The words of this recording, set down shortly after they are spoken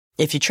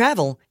If you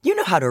travel, you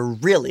know how to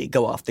really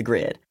go off the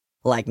grid.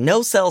 Like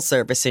no cell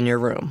service in your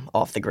room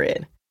off the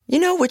grid. You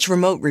know which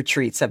remote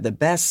retreats have the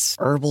best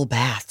herbal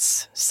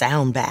baths,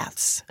 sound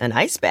baths, and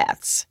ice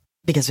baths.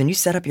 Because when you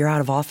set up your out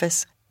of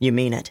office, you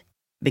mean it.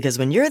 Because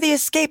when you're the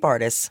escape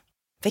artist,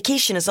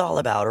 vacation is all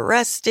about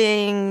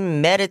resting,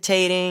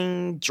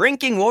 meditating,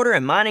 drinking water,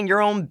 and minding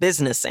your own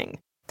businessing.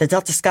 The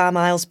Delta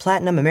SkyMiles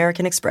Platinum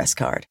American Express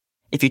card.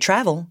 If you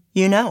travel,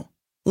 you know.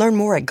 Learn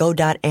more at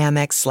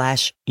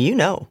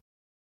go.amex/you-know.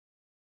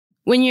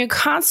 When you're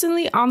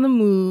constantly on the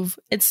move,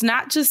 it's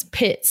not just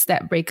pits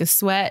that break a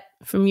sweat.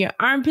 From your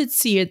armpits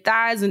to your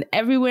thighs and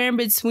everywhere in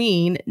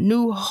between,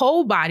 new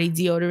whole body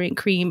deodorant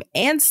cream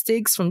and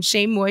sticks from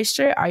Shea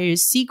Moisture are your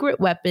secret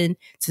weapon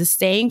to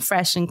staying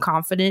fresh and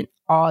confident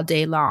all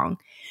day long.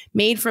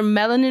 Made from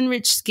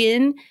melanin-rich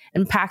skin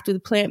and packed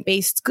with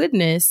plant-based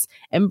goodness,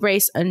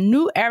 embrace a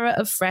new era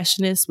of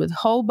freshness with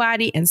whole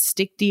body and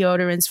stick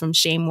deodorants from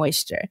Shea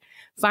Moisture.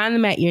 Find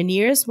them at your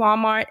nearest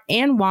Walmart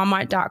and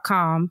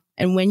walmart.com.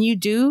 And when you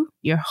do,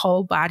 your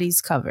whole body's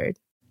covered.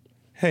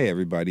 Hey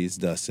everybody, it's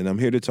Dustin. I'm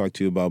here to talk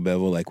to you about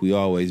Bevel like we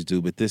always do,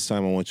 but this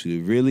time I want you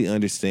to really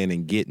understand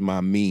and get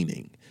my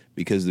meaning.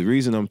 Because the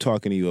reason I'm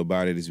talking to you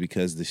about it is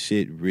because the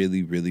shit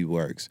really, really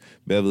works.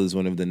 Bevel is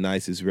one of the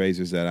nicest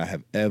razors that I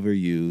have ever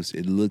used.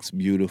 It looks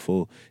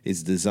beautiful.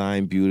 It's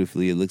designed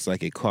beautifully. It looks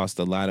like it cost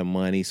a lot of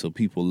money, so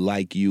people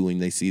like you when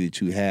they see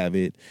that you have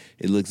it.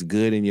 It looks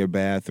good in your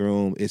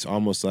bathroom. It's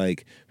almost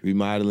like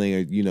remodeling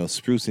or,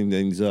 sprucing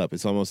things up.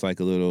 It's almost like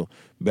a little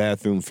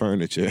bathroom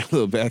furniture, a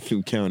little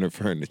bathroom counter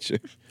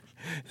furniture.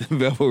 The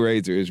Bevel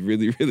razor is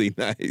really, really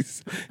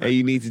nice, and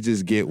you need to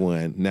just get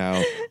one.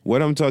 Now,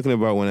 what I'm talking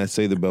about when I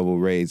say the Bevel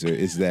razor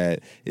is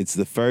that it's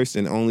the first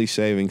and only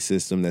shaving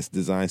system that's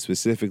designed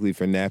specifically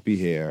for nappy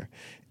hair,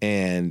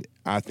 and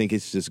I think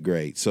it's just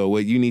great. So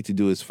what you need to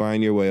do is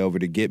find your way over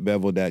to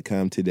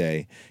getbevel.com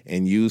today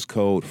and use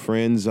code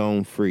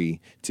FRIENDZONEFREE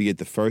to get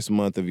the first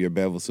month of your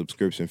Bevel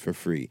subscription for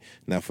free.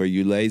 Now, for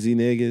you lazy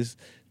niggas,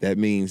 that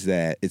means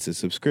that it's a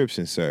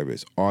subscription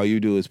service. All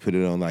you do is put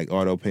it on like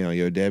auto pay on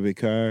your debit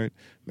card,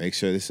 make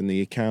sure it's in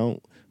the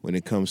account. When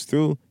it comes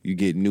through, you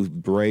get new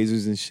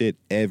razors and shit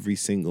every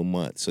single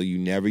month. So you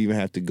never even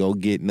have to go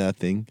get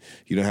nothing.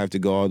 You don't have to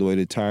go all the way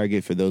to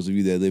Target for those of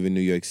you that live in New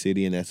York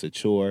City and that's a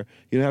chore.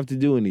 You don't have to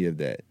do any of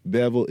that.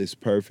 Bevel is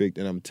perfect,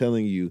 and I'm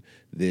telling you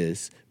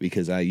this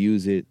because I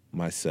use it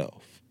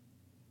myself.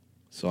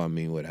 So I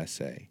mean what I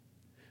say.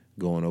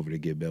 Going over to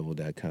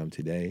getbevel.com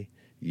today.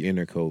 You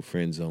enter code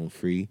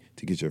FRIENDZONEFREE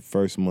to get your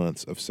first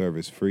months of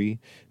service free.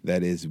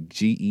 That is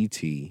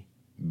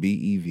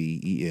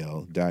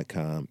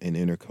GETBEVEL.com and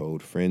enter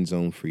code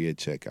FRIENDZONEFREE at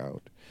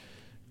checkout.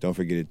 Don't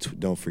forget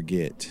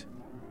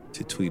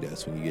to tweet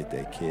us when you get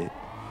that kit.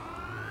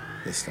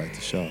 Let's start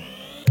the show.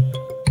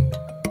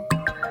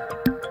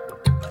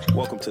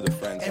 Welcome to the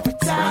Friend Zone. Every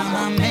time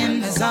I'm in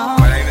the zone.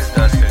 My name is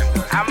Dustin.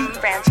 I'm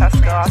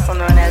Francesca, also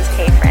known as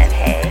Hey Friend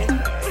Hey.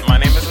 My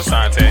name is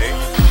Asante.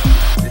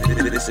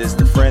 This is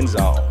the Friend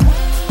Zone.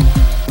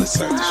 Let's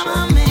start the show.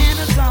 I'm in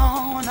the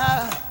zone.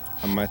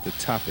 I'm at the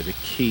top of the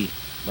key,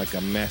 like I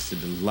mastered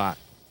the lock.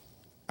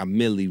 I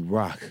merely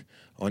rock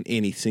on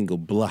any single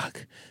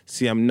block.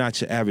 See, I'm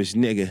not your average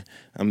nigga.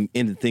 I'm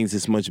into things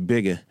that's much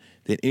bigger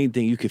than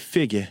anything you could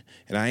figure.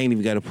 And I ain't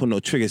even got to pull no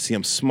trigger. See,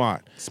 I'm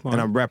smart. And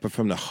I'm rapping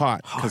from the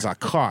heart, because I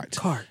cart.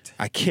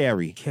 I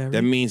carry.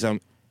 That means I'm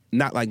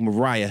not like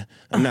Mariah.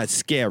 I'm not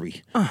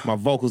scary. My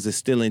vocals are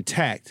still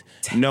intact.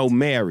 No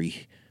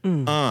Mary.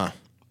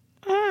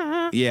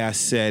 Yeah, I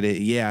said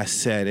it.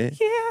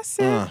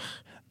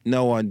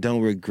 No, I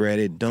don't regret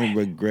it. Don't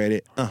regret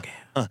it.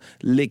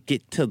 Lick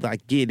it till I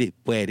get it,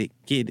 wet it,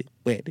 get it,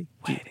 wet it,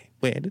 get it,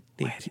 wet it.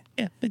 Did you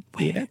ever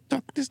did I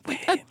talk this? Put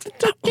a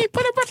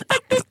rough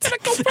like this till I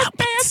go rough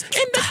ass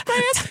in the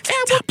grass and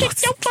we'll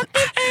kick your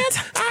fucking ass.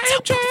 I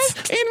am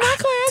trash in my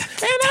class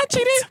and I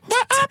cheated,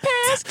 but I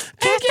passed.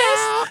 And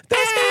yes,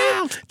 that's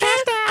down.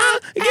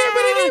 Get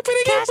rid of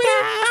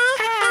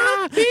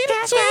beat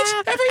the switch.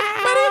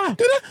 Everybody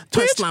do the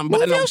twitch. Punchline,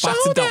 but I know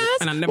box of dope,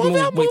 and I never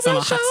move weights on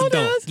a hot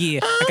dope.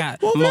 Yeah, I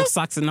got more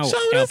socks than oat.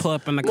 And I pull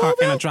up in the car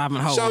and I'm driving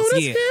hose.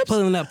 Yeah,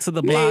 pulling up to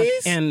the block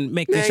and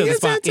making sure the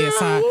spot is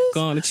hot.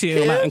 Going to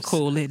chill out and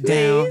cool it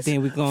down.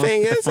 Then we going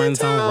to the friend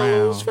zone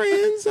round.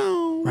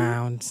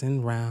 Rounds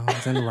and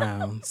rounds and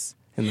rounds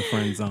in the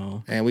friend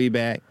zone. And we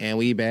back.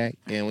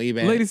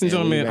 Ladies and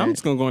gentlemen, I'm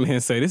just going to go in here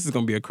and say this is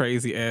going to be a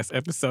crazy ass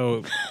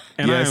episode.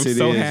 And yes, I am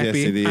so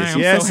happy.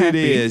 Yes, it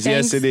is.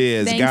 Yes, it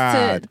is.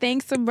 God.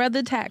 Thanks to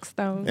Brother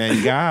Taxstone.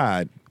 And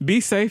God.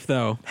 Be safe,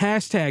 though.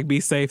 Hashtag be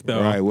safe,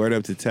 though. Right. Word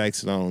up to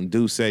Taxstone.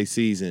 Do say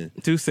season.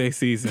 Tax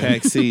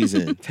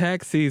season.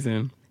 Tax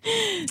season.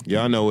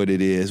 Y'all know what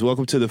it is.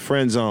 Welcome to the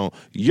Friend Zone,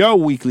 your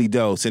weekly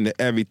dose into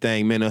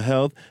everything mental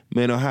health,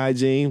 mental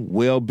hygiene,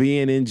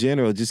 well-being in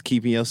general, just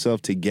keeping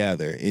yourself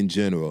together in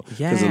general.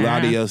 Because a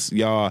lot of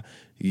y'all,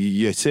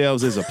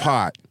 yourselves is a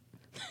pot.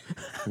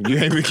 You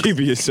ain't been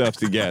keeping yourself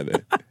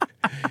together.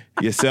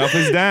 Yourself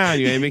is down.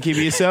 You ain't been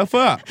keeping yourself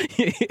up.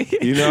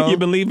 You know? You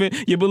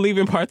believe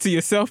in parts of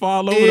yourself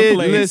all over the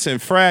place. Listen,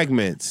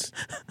 fragments.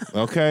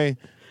 Okay?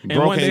 And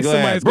one day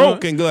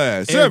Broken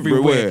glass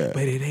everywhere.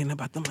 But it ain't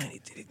about the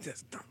money. It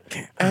just don't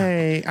care.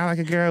 Hey, I like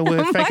a girl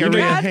with fake my red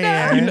God,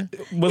 hair.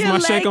 no. Was Your my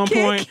shake leg on kick.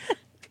 point?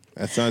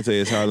 Asante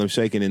is Harlem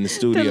shaking in the The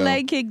studio.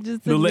 leg kick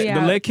just The took me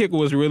out. leg kick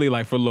was really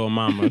like for Lil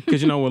Mama.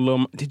 Because you know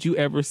when did you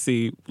ever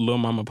see Lil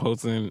Mama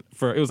posing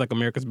for, it was like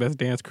America's Best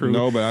Dance Crew?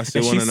 No, but I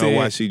still want to know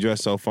why she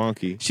dressed so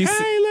funky. She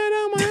hey,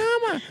 little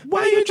mama,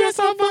 why you dressed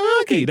so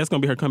funky? That's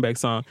going to be her comeback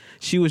song.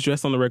 She was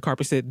dressed on the red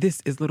carpet, said,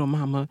 "This is Little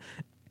Mama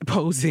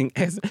posing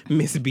as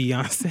Miss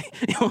Beyonce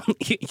on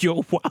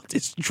your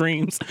wildest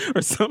dreams,"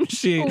 or some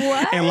shit.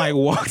 What? And like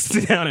walks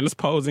down and is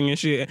posing and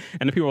shit.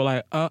 And the people were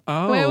like,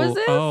 oh. Where was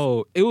this?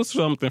 Oh, it was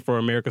something for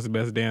America's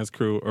Best Dance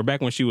Crew, or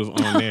back when she was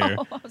on there.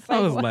 I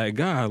was like,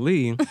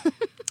 golly.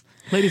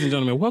 Ladies and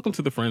gentlemen, welcome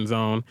to the Friend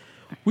Zone.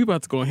 We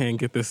about to go ahead and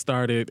get this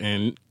started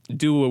and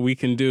do what we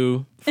can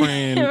do.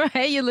 Friend,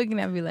 Right? You're looking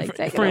at me like,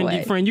 take it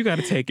away. friend, you got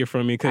to take it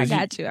from me. I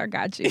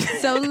got you.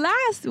 So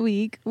last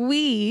week,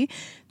 we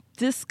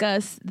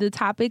discussed the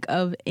topic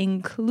of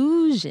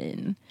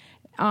inclusion,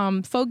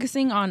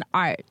 focusing on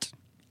art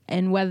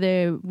and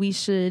whether we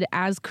should,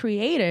 as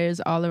creators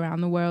all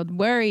around the world,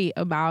 worry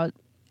about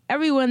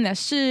everyone that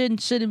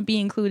shouldn't be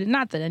included.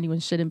 Not that anyone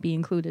shouldn't be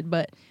included,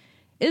 but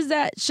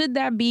should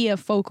that be a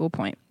focal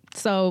point?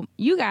 So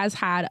you guys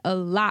had a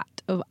lot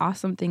of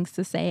awesome things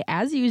to say,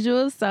 as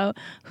usual. So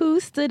who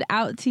stood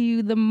out to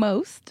you the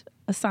most?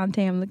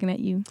 Asante, I'm looking at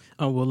you.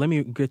 Oh, well, let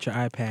me get your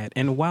iPad.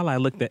 And while I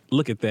look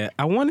at that,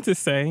 I wanted to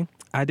say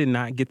I did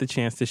not get the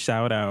chance to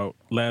shout out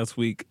last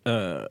week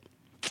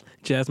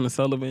Jasmine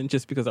Sullivan,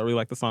 just because I really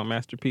like the song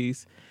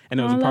Masterpiece. And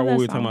there was a part where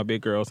we were talking about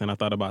big girls, and I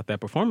thought about that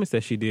performance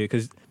that she did,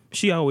 because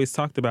she always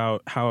talked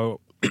about how,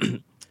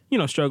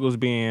 struggles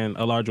being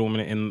a large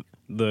woman in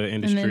the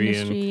industry,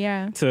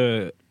 and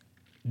to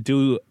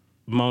do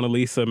Mona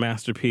Lisa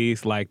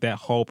Masterpiece, like that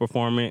whole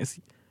performance.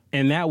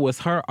 And that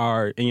was her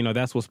art, and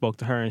that's what spoke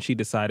to her, and she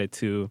decided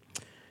to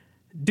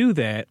do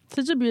that.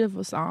 Such a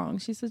beautiful song.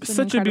 She's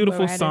such a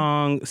beautiful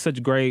song,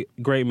 such great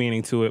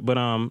meaning to it. But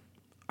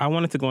I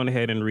wanted to go on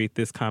ahead and read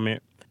this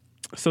comment.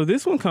 So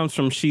this one comes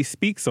from She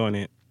Speaks on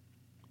It.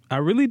 I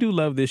really do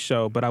love this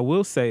show, but I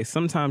will say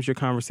sometimes your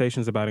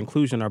conversations about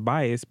inclusion are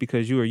biased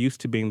because you are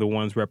used to being the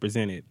ones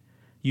represented.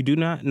 You do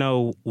not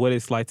know what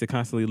it's like to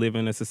constantly live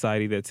in a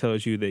society that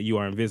tells you that you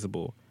are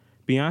invisible.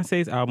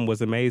 Beyonce's album was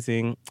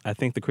amazing. I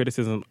think the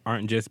criticisms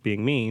aren't just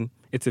being mean.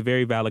 It's a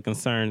very valid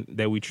concern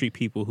that we treat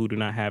people who do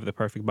not have the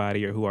perfect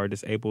body or who are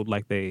disabled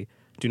like they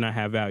do not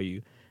have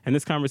value. And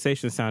this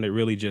conversation sounded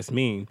really just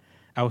mean.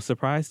 I was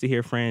surprised to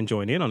hear Fran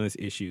join in on this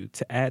issue.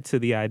 To add to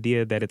the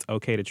idea that it's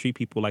okay to treat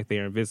people like they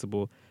are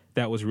invisible,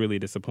 that was really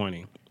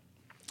disappointing.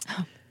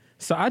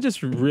 So I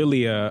just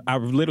really, I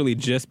literally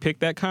just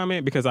picked that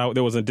comment because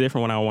there was a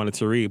different one I wanted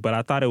to read, but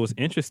I thought it was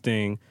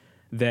interesting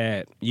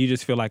that you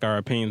just feel like our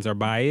opinions are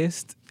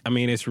biased. I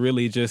mean, it's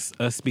really just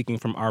us speaking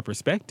from our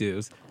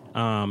perspectives.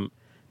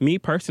 Me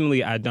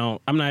personally, I'm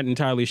not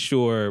entirely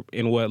sure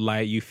in what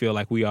light you feel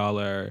like we all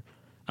are,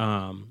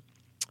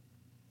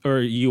 or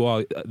you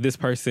all, this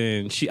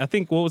person, I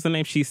think, what was the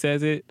name? She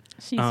Says It?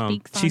 She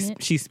speaks on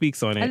it. She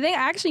speaks on it. I think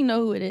I actually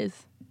know who it is.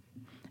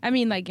 I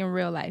mean, like in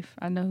real life,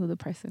 I know who the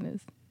person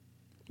is.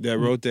 That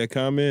wrote that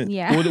comment?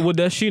 Yeah. Well,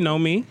 does she know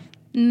me?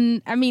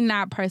 I mean,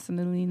 not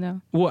personally,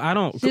 no. Well, I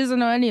don't. She doesn't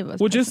know any of us.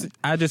 Well,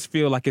 I just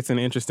feel like it's an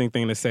interesting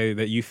thing to say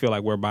that you feel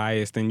like we're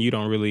biased and you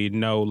don't really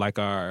know like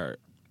our.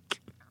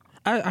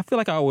 I feel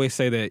like I always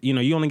say that,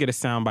 you only get a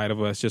soundbite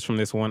of us just from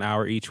this 1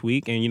 hour each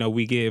week. And,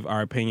 we give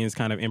our opinions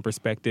kind of in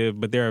perspective,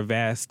 but there are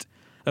vast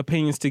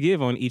opinions to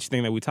give on each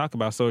thing that we talk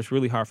about. So it's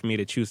really hard for me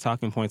to choose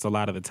talking points a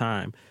lot of the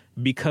time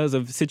because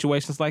of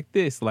situations like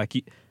this. Like,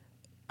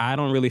 I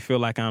don't really feel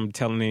like I'm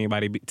telling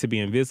anybody to be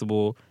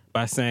invisible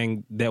by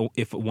saying that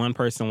if one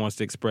person wants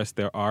to express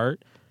their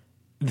art,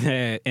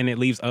 and it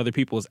leaves other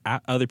people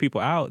out,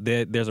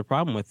 that there's a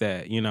problem with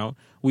that.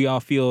 We all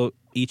feel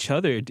each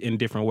other in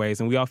different ways,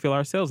 and we all feel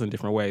ourselves in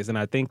different ways. And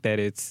I think that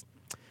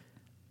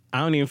I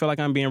don't even feel like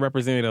I'm being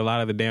represented a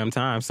lot of the damn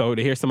time. So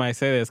to hear somebody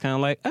say that, it's kind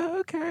of like, oh,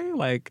 okay,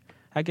 like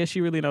I guess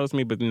she really knows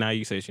me, but now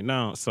you say she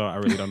don't, so I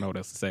really don't know what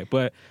else to say.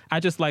 But I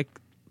just like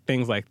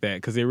things like that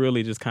because it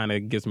really just kind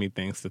of gives me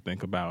things to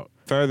think about.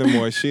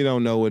 Furthermore, she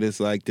don't know what it's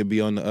like to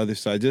be on the other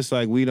side. Just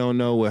like we don't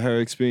know what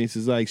her experience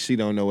is like, she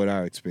don't know what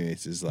our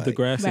experience is like. The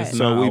grass is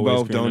so not we always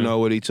both greener. don't know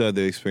what each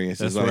other experience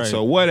is like. Right.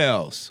 So what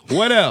else?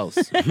 What else?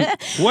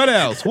 What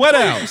else? What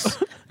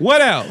else?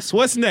 What else?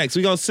 What's next?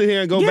 We gonna sit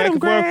here and go back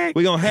and forth.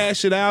 We gonna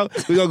hash it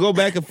out. We gonna go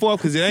back and forth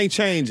because it ain't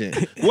changing.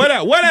 What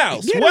else? What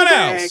else? What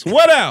else?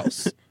 What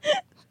else?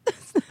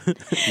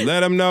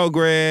 Let them know,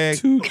 Greg.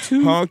 Toot,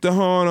 toot. Honk the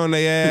horn on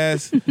their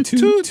ass. Toot,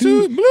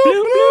 toot,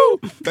 bloop,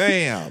 bloop.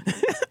 Bam.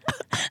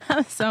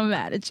 I'm so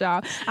mad at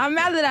y'all. I'm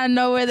mad that I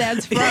know where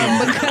that's from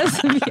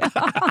because of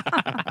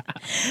y'all.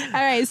 All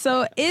right,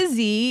 so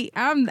Izzy,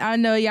 I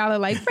know y'all are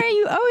like, Fran,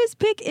 you always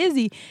pick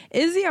Izzy.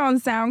 Izzy on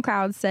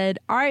SoundCloud said,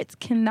 art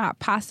cannot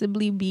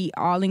possibly be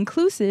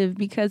all-inclusive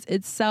because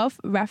it's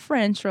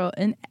self-referential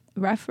and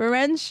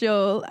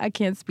referential, I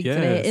can't speak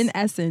today, in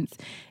essence.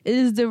 It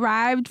is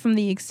derived from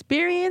the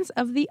experience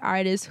of the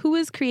artist who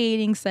is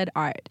creating said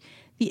art.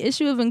 The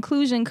issue of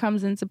inclusion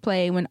comes into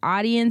play when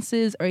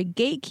audiences or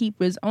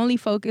gatekeepers only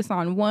focus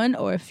on one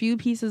or a few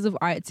pieces of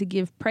art to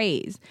give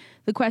praise.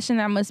 The question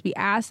that must be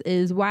asked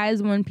is, why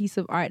is one piece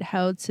of art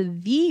held to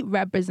the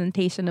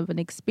representation of an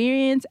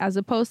experience as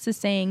opposed to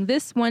saying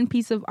this one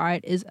piece of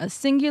art is a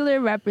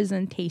singular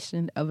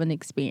representation of an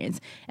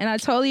experience? And I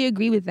totally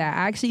agree with that.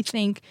 I actually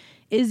think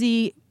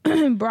Izzy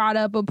brought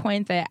up a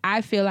point that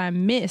I feel I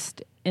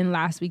missed in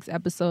last week's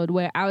episode,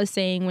 where I was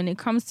saying when it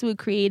comes to a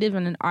creative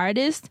and an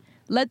artist,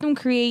 let them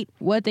create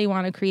what they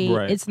want to create.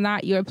 Right. It's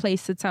not your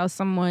place to tell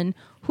someone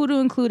who to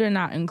include or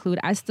not include.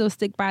 I still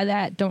stick by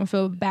that. Don't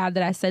feel bad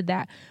that I said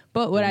that.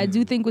 But what I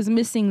do think was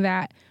missing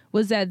that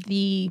was that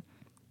the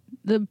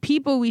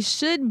people we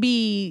should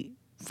be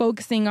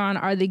focusing on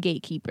are the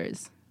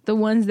gatekeepers, the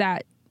ones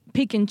that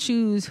pick and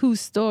choose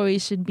whose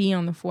stories should be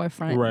on the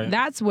forefront. Right.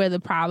 That's where the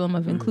problem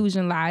of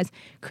inclusion lies.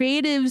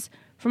 Creatives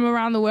from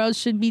around the world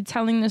should be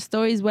telling their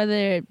stories,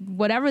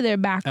 whatever their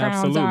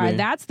backgrounds are.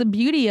 That's the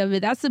beauty of it.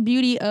 That's the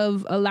beauty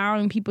of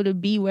allowing people to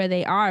be where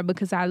they are,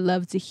 because I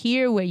love to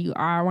hear where you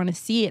are. I want to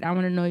see it. I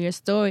want to know your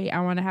story.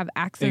 I want to have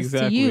access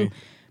to you.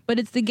 But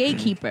it's the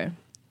gatekeeper.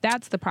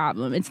 That's the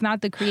problem. It's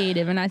not the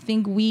creative. And I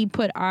think we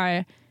put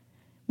our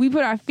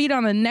feet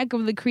on the neck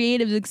of the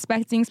creatives,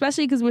 expecting,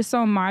 especially because we're so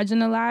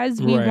marginalized,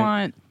 we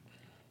want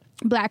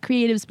Black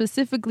creatives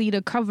specifically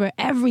to cover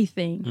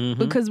everything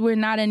because we're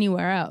not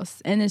anywhere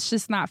else. And it's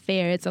just not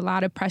fair. It's a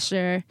lot of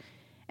pressure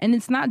and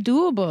it's not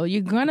doable.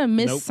 You're going to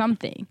miss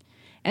something.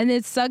 And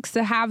it sucks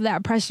to have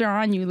that pressure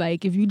on you.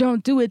 Like, if you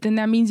don't do it, then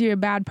that means you're a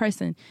bad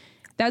person.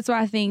 That's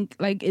why I think,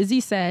 like Izzy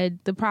said,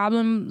 the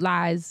problem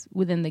lies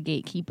within the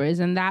gatekeepers,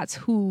 and that's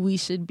who we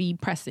should be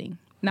pressing,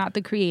 not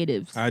the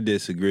creatives. I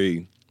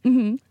disagree.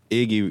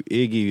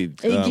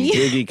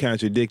 Iggy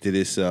contradicted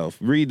itself.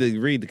 Read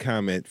the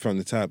comment from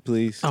the top,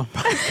 please. Oh.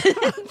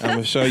 I'm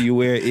gonna show you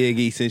where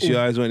Iggy, since you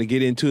always want to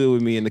get into it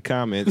with me in the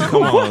comments.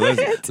 Come on,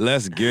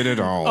 let's get it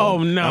on. Oh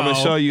no! I'm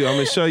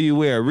gonna show you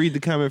where. Read the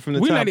comment from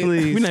the top,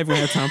 please. We're not even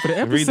have time for the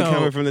episode. Read the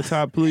comment from the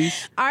top,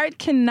 please. Art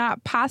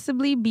cannot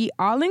possibly be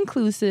all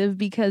inclusive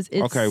because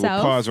it's we'll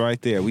pause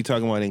right there. We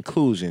talking about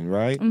inclusion,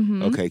 right?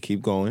 Okay,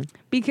 keep going.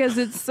 Because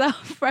it's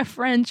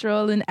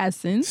self-referential in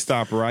essence.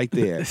 Stop right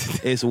there.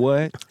 It's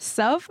what?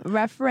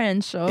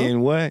 Self-referential.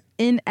 In what?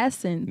 In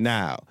essence.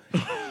 Now,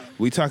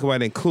 we talk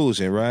about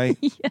inclusion, right?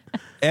 Yeah.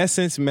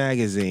 Essence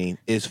magazine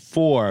is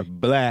for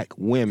Black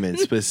women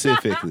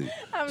specifically.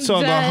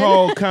 So the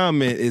whole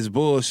comment is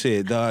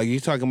bullshit, dog. You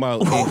talking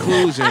about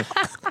inclusion.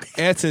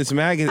 Essence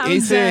magazine.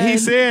 He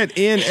said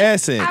in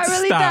essence. I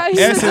really thought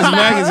Essence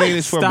magazine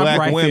is for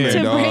Black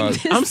women, dog.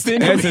 I'm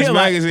sitting Essence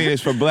magazine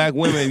is for Black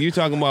women. You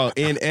talking about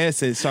in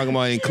essence, talking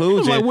about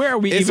inclusion. Like, where are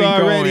we it's even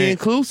already going?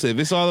 Inclusive.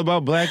 It's all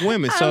about Black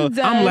women. So I'm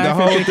the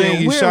whole thinking,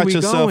 thing, you where shot are we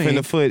yourself going? in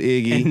the foot,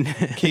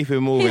 Iggy. Keep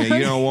it moving. You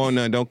don't want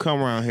none. Don't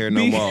come around here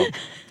no more.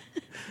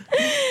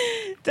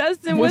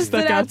 Dustin, what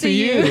stuck out to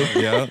you?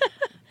 Yeah.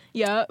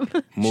 Yep.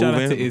 Shout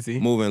out to Izzy.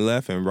 Moving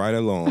left and right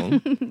along.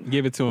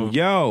 Give it to him.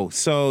 Yo,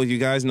 so you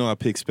guys know I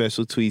pick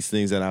special tweets,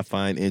 things that I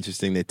find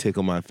interesting that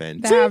tickle my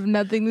fancy. That have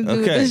nothing to do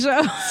with the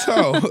show.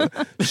 So,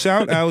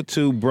 shout out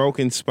to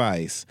Broken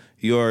Spice.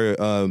 Your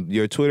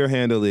Twitter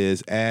handle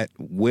is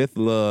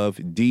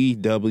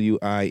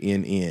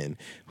 @WithLoveDWINN.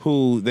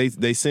 Who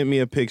they sent me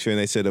a picture and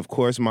they said, of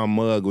course my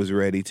mug was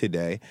ready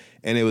today,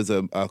 and it was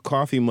a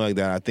coffee mug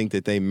that I think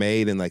that they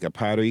made in like a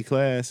pottery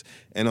class,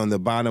 and on the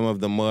bottom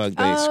of the mug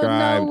they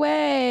inscribed. No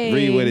way.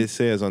 Read what it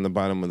says on the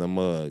bottom of the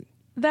mug.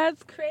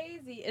 That's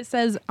crazy. It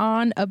says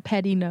on a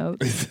petty note.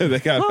 They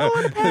have so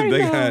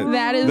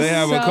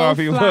a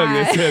coffee fly. mug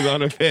that says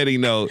on a petty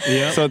note.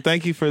 Yep. So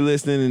thank you for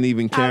listening and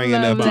even caring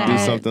enough to do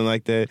something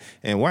like that.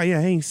 And why you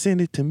ain't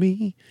send it to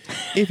me?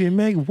 If you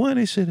make one,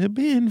 it should have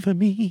been for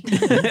me.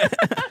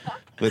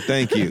 But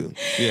thank you.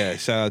 Yeah,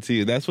 shout out to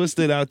you. That's what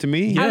stood out to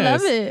me. Yes. I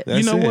love it.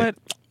 That's you know what?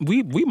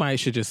 We might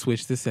should just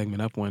switch this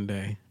segment up one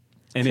day.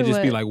 And it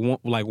just be like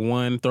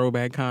one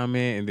throwback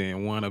comment and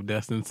then one of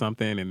Dustin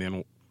something, and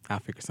then I'll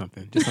figure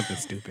something. Just something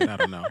stupid. I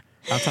don't know.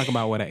 I'll talk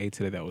about what I ate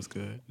today that was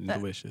good and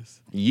delicious.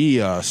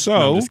 Yeah, so.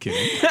 No, I'm just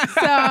kidding.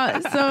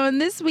 So in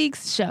this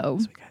week's show,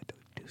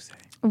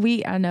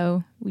 I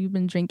know we've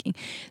been drinking.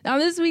 On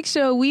this week's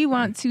show, we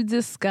want to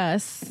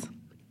discuss.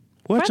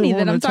 Funny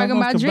that I'm talking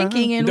about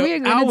drinking, and we're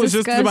going to discuss. I was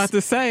just about to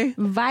say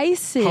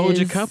vices. Hold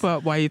your cup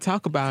up while you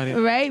talk about it.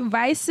 Right,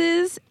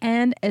 vices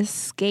and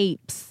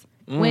escapes.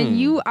 When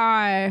you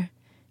are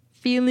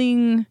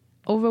feeling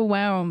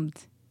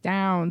overwhelmed,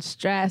 down,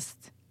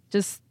 stressed,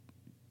 just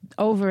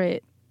over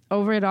it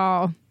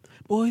all.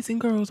 Boys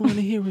and girls want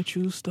to hear a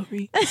true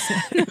story.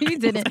 No, you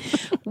didn't.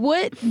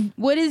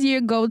 What is your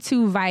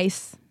go-to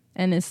vice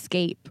and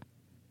escape?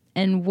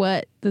 And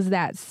what does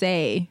that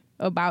say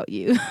about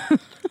you?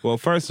 Well,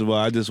 first of all,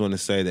 I just want to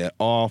say that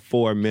all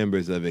 4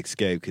 members of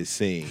Escape could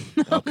sing.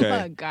 Okay. Oh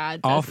my God.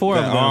 All 4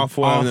 of them. All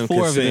four of them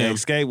could sing. them.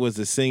 Escape was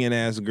a singing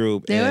ass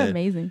group. They were and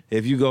amazing.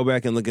 If you go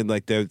back and look at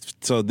like their,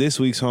 so this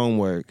week's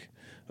homework,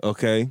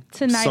 okay.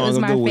 Tonight Song was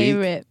of my the week.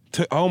 favorite.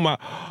 Oh my.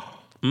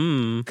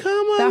 Mm. Come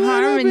on, The a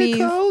little harmonies.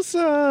 bit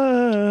closer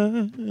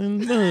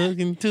and look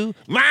into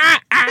my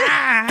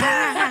eyes.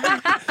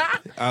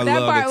 I That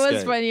love part was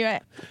Escape. funny,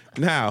 right?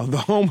 Now, the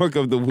homework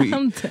of the week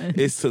I'm done.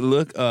 is to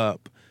look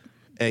up.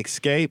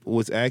 Escape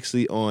was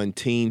actually on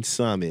Teen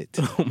Summit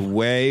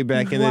way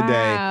back in the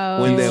day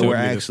Wow. when there Showed were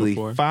me this actually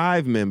before.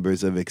 5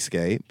 members of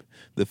Escape.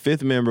 The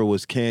 5th member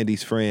was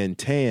Candy's friend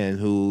Tan,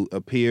 who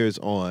appears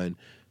on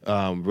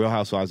Real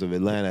Housewives of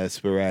Atlanta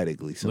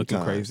sporadically. Looking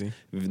Sometimes. crazy.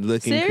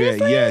 Looking Seriously?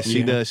 crazy. Yeah, she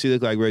Yeah. does. She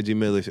looked like Reggie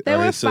Miller There or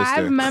were his sister.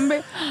 5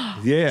 members.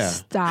 Yeah.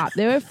 Stop.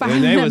 There were 5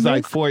 When they members. was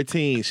like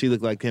 14, she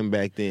looked like him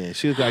back then.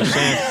 She looked like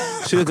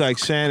she looked like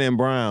Shannon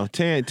Brown.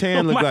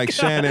 Tan looked like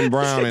Shannon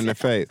Brown in the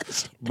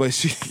face, but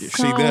she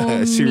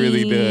does. She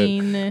really does.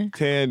 mean.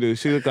 Tan do.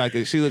 She looked like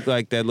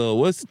that little.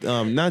 What's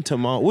not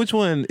Timon? Which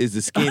one is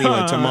the skinny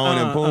one? Timon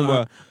and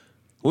Pumbaa.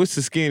 What's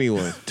the skinny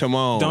one?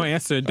 Timon. Don't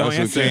answer. Don't That's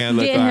answer. what Tan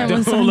looked Get him like.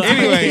 with some-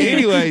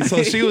 Anyway,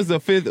 so she was the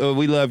 5th.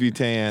 We love you,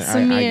 Tan. I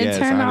Samir, guess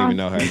turn I don't off- even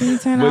know can you her.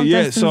 turn But off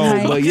yeah, Dustin's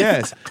mic? but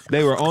yes,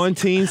 they were on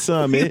Teen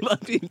Summit.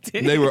 Love you,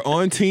 Tan. They were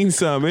on Teen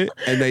Summit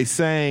and they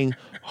sang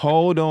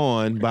 "Hold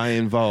On" by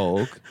In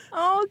Vogue,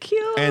 Oh,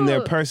 cute. and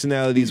their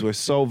personalities were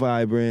so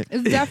vibrant.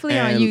 It's definitely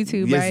on And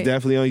YouTube, yes, right?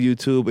 definitely on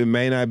YouTube. It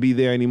may not be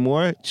there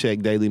anymore. Check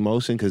Daily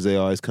Motion because they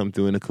always come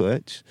through in the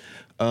clutch.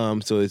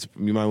 So it's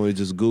you might want to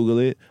just Google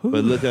it,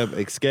 but look up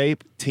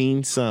Escape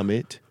Teen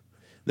Summit.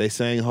 They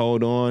sang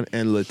 "Hold On,"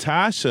 and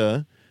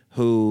Latasha,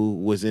 who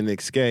was in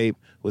Escape,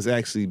 was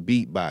actually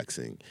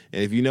beatboxing.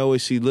 And if you know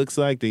what she looks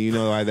like, then you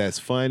know why that's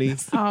funny.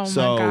 Oh, my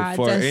so God,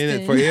 for Dustin.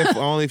 if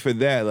only for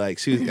that, like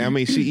she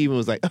even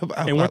was like,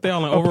 And weren't they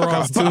all in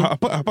overalls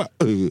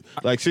too?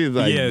 like she was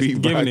like Yeah,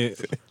 beatboxing. giving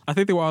it. I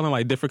think they were all in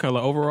like different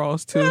color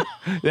overalls too.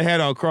 They had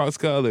on cross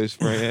colors,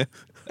 friend.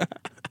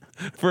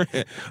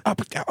 Friend. I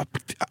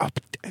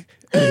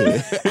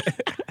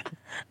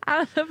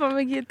don't know if I'm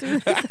going to get through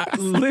this.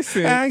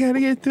 Listen. I gotta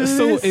get through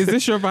So this. is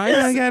this your vice?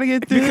 I gotta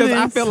get through Because this.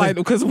 I feel like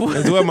That's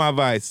what my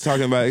vice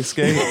talking about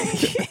Escape.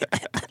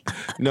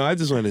 No, I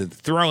just wanted to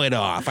throw it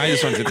off. I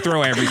just wanted to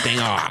throw everything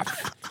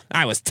off.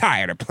 I was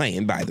tired of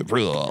playing by the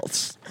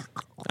rules.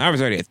 I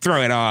was ready to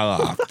throw it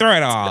all off. Throw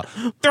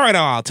it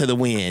all to the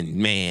wind,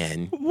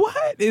 man.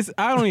 What is?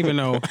 I don't even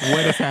know what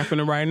is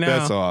happening right now.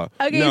 That's all.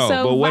 Okay, no,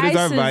 so but what is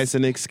our vices- vice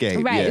and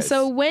Escape? Right. Yes.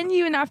 So when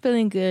you're not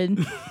feeling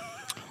good,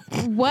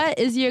 what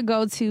is your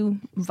go-to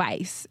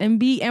vice? And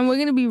we're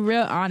going to be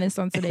real honest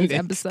on today's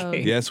episode.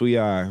 yes, we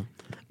are.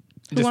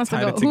 Who wants to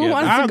tied go? it Who together.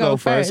 wants I'll to go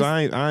first?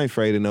 I ain't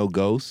afraid of no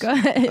ghosts. Go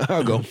ahead.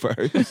 I'll go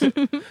first.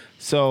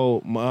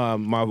 So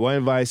my one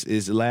advice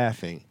is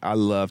laughing. I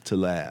love to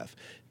laugh.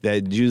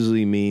 That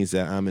usually means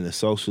that I'm in a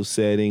social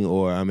setting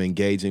or I'm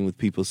engaging with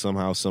people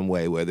somehow, some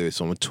way, whether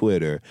it's on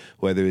Twitter,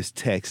 whether it's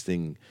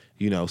texting,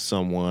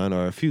 someone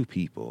or a few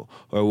people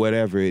or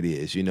whatever it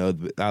is.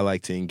 I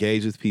like to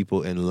engage with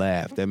people and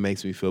laugh. That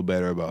makes me feel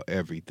better about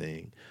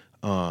everything.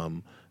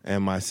 And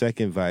my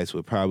second vice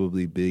would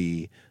probably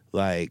be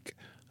like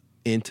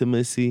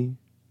intimacy.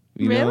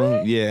 You know?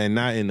 Really? Yeah, and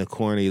not in the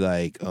corny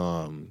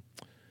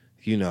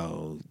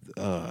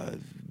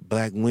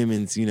black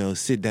women's,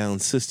 sit down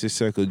sister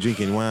circle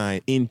drinking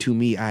wine. Into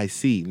me I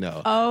see.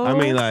 No. Oh. I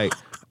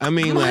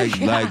mean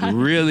like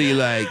really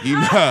like,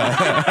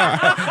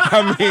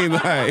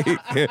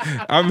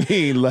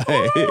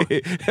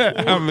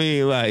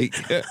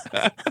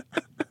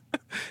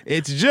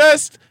 it's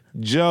just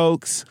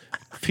jokes,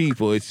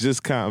 people. It's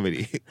just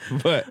comedy.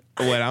 But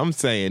what I'm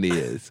saying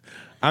is,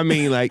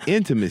 like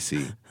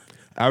intimacy.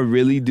 I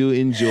really do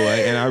enjoy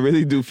and I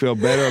really do feel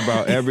better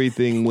about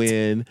everything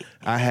when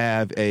I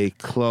have a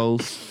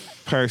close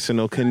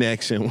personal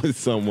connection with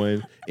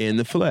someone in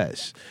the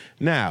flesh.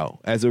 Now,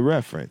 as a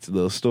reference, a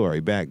little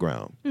story,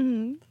 background.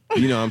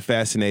 Mm-hmm. I'm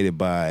fascinated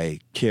by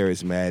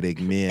charismatic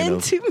men.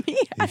 Into me.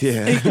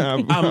 Yeah,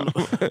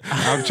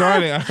 I'm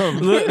trying to.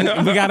 Look, we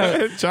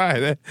gotta try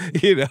that.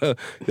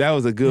 That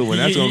was a good one.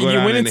 That's gonna go You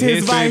down went in the into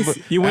his history.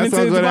 vice. You went That's into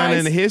gonna his go down vice.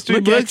 in the history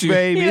Look at books, you.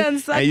 baby. You done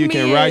sucked And you me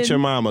can write in. your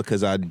mama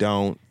because I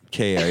don't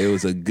care. It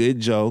was a good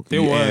joke. It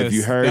And was. if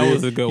you heard That it,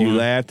 was a good you one.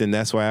 laughed, and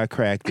that's why I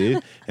cracked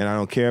it. And I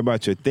don't care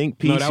about your think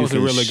piece. No, that you was a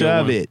can really good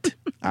shove one. it.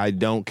 I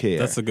don't care.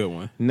 That's a good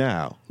one.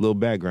 Now, little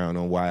background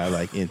on why I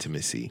like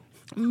intimacy.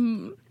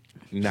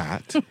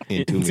 Not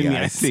into me,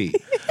 I see.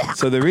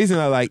 So the reason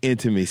I like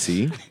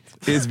intimacy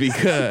is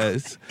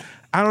because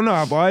I don't know.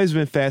 I've always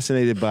been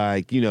fascinated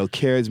by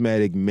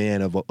charismatic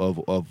men of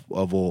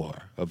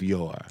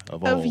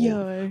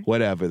yore,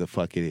 whatever the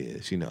fuck it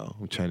is.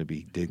 I'm trying to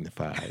be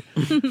dignified,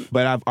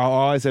 but I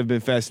always have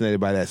been fascinated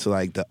by that. So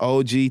like the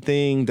OG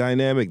thing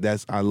dynamic,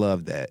 I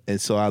love that, and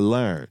so I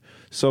learned.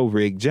 So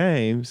Rick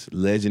James,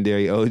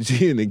 legendary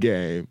OG in the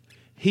game,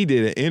 he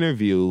did an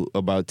interview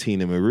about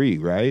Tina Marie,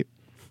 right?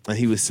 And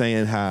he was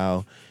saying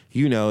how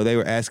you know, they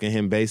were asking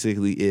him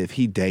basically if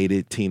he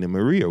dated Tina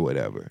Marie or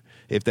whatever,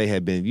 if they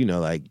had been, you know,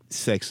 like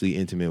sexually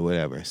intimate or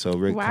whatever. So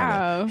Rick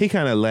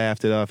kind of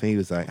laughed it off, and he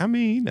was like, I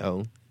mean, you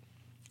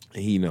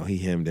know, he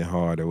hemmed it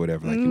hard or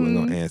whatever, like he wasn't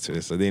gonna answer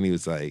it. So then he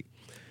was like,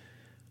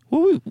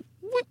 well, we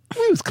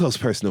was close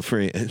personal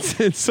friends.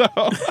 And so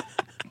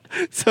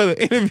the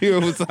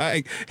interviewer was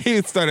like,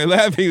 he started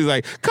laughing. He was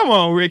like, come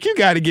on, Rick, you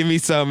got to give me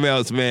something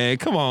else, man.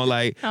 Come on,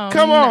 like,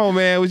 come on,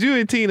 man. Was you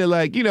and Tina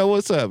like, you know,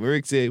 what's up? And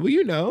Rick said, well,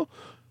 you know,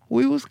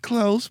 we was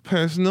close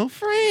personal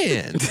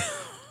friends.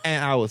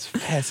 And I was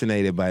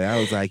fascinated by it. I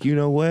was like, you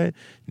know what?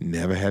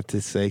 Never have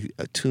to say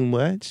too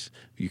much.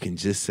 You can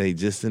just say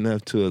just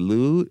enough to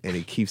allude, and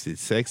it keeps it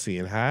sexy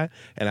and hot.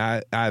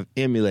 And I've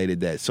emulated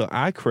that. So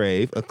I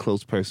crave a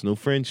close personal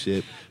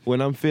friendship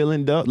when I'm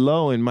feeling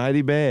low and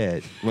mighty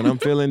bad. When I'm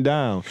feeling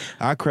down,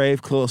 I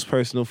crave close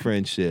personal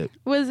friendship.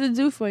 What does it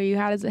do for you?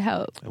 How does it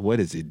help? What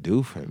does it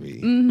do for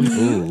me?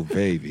 Ooh,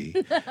 baby.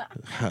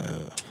 I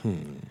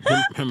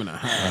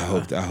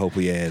hope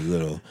we add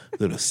a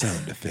little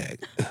sound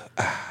effect.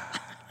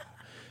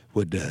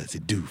 What does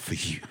it do for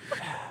you?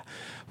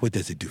 What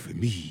does it do for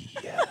me?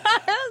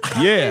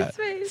 Yeah.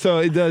 So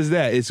it does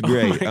that. It's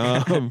great.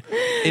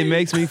 It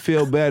makes me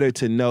feel better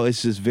to know.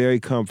 It's just very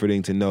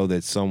comforting to know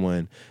that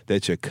someone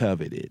that you're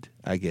coveted,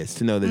 I guess,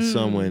 to know that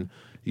someone,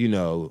 you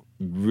know,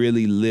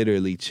 really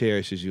literally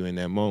cherishes you in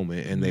that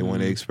moment and they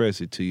want to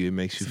express it to you. It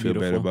makes you feel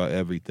better about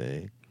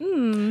everything.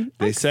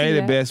 They say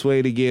the best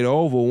way to get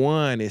over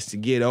one is to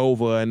get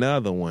over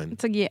another one.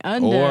 To get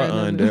under. Or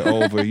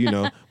over, you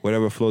know,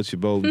 whatever floats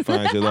your boat and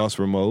finds your lost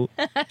remote.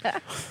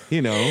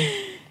 You know.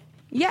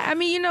 Yeah, I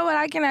mean, you know what?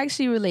 I can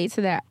actually relate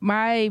to that.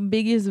 My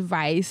biggest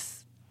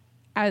vice,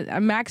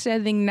 I'm actually,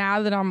 I think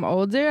now that I'm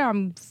older,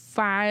 I'm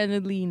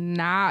finally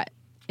not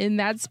in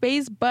that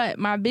space. But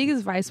my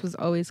biggest vice was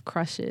always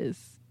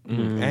crushes.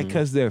 And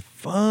because they're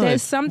fun.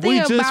 There's something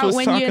about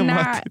when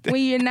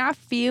you're not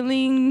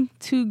feeling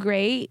too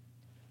great.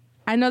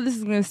 I know this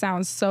is going to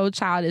sound so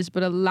childish,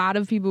 but a lot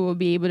of people will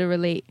be able to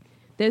relate.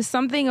 There's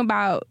something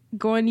about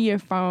going to your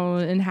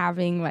phone and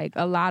having like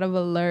a lot of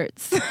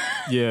alerts.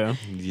 Yeah.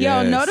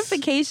 Yo,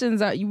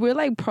 notifications we're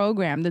like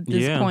programmed at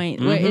this point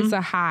where it's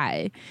a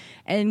high.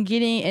 And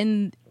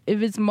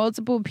if it's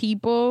multiple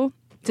people,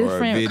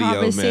 different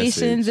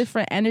conversations,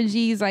 different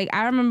energies. Like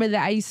I remember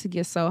that I used to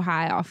get so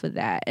high off of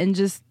that. And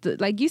just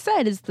like you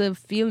said, it's the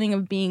feeling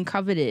of being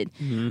coveted.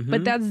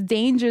 But that's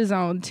danger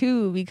zone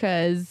too,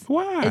 because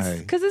why?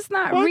 Because it's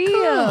not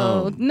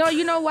real. No,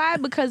 you know why?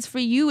 Because for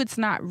you it's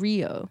not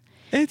real.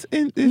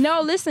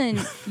 No, listen,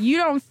 you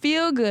don't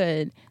feel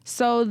good.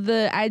 So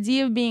the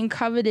idea of being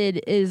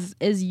coveted is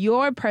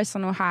your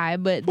personal high,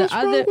 but what's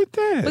wrong with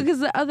that? Because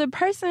the other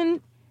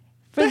person,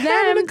 for they're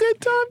them, having a good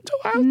time too.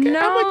 I'm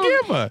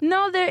a giver.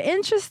 No, they're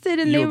interested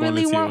and they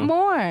really want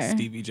more.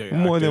 Stevie J.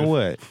 More than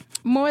what?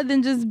 More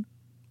than just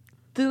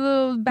the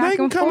little back and forth. They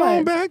can come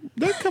on back.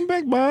 They come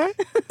back by.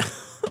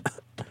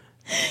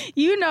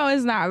 You know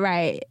it's not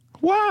right.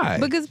 Why?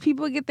 Because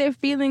people get their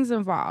feelings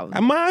involved.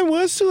 Mine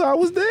was too. I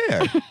was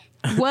there.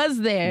 Was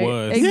there.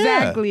 Was.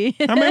 Exactly.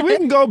 Yeah. I mean, we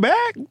can go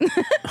back.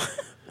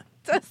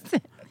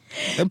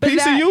 A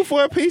piece of you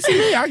for a piece of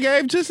me. I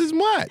gave just as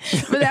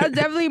much. But that was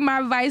definitely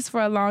my vice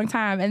for a long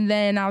time. And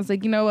then I was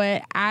like, you know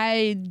what?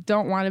 I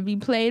don't want to be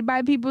played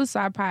by people, so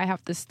I probably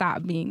have to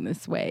stop being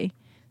this way.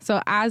 So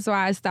that's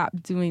why I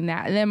stopped doing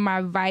that. And then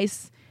my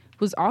vice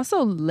was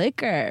also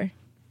liquor.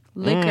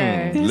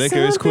 Liquor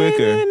is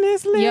quicker.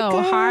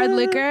 Yo, hard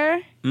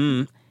liquor.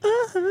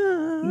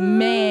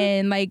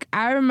 Man, like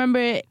I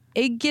remember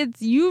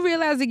you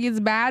realize it gets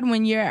bad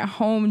when you're at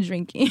home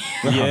drinking.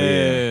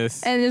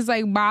 Yes. And it's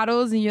like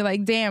bottles and you're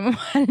like, damn,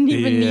 I didn't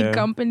even need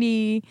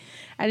company.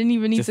 I didn't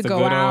even need to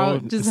go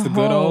out. Just a home.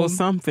 Good old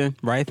something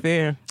right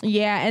there.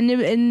 Yeah,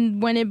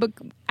 and when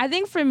I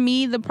think for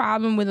me the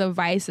problem with a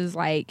vice is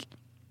like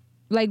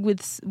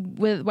with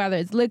whether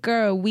it's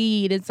liquor or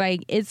weed, it's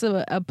like it's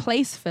a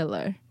place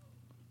filler.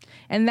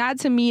 And that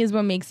to me is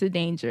what makes it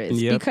dangerous.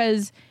 Yep.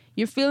 Because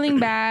you're feeling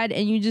bad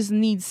and you just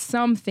need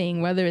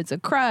something, whether it's a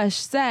crush,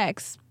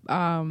 sex,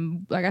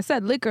 like I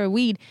said, liquor,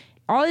 weed.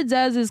 All it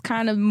does is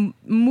kind of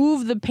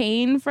move the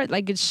pain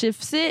like it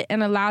shifts it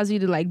and allows you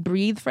to like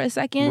breathe for a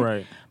second.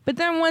 Right. But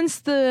then once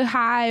the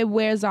high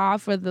wears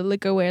off or the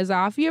liquor wears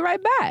off, you're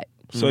right back.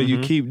 So you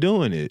keep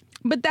doing it.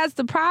 But that's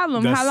the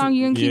problem. How long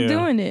you gonna keep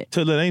doing it?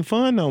 Till it ain't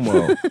fun no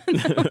more.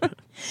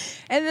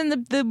 And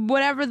then the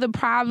whatever the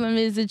problem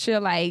is that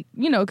you're like,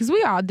 you know, because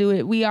we all do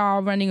it. We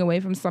all running away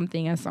from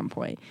something at some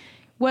point.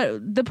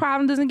 The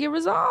problem doesn't get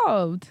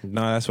resolved.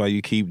 No, that's why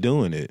you keep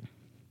doing it.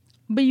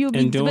 But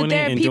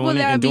there are people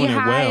that will be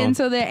high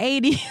until their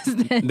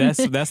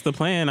 80s. That's the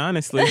plan,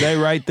 honestly. They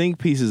write think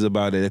pieces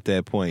about it at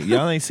that point.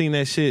 Y'all ain't seen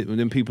that shit.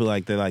 Then people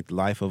they're like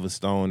Life of a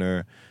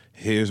Stoner.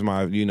 Here's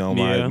my,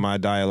 my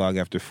dialogue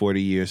after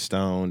 40 years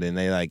stoned, and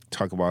they like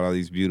talk about all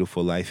these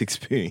beautiful life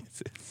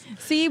experiences.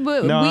 See,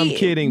 but I'm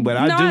kidding, but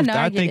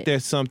I think it.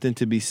 there's something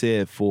to be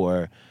said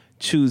for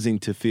choosing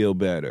to feel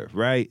better,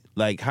 right?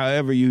 Like,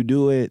 however you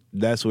do it,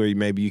 that's where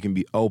maybe you can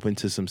be open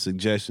to some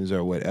suggestions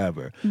or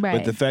whatever. Right.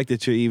 But the fact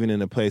that you're even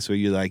in a place where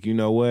you're like, you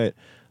know what?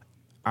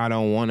 I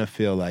don't want to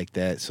feel like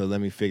that, so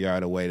let me figure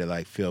out a way to,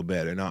 like, feel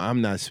better. Now,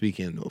 I'm not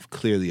speaking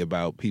clearly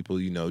about people,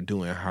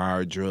 doing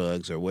hard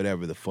drugs or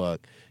whatever the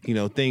fuck,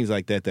 things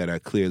like that are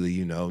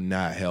clearly,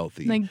 not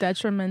healthy. Like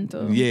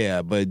detrimental.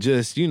 Yeah, but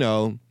just,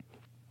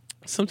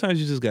 sometimes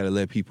you just got to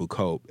let people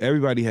cope.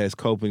 Everybody has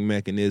coping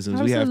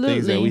mechanisms. Absolutely. We have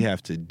things that we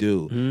have to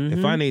do. Mm-hmm.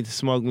 If I need to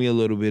smoke me a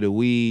little bit of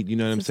weed, you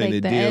know what I'm saying,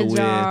 to take the deal edge with,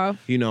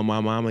 off.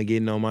 My mama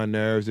getting on my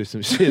nerves or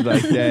some shit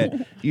like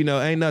that,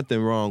 ain't nothing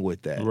wrong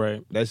with that.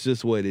 Right. That's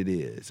just what it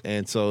is.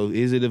 And so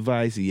is it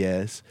advice?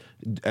 Yes.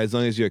 As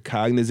long as you're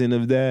cognizant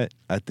of that,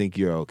 I think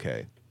you're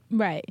okay.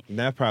 Right. And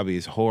that probably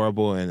is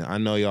horrible, and I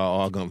know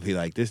y'all all gonna be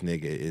like, this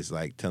nigga is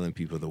like telling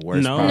people the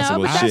worst No,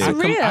 possible but shit. that's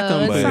real. I It's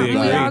completely something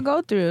we agree. all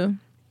go through.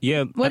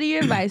 Yeah. What are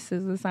your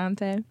vices,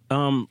 Asante?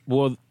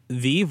 Well,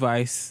 the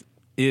vice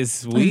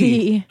is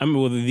weed.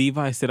 The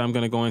vice that I'm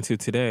going to go into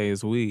today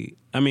is weed.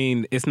 I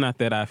mean, it's not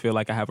that I feel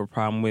like I have a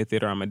problem with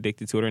it or I'm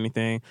addicted to it or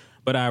anything,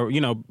 but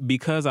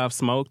because I've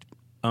smoked,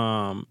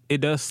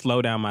 it does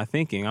slow down my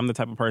thinking. I'm the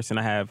type of person,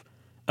 I have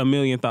a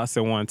million thoughts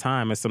at one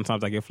time, and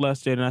sometimes I get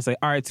frustrated and I say,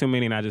 all right, too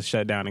many, and I just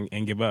shut down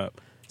and give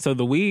up. So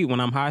the weed, when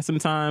I'm high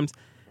sometimes,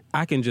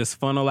 I can just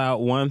funnel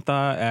out one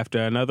thought after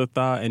another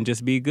thought and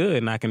just be good.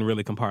 And I can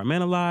really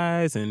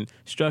compartmentalize and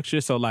structure.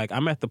 So, like,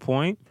 I'm at the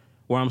point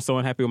where I'm so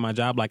unhappy with my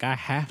job, like, I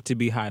have to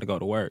be high to go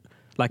to work.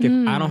 Like,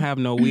 if I don't have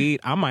no weed,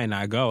 I might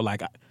not go,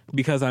 like,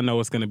 because I know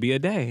it's going to be a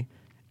day.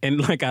 And,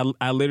 like,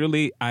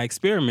 I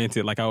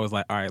experimented. Like, I was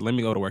like, all right, let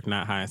me go to work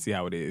not high and see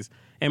how it is.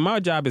 And my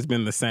job has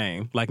been the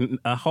same. Like,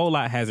 a whole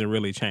lot hasn't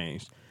really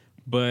changed.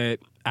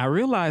 But I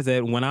realized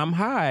that when I'm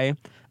high,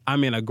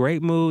 I'm in a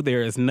great mood.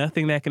 There is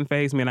nothing that can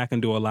faze me, and I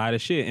can do a lot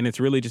of shit. And it's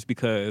really just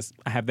because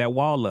I have that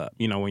wall up,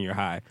 when you're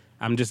high.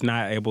 I'm just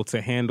not able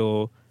to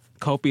handle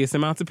copious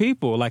amounts of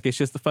people. Like, it's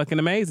just fucking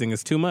amazing.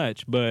 It's too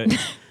much. But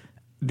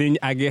then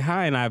I get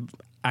high, and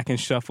I can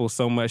shuffle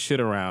so much shit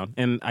around.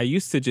 And I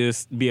used to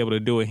just be able to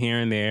do it here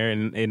and there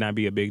and it not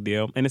be a big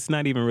deal. And it's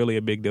not even really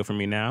a big deal for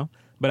me now.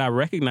 But I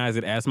recognize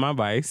it as my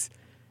vice.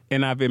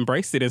 And I've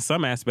embraced it in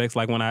some aspects.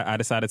 Like when I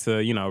decided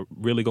to,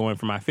 really go in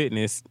for my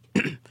fitness,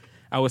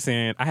 I was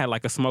saying I had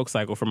like a smoke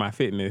cycle for my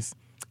fitness.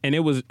 And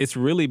it's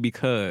really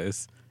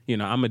because,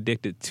 I'm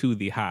addicted to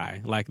the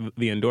high. Like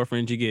the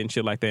endorphins you get and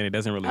shit like that. And it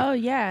doesn't really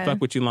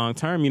fuck with you long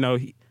term.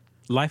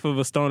 Life of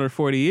a stoner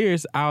 40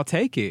 years, I'll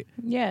take it.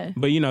 Yeah.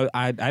 But,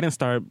 I didn't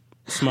start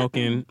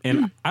smoking.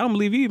 And I don't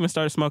believe you even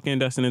started smoking,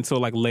 Dustin, until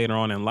like later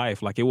on in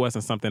life. Like it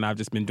wasn't something I've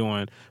just been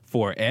doing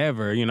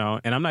forever, And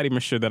I'm not even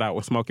sure that I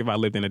would smoke if I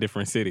lived in a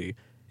different city.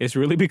 It's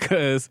really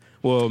because,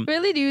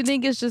 Really, do you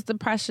think it's just the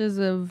pressures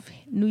of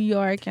New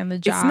York and the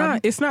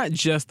job? It's not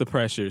just the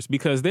pressures,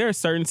 because there are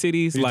certain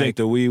cities You think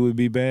the weed would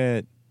be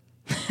bad?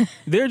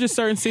 There are just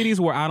certain cities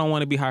where I don't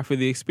want to be high for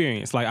the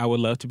experience. Like I would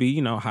love to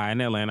be, high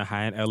in Atlanta,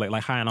 high in LA,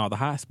 like high in all the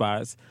hot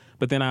spots.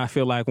 But then I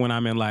feel like when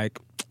I'm in like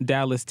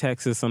Dallas,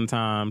 Texas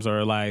sometimes,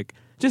 or like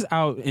just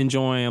out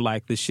enjoying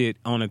like the shit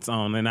on its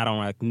own, and I don't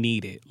like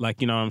need it.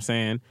 Like, you know what I'm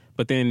saying?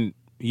 But then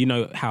you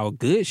know how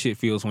good shit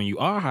feels when you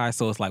are high.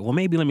 So it's like, well,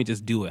 maybe let me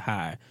just do it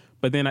high.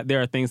 But then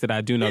there are things that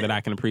I do know that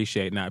I can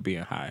appreciate not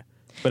being high.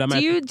 But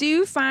do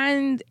you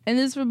find, and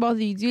this is for both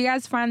of you, do you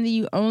guys find that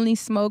you only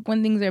smoke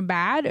when things are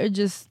bad, or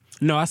just...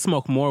 No, I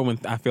smoke more when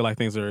I feel like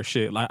things are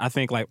shit. Like I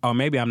think like, oh,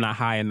 maybe I'm not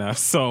high enough,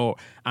 so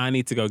I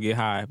need to go get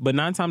high. But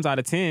 9 times out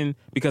of 10,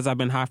 because I've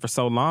been high for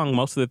so long,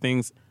 most of the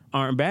things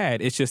aren't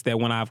bad. It's just that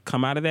when I've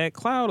come out of that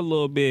cloud a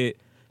little bit,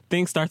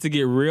 things start to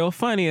get real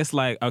funny. It's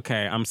like,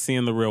 okay, I'm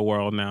seeing the real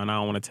world now, and I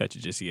don't want to touch it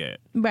just yet.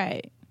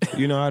 Right.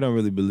 I don't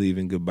really believe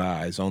in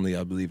goodbyes. Only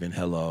I believe in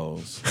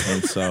hellos.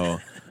 And so...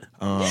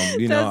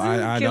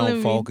 I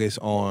don't focus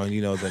on,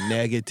 the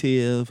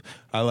negative.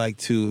 I like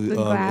to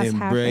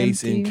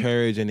embrace,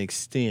 encourage, and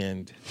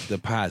extend the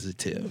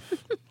positive.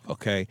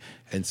 Okay?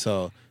 And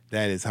so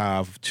that is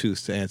how I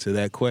choose to answer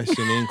that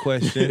question in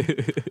question.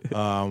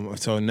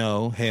 So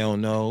no, hell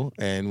no.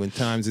 And when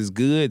times is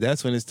good,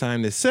 that's when it's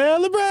time to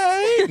celebrate.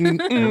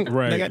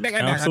 Right.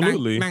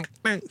 Absolutely.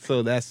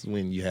 So that's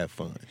when you have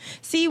fun.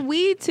 See,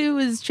 weed too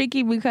is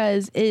tricky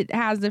because it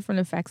has different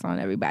effects on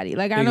everybody.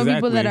 Like I know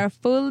people that are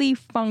fully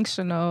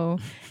functional.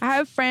 I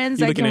have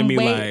friends that can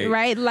wait,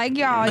 right? Like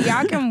y'all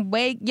can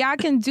wait, y'all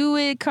can do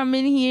it, come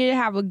in here,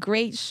 have a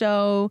great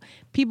show.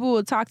 People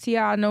will talk to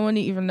y'all, no one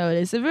would even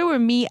notice. If it were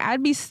me,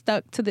 I'd be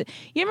stuck to the...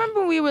 You remember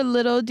when we were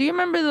little? Do you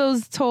remember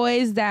those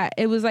toys that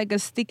it was like a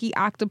sticky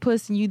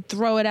octopus and you'd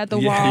throw it at the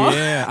wall?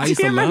 Yeah, I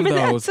used to love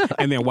those.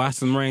 And then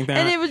watch them rain down.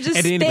 And it would just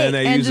stick and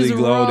they usually just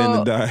glowed roll. in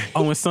the dark.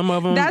 Oh, and some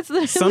of them,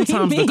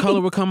 sometimes the color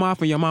would come off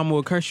and your mama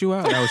would curse you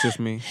out. That was just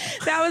me.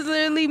 That was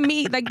literally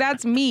me. Like,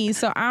 that's me.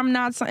 So I'm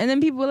not... And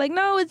then people were like,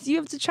 no, you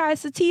have to try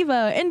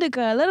sativa,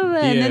 indica, blah, blah,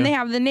 blah. And then they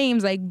have the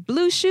names like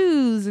Blue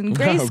Shoes and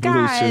Gray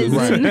Skies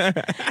and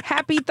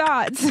Happy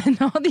Thoughts and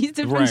all these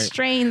different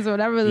strains,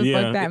 whatever the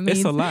fuck that means.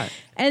 It's a lot.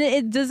 And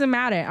it doesn't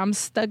matter. I'm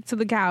stuck to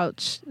the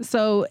couch.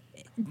 So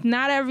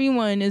not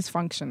everyone is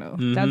functional.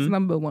 That's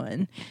number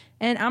one.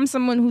 And I'm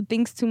someone who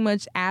thinks too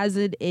much as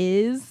it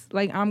is.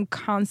 Like, I'm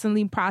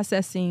constantly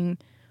processing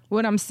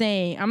what I'm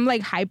saying. I'm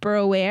like hyper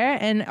aware,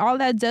 and all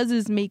that does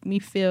is make me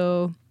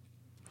feel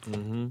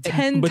 10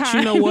 times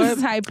you know what?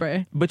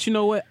 hyper. But you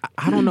know what?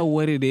 I don't know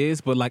what it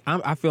is, but like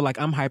I feel like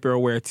I'm hyper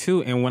aware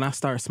too. And when I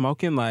start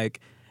smoking, like,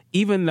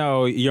 even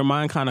though your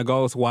mind kind of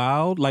goes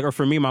wild, like, or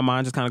for me, my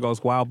mind just kind of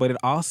goes wild, but it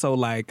also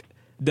like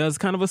does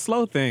kind of a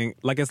slow thing.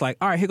 Like, it's like,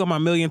 all right, here go my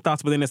million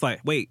thoughts, but then it's like,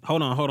 wait,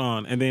 hold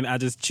on. And then I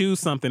just choose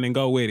something and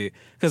go with it.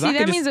 See,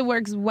 that means it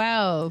works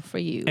well for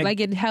you. Like,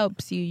 it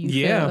helps you.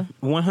 Yeah,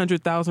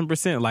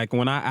 100,000%. Like,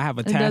 when I have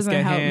a task at hand. It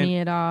doesn't help me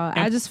at all.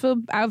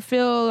 I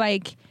feel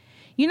like,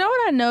 you know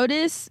what I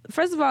notice?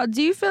 First of all,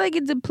 do you feel like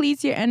it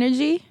depletes your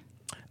energy?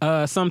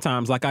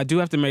 Sometimes, like, I do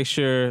have to make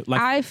sure, like,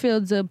 I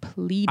feel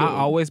depleted. I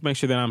always make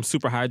sure that I'm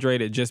super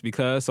hydrated just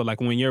because. So, like,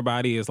 when your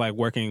body is like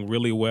working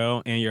really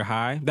well and you're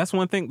high, that's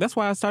one thing. That's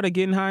why I started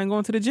getting high and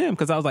going to the gym,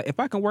 because I was like, if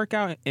I can work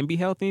out and be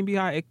healthy and be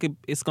high,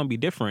 it's gonna be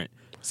different.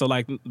 So,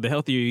 like, the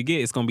healthier you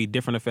get, it's gonna be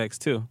different effects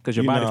too, because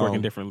your body's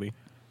working differently.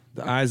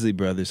 The Isley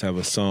Brothers have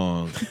a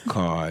song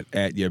called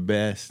 "At Your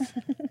Best,"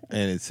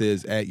 and it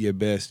says, "At your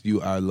best,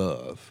 you are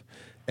love."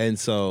 And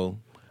so,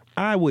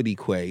 I would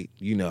equate,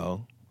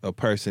 a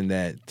person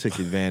that took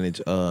advantage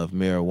of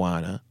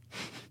marijuana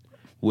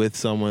with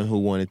someone who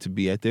wanted to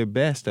be at their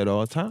best at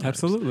all times.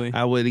 Absolutely.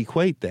 I would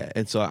equate that.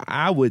 And so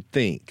I would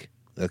think,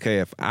 okay,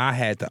 if I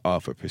had to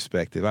offer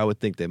perspective, I would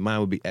think that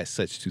mine would be as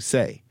such to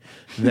say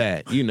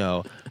that,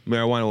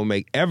 marijuana will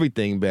make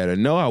everything better.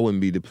 No, I wouldn't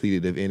be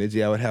depleted of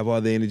energy. I would have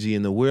all the energy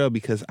in the world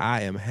because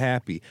I am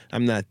happy.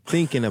 I'm not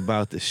thinking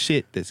about the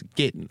shit that's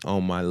getting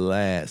on my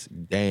last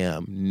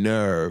damn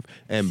nerve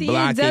and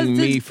blocking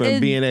me from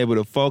being able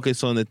to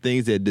focus on the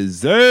things that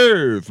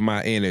deserve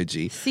my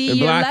energy. And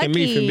blocking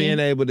me from being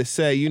able to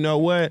say, you know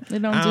what? I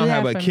don't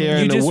have a care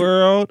in the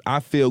world.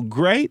 I feel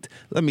great.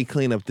 Let me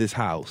clean up this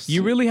house.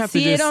 You really have to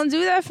it don't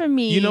do that for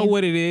me. You know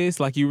what it is?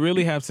 Like, you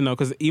really have to know,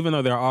 because even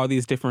though there are all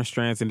these different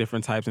strands and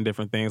different types and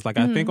different things, like,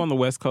 I think on the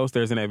West Coast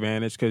there's an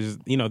advantage because,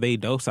 they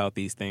dose out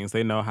these things.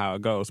 They know how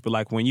it goes. But,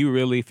 like, when you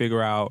really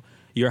figure out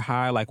your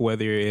high, like,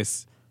 whether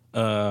it's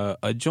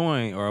a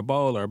joint or a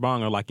bowl or a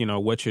bong or, like,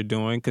 what you're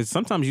doing, because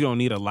sometimes you don't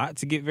need a lot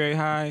to get very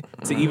high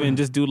to even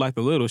just do, like,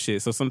 the little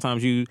shit. So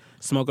sometimes you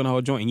smoking a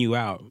whole joint and you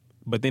out.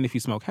 But then if you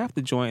smoke half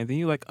the joint, and then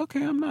you're like,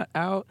 okay, I'm not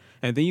out.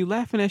 And then you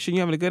laughing at shit and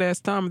you having a good ass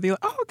time, and then you're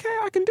like, oh, okay,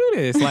 I can do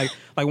this. like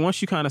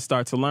once you kind of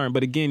start to learn.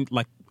 But again,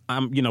 like,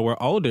 we're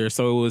older,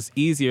 so it was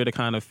easier to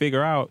kind of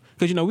figure out,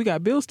 because, we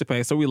got bills to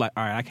pay. So we're like,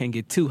 all right, I can't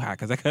get too high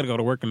because I got to go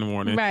to work in the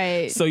morning.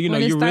 Right. So, you're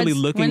really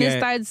looking at... When it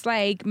starts,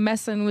 like,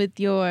 messing with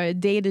your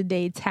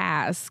day-to-day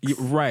tasks.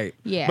 Right.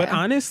 Yeah. But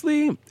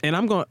honestly, and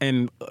I'm going...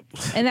 And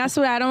that's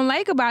what I don't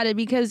like about it,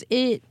 because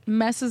it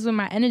messes with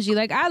my energy.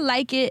 Like, I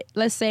like it,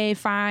 let's say,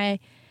 if I...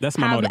 That's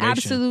my motivation.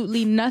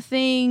 Absolutely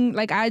nothing.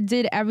 Like, I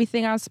did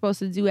everything I was supposed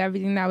to do,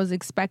 everything that was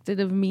expected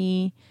of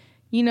me.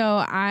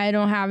 I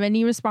don't have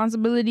any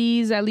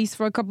responsibilities, at least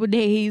for a couple of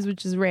days,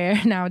 which is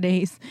rare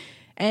nowadays.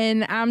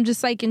 And I'm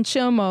just like in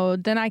chill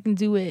mode, then I can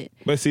do it.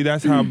 But see,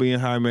 that's how being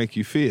high make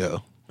you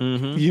feel.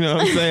 Mm-hmm. You know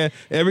what I'm saying?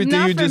 Everything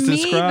Not you just for me,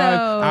 described,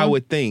 though. I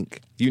would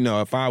think,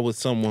 if I was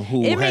someone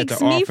who It had to makes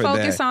offer me that.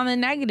 focus on the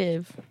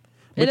negative.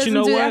 But It doesn't you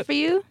know do what? that for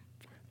you?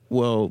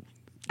 Well,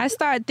 I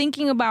start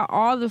thinking about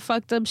all the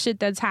fucked up shit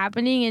that's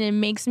happening, and it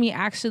makes me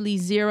actually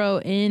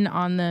zero in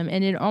on them,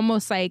 and it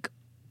almost like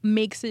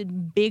makes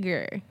it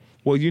bigger.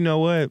 Well, you know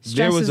what?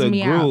 Stresses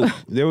me out.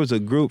 There was a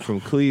group from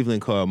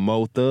Cleveland called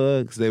Mo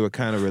Thugs. They were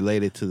kind of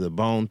related to the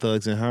Bone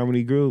Thugs and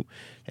Harmony group,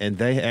 and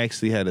they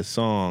actually had a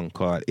song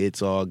called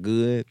 "It's All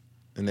Good."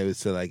 And they would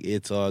say, like,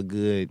 it's all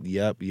good,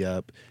 yup,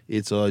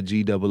 it's all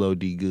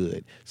G-O-O-D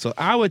good. So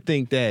I would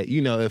think that,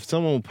 if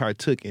someone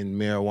partook in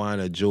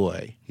marijuana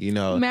joy,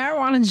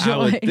 Marijuana joy. I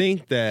would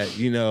think that,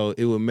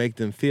 it would make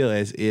them feel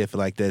as if,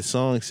 like that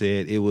song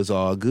said, it was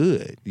all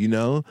good,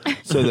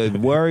 So the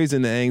worries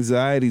and the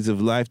anxieties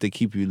of life that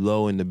keep you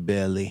low in the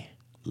belly,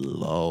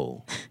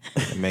 low,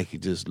 and make you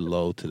just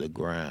low to the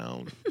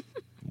ground,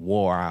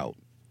 wore out,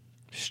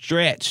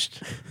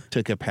 stretched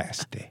to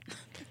capacity.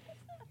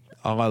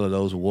 All of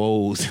those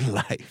woes in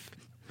life,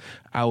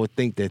 I would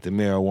think that the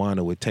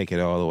marijuana would take it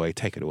all away,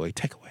 take it away. And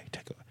But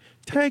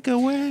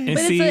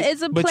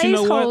it's a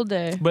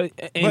placeholder. But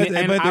the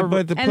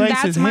And place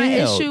that's is my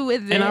held. issue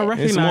with it. And I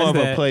It's more recognize of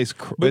that. a place.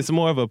 It's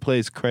more of a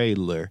place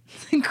cradler.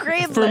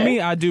 Cradler. For me,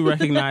 I do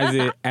recognize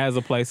it as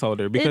a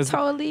placeholder because it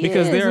totally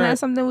because is, there and are, that's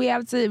something we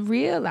have to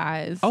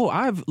realize.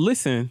 I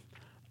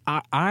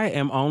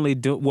am only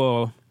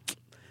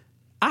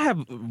I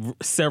have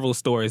several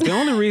stories. The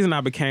only reason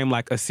I became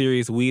like a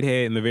serious weed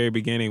head in the very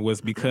beginning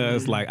was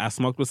because like I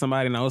smoked with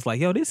somebody and I was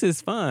like, yo, this is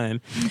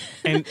fun.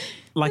 And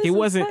like it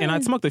wasn't, and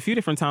I'd smoked a few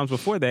different times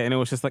before that and it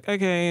was just like,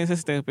 okay, it's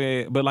just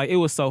stupid. But like it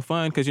was so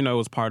fun because, it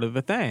was part of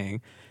the thing.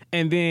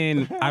 And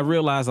then I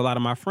realized a lot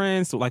of my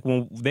friends, like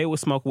when they would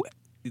smoke,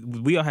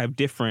 we all have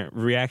different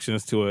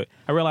reactions to it.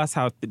 I realized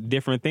how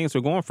different things were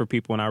going for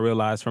people and I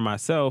realized for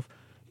myself,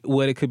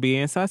 what it could be.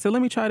 And so I said,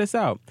 let me try this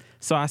out.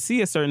 So I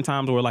see at certain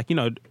times where, like, you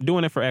know,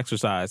 doing it for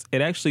exercise,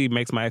 it actually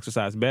makes my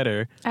exercise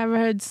better. I've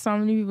heard so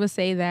many people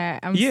say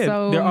that. There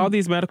are all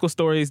these medical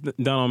stories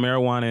done on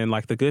marijuana and,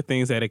 like, the good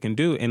things that it can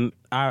do. And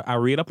I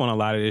read up on a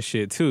lot of this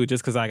shit, too,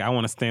 just because, like, I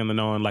want to stay in the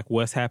know on, like,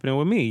 what's happening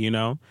with me, you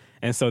know?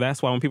 And so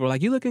that's why when people are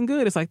like, you looking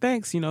good, it's like,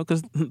 thanks, you know,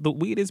 because the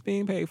weed is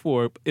being paid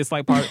for. It's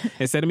like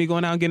instead of me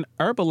going out and getting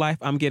Herbalife,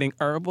 I'm getting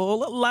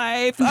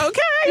Herbalife.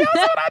 Okay,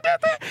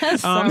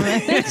 that's what I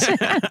did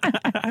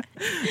there.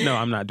 No,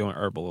 I'm not doing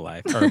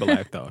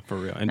Herbalife though, for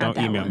real. And Not don't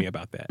that email one. me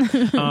about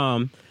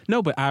that.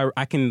 No, but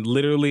I can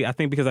literally, I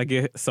think because I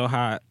get so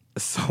high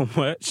so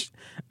much,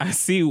 I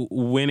see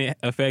when it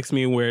affects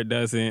me and where it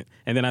doesn't.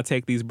 And then I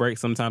take these breaks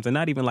sometimes, and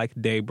not even like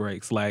day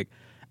breaks, like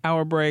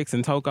hour breaks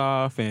and toke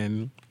off,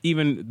 and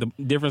even the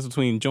difference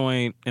between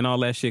joint and all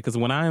that shit. Because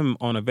when I'm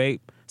on a vape,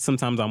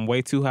 sometimes I'm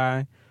way too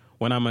high.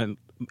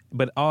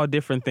 But all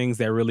different things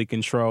that really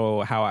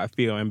control how I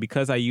feel. And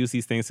because I use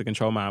these things to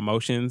control my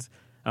emotions,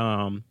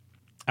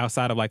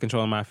 outside of like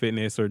controlling my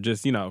fitness or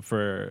just, you know,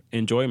 for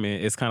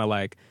enjoyment, it's kind of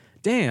like,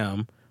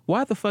 damn,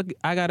 why the fuck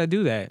I gotta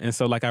do that? And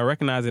so like I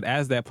recognize it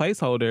as that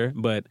placeholder,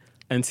 but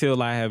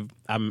until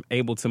I'm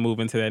able to move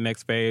into that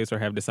next phase or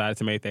have decided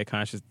to make that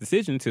conscious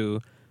decision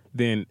to,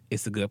 then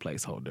it's a good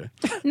placeholder.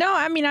 No,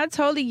 I mean, I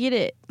totally get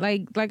it.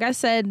 Like I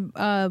said,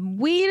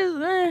 weed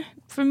is,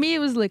 for me, it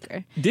was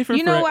liquor. Different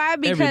You know for why?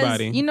 Because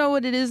everybody. you know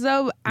what it is,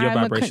 though?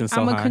 vibration's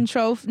so I'm a high.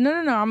 control... No,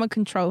 I'm a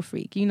control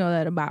freak. You know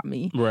that about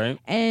me. Right.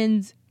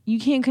 And you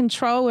can't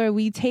control where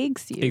weed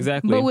takes you.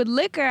 Exactly. But with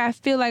liquor, I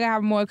feel like I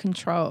have more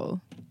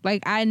control.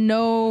 Like, I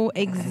know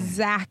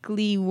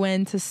exactly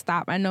when to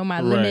stop. I know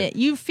my limit.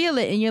 You feel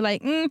it, and you're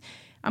like,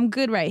 I'm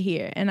good right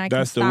here, and I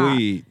That's can stop. the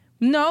weed.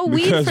 No,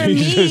 weed Because for we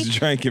me... just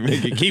drank and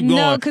make it keep going.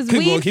 No, because Keep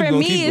weed going, keep for going,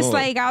 me, keep it's going.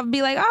 like I'll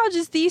be like, oh,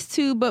 just these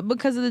two, but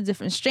because of the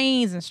different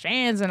strains and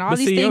strands and all But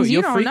these see, things, your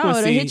you don't know. It'll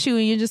frequency- hit you,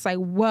 and you're just like,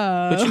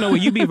 whoa. But you know,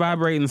 when you be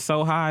vibrating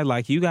so high,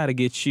 like you got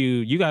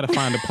to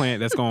find a plant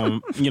that's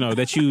going, you know,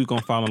 that you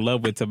going to fall in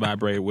love with to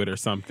vibrate with or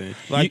something.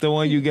 Like the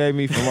one you gave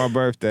me for my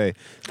birthday.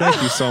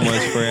 Thank you so much,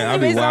 Fred. I'll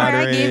be It's like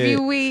watering I gave it.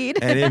 you weed.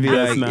 And it'd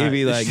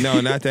be like, no,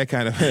 not that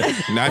kind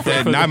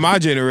of, not my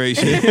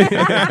generation.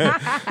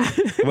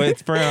 But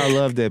Fred, I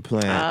love that plant.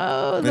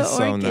 Oh, the It's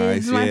so orchid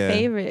nice. is my yeah.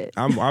 favorite.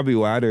 I'll be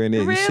watering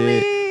it and shit.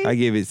 Really? I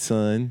give it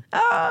sun.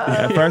 Oh,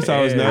 At first,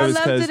 I was I nervous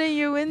loved because it in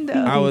your window.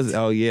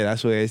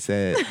 that's what it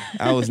said.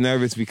 I was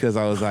nervous because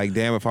I was like,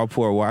 damn, if I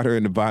pour water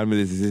in the bottom of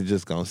this, is it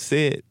just gonna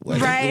sit?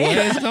 Like, Right. What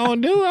it's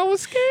gonna do? I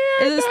was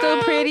scared. Is it still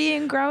dog. pretty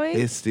and growing?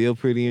 It's still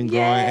pretty and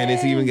growing, and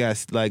it's Yay. even got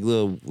like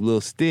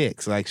little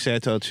sticks, like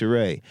Chateau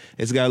Chiray.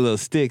 It's got little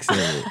sticks in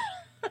it.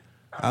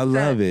 I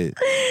love it.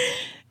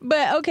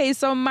 But okay,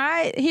 so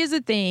here's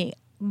the thing.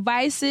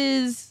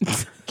 Vices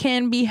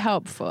can be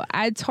helpful.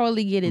 I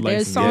totally get it. Like,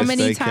 There's so yes,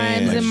 many they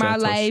times can. in my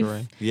Chateau life.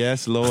 Chiray.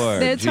 Yes,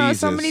 Lord. There's so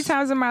Jesus. many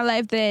times in my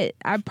life that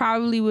I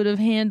probably would have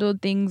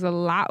handled things a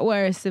lot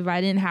worse if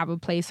I didn't have a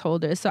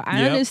placeholder. So I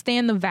Yep.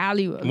 understand the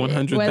value of it.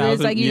 100,000, Whether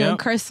it's like you yep. don't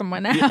curse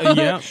someone out,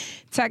 Yep.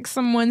 text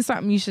someone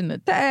something you shouldn't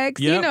have texted.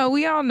 You Yep. know,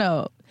 we all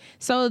know.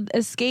 So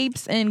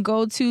escapes and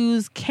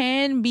go-tos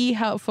can be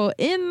helpful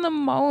in the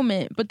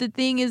moment. But the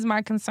thing is,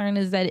 my concern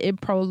is that it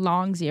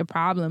prolongs your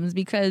problems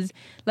because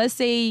let's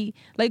say,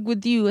 like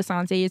with you,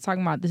 Asante, you're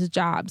talking about this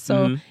job.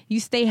 So you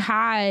stay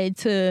high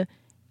to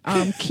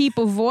keep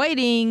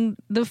avoiding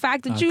the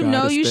fact that you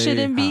know you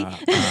shouldn't be...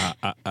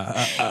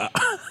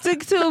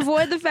 to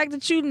avoid the fact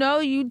that you know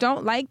you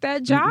don't like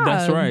that job.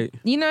 That's right.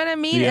 You know what I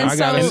mean? Yeah, and I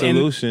got a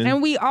solution.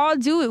 And we all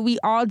do it. We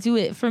all do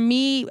it. For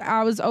me,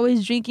 I was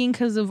always drinking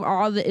because of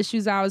all the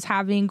issues I was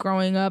having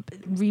growing up,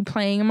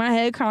 replaying in my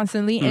head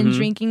constantly, and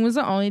drinking was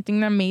the only thing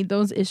that made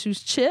those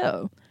issues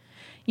chill.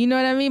 You know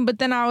what I mean? But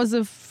then I was a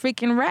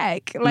freaking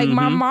wreck. Like,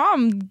 my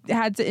mom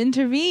had to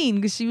intervene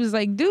because she was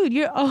like, dude,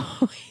 you're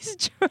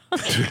always drunk.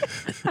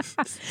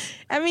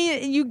 I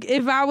mean,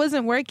 if I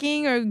wasn't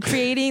working or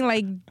creating,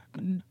 like,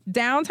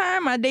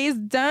 downtime, my day's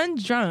done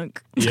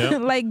drunk.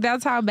 Yep. Like,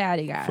 that's how bad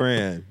it got.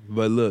 Friend,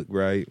 but look,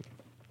 right?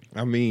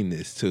 I mean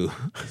this too.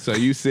 So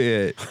you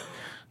said,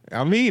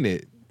 I mean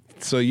it.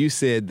 So you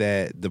said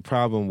that the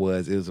problem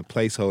was it was a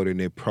placeholder and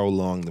it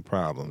prolonged the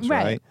problems,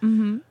 right?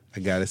 Mm-hmm. I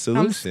got a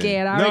solution.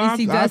 scared. I already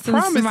see Dustin I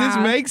promise smile. this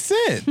makes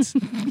sense.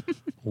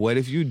 What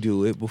if you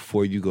do it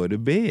before you go to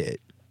bed?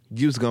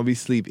 You was gonna be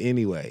asleep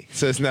anyway.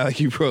 So it's not like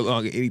you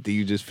prolong anything.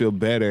 You just feel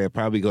better and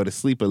probably go to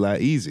sleep a lot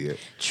easier.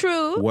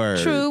 True. Word.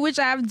 True, which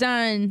I've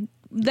done.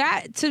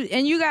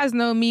 And you guys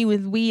know me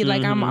with weed,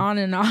 like I'm on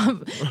and off.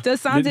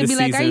 Does Sante This be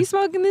like, are season. you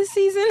smoking this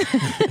season?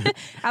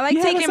 I like You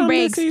having taking some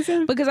breaks this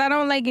season? because I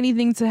don't like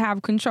anything to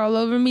have control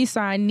over me.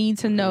 So I need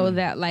to know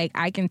that like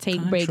I can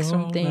take breaks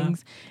from Control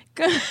things.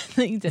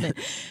 No, you didn't.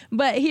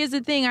 But here's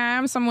the thing. I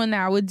am someone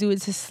that would do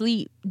it to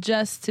sleep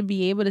just to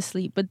be able to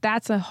sleep. But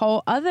that's a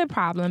whole other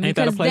problem Ain't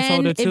that a because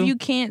then placeholder, too? if you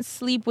can't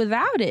sleep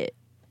without it,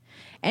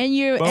 And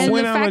you're But and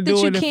when the I'm gonna fact that do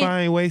you it if can't.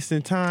 I ain't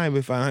wasting time,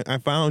 if I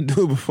don't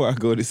do it before I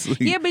go to sleep.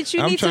 Yeah, but you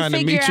I'm need to trying to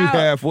figure meet you out.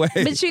 halfway.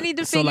 But you need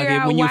to So figure like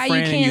out when you're why you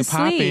friend and you can't sleep.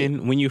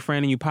 popping, when you're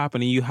friend and you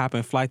popping and you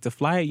hopping flight to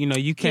flight, you know,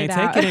 you can't Get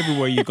take out. it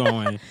everywhere you're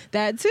going.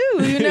 That too,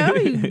 you know.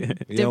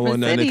 You don't want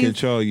nothing to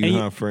control you, And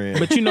huh, friend?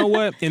 But you know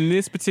what? In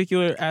this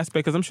particular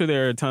aspect, because I'm sure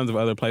there are tons of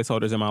other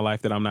placeholders in my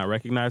life that I'm not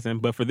recognizing,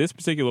 but for this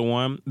particular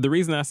one, the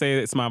reason I say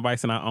it's my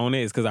vice and I own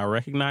it is because I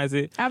recognize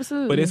it.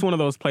 Absolutely. But it's one of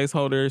those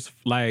placeholders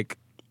like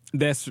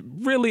that's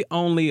really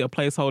only a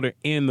placeholder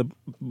in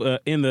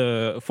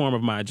the form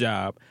of my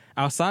job.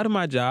 Outside of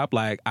my job,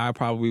 like I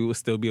probably would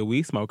still be a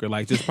weed smoker,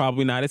 like just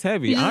probably not as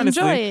heavy. You just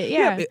honestly, enjoy it,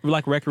 yeah.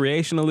 like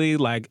recreationally,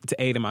 like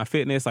to aid in my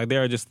fitness. Like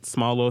there are just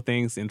small little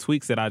things and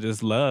tweaks that I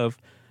just love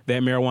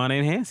that marijuana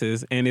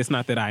enhances, and it's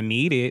not that I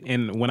need it.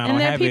 And when I don't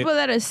and there are have people it,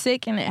 that are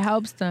sick and it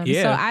helps them.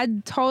 Yeah. So I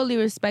totally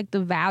respect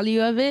the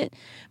value of it,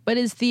 but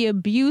it's the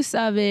abuse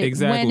of it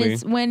Exactly.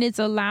 when it's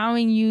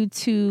allowing you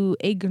to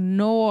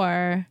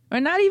ignore, or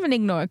not even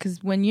ignore,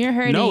 because when you're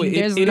hurting, No,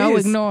 there's it no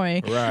is.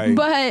 ignoring. Right.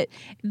 But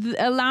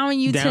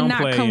allowing you to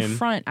not Downplay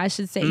confront, I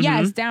should say.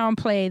 Yes,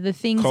 downplay the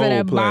things that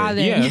are Coldplay.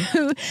 bothering Yeah.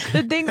 you,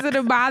 the things that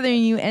are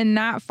bothering you, and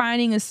not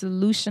finding a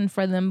solution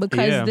for them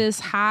because Yeah. this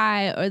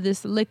high or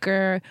this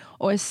liquor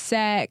or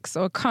sex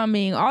or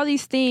coming, all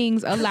these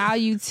things allow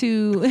you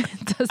to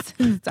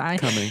Dustin's dying.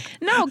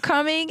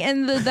 Coming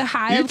and the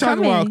high You of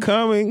talking coming. about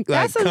coming? Like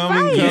That's a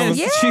coming, vice. coming.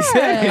 Yeah. she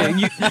said,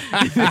 you,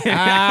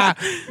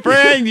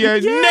 Friend,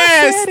 you're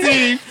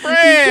nasty,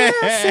 friend.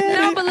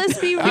 No, but let's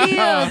be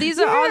real. These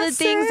are all the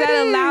things that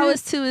allow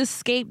us to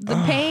escape the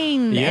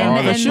pain Yeah, all,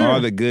 and, the,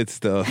 all the good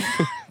stuff.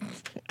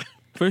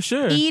 for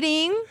sure.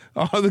 eating.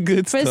 All the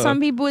good For stuff. some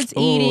people, it's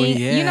Oh,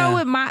 eating. yeah. You know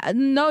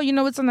what? You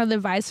know what's another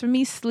vice for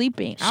me?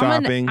 Sleeping.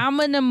 Shopping. I'm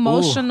an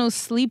emotional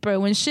sleeper.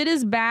 When shit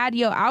is bad,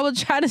 I will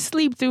try to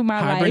sleep through my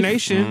life.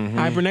 Hibernation.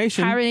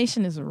 Hibernation.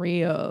 Hibernation is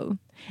real.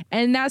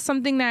 And that's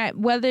something that,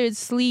 whether it's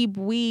sleep,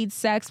 weed,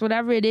 sex,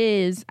 whatever it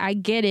is, I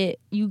get it.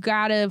 You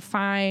gotta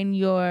find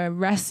your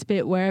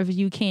respite wherever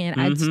you can.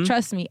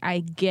 Trust me, I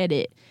get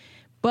it.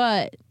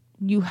 But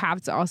you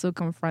have to also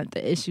confront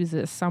the issues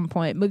at some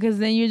point, because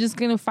then you're just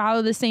gonna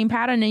follow the same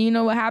pattern, and you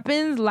know what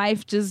happens?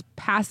 Life just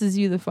passes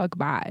you the fuck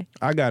by.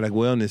 I got a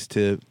wellness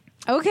tip.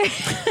 Okay.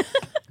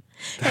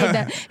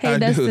 I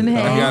Dustin. do.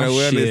 Hey. I got a Oh,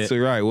 wellness shit.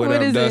 tip. Right. What What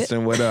up, is it?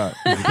 Dustin? What up?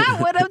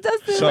 What up,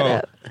 Dustin? So What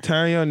up?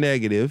 turn your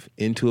negative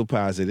into a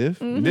positive.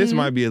 Mm-hmm. This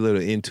might be a little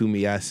into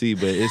me, I see,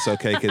 but it's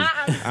okay because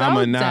I'm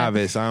a done.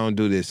 novice. I don't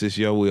do this. It's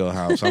your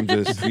wheelhouse. I'm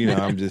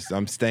just,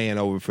 I'm staying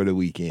over for the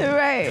weekend.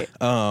 Right.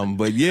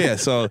 But yeah,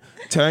 so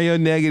turn your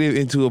negative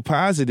into a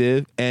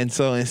positive, and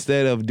so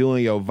instead of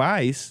doing your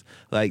vice,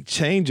 like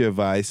change your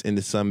vice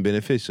into something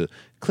beneficial.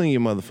 Clean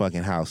your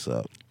motherfucking house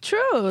up. True.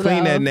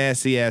 Clean though. that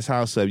nasty ass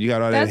house up. You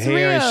got all that That's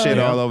hair and real. shit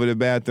all over the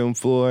bathroom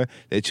floor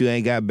that you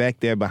ain't got back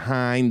there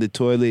behind the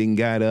toilet and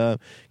got up.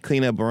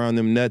 Clean up around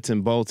them nuts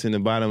and bolts in the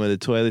bottom of the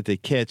toilet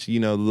that catch, the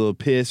little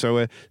piss or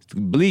what.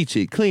 Bleach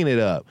it. Clean it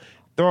up.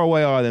 Throw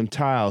away all them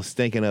tiles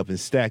stinking up and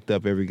stacked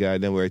up every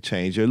goddamn where.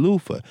 Change your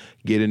loofah.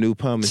 Get a new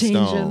pumice Change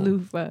stone. your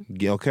loofah.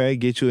 Okay?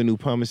 Get you a new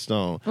pumice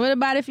stone. What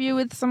about if you're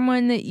with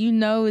someone that you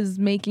know is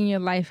making your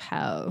life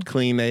hell?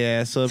 Clean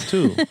their ass up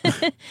too. Or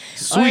a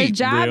Sweet.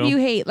 job real. you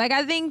hate. Like,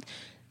 I think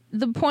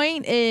the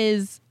point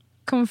is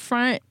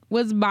confront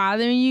what's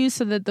bothering you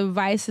so that the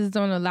vices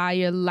don't allow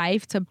your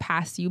life to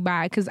pass you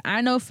by. Because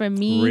I know for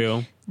me,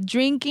 Real.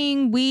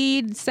 drinking,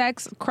 weed,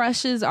 sex,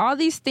 crushes, all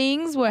these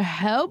things were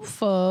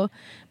helpful.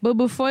 But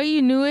before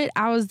you knew it,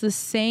 I was the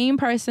same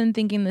person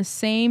thinking the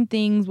same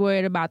things,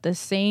 worried about the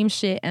same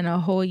shit, and a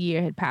whole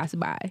year had passed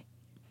by.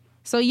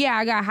 So yeah,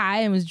 I got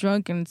high and was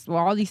drunk and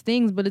all these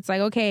things, but it's like,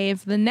 okay,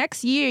 if the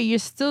next year you're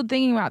still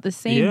thinking about the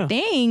same Yeah.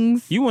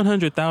 things, You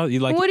 100,000.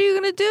 You like? what are you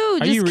gonna do? Are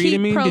Just you keep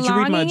reading me? Did you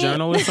read my prolonging it?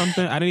 journal or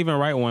something? I didn't even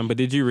write one, but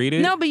did you read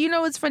it? No, but you know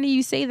what's funny?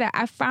 You say that.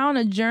 I found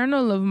a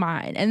journal of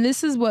mine, and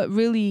this is what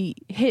really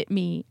hit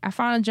me. I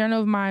found a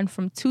journal of mine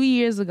from 2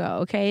 years ago,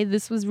 okay?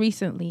 This was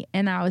recently,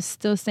 and I was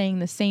still saying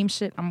the same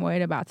shit I'm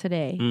worried about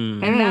today.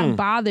 And that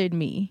bothered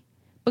me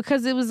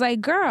because it was like,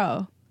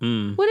 girl,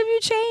 what have you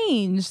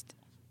changed?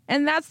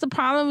 And that's the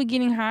problem with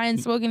getting high and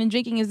smoking and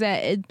drinking, is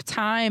that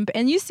time,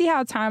 and you see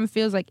how time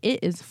feels like it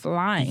is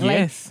flying.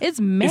 Yes. Like, it's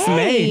May. It's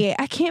May.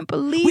 I can't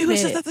believe We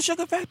was it. just at the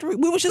sugar factory.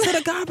 We was just at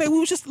Agave. We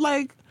was just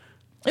like,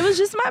 It was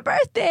just my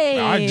birthday.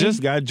 I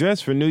just got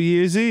dressed for New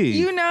Year's Eve.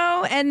 You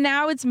know, and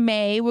now it's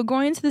May. We're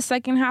going into the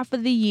second half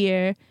of the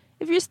year.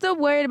 If you're still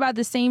worried about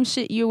the same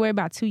shit you were worried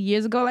about 2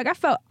 years ago, like, I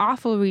felt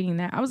awful reading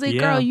that. I was like,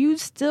 Yeah. girl, you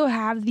still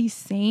have these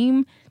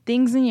same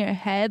things in your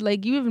head.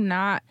 Like, you have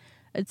not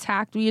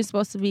attacked what you're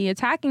supposed to be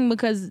attacking,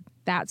 because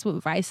that's what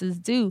vices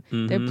do.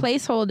 They're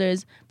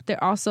placeholders, but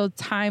they're also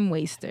time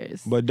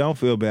wasters. But don't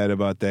feel bad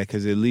about that,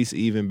 because at least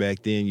even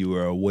back then you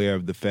were aware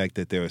of the fact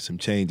that there were some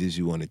changes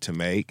you wanted to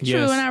make. True,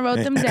 Yes. and I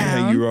wrote them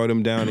down. You wrote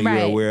them down, and you were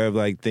Right. aware of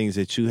like things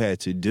that you had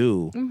to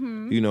do,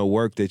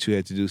 work that you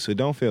had to do. So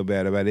don't feel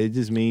bad about it. It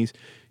just means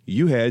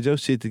you had your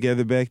shit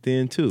together back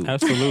then too.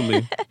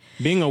 Absolutely.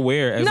 Being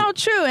aware. No,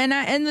 true.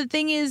 And the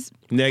thing is,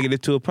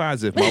 Negative to a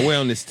positive. My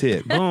wellness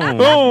tip. Boom. Boom.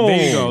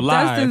 There you go.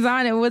 Live. Dustin's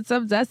on it. What's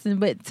up, Dustin?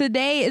 But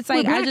today, it's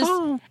like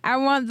I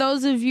want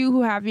those of you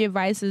who have your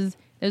vices.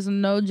 There's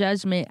no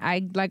judgment.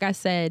 Like I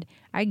said,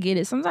 I get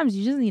it. Sometimes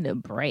you just need a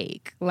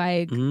break,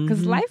 like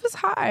because life is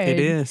hard. It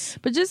is.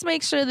 But just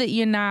make sure that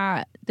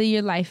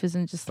your life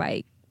isn't just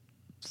like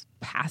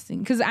passing.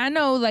 Because I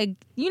know, like,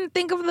 you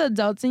think of the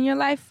adults in your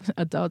life.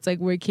 Adults, like,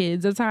 we're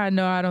kids. That's how I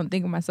know I don't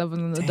think of myself as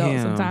an adult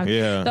sometimes.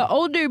 Yeah. The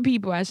older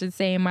people, I should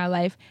say, in my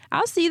life,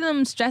 I'll see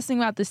them stressing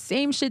about the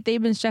same shit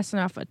they've been stressing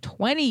out for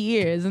 20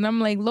 years. And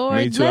I'm like, Lord,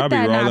 Me too. let I'll be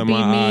that not rolling be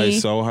my me.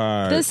 eyes so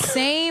hard. The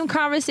same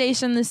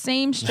conversation, the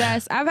same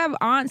stress. I've had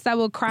aunts that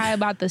will cry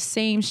about the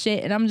same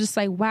shit. And I'm just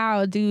like,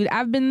 wow, dude,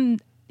 I've been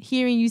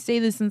hearing you say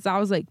this since I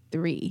was like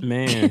 3.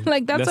 Man.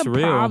 Like, that's a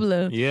real.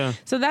 problem. Yeah.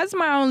 So that's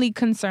my only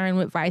concern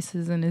with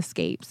vices and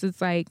escapes.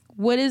 It's like,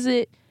 what is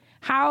it?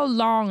 How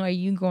long are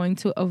you going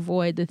to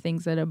avoid the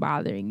things that are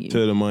bothering you?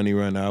 Till the money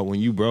run out. When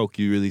you broke,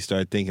 you really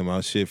start thinking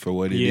about shit for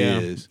what it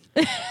is.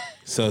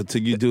 So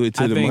till you do it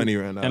till the money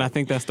run out. And I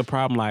think that's the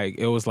problem. Like,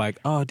 it was like,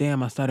 oh,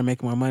 damn, I started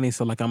making more money,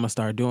 so, like, I'm going to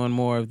start doing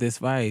more of this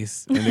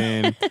vice. And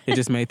then it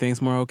just made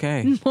things more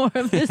okay. More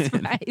of this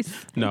vice.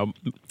 No.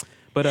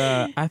 But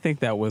I think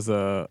that was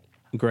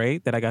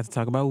great that I got to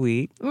talk about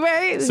weed.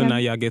 Right. So now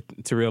y'all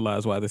get to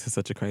realize why this is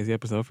such a crazy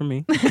episode for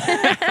me.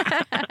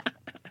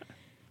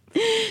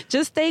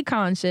 Just stay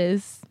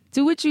conscious.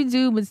 Do what you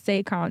do, but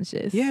stay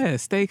conscious. Yeah,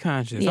 stay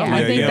conscious. Yeah, I I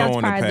like think you that's don't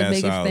wanna probably the pass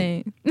biggest out.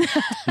 thing.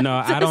 No,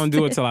 I don't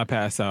do it till I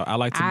pass out. I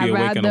like to I be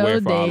awake ride and aware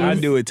those for all days. I of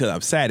it. do it till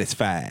I'm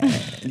satisfied.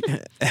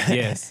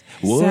 Yes.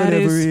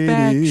 Whatever it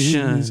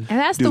Satisfaction. is. And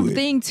that's Do the it.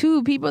 thing,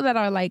 too. People that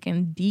are, like,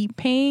 in deep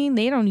pain,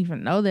 they don't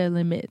even know their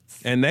limits.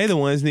 And they the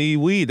ones need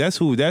weed.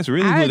 That's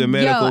really who the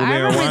medical I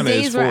remember marijuana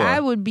days is for. where I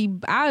would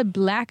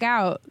black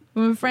out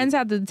when friends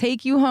had to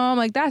take you home.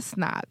 Like, that's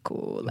not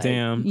cool. Like,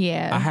 Damn.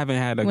 Yeah. I haven't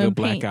had a When good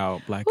pain-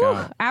 blackout. Whew,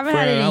 I haven't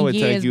had Friend, it I in would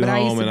years, take you but I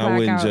used home to and I black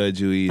wouldn't out. judge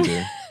you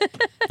either.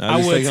 I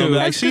would think, too.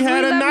 Like, That's she 'cause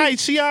had we a love night. you.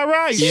 She all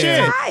right. Yeah.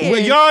 Shit. Tired.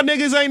 Well, y'all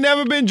niggas ain't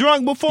never been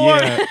drunk before.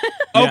 Yeah.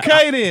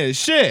 Okay then.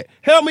 Shit.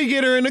 Help me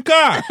get her in the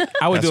car.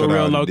 I would That's do it what I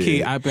real would've low key.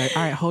 did. I'd be like,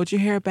 all right, hold your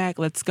hair back.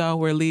 Let's go.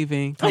 We're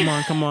leaving. Come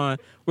on, come on.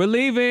 We're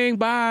leaving.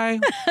 Bye.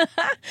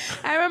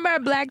 I remember I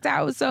blacked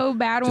out so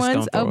bad Just once.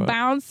 don't A throw up.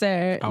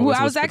 bouncer I who always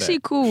I was whisper actually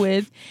that. cool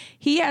with,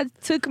 he had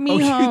took me Oh,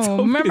 you told home.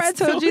 me Remember the I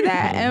told you story.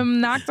 that?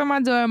 And knocked on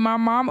my door. My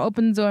mom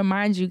opened the door.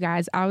 Mind you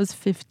guys, I was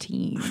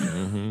 15.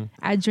 Mm-hmm.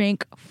 I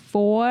drank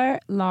 4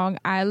 Long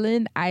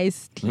Island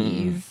iced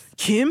teas.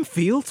 Kim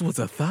Fields was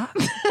a thought?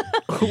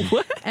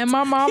 What? And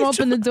my mom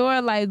opened the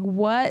door like,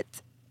 what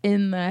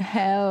in the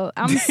hell?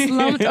 I'm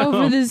slumped Damn.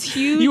 over this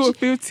huge You were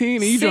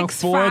 15 and you drank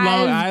 4 Long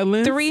 6'5",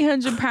 Islands?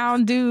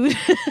 300-pound dude.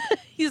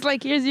 He's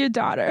like, here's your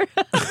daughter.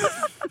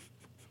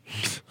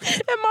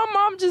 And my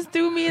mom just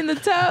threw me in the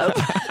tub.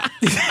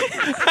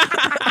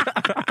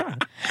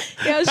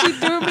 Yo, she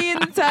threw me in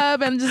the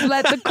tub and just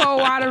let the cold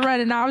water run.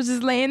 And I was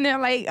just laying there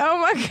like, oh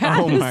my God,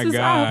 Oh this my is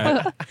God.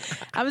 awful.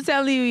 I'm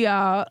telling you,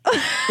 y'all.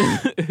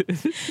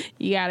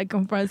 You got to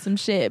confront some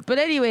shit. But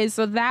anyway,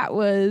 so that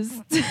was,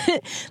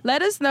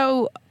 let us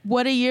know,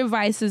 what are your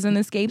vices and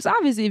escapes?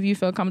 Obviously, if you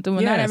feel comfortable.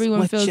 Not Yes. everyone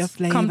What's your feels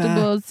flavor?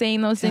 comfortable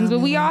saying those things, but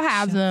we all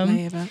have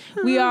them.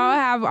 We all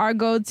have our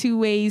go-to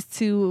ways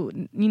to,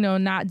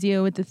 not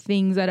deal with the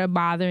things that are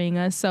bothering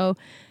us. So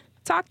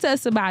talk to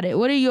us about it.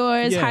 What are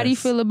yours? How do you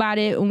Yes. feel about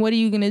it? And what are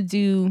you going to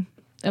do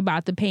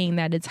about the pain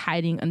that it's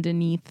hiding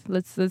underneath?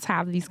 Let's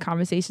have these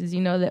conversations.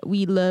 You know that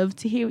we love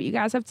to hear what you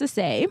guys have to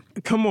say.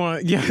 Come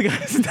on. Yeah, I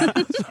gotta stop.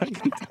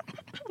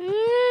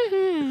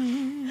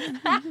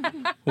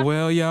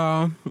 Well,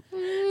 y'all,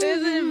 This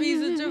is gonna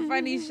be such a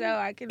funny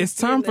show. it's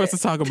time for us to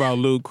talk about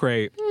Loot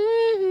Crate.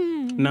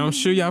 Now, I'm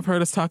sure y'all have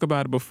heard us talk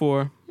about it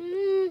before,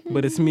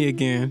 but it's me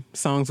again,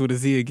 Songs with a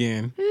Z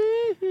again.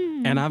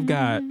 And I've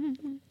got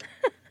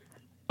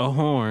a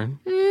horn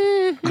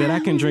that I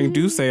can drink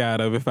Douce out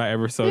of if I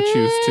ever so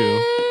choose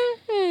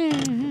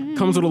to.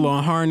 Comes with a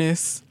little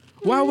harness.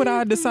 Why would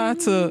I decide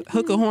to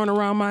hook a horn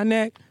around my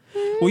neck?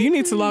 Well, you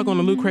need to log on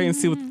to Loot Crate and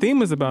see what the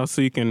theme is about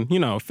so you can,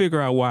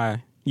 figure out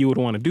why you would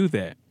want to do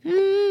that.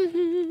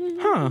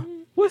 Huh,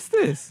 what's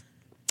this?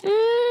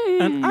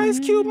 An ice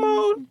cube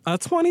mode? A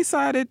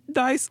 20-sided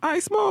dice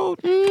ice mode?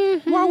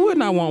 Why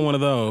wouldn't I want one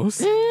of those?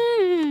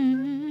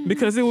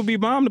 Because it would be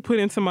bomb to put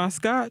into my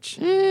scotch.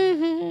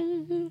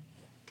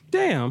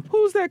 Damn,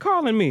 who's that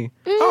calling me?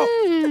 Oh,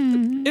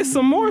 it's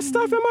some more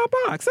stuff in my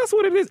box. That's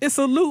what it is. It's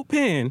a loot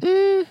pen.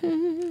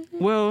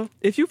 Well,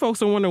 if you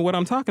folks are wondering what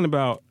I'm talking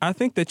about, I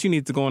think that you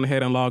need to go on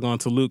ahead and log on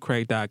to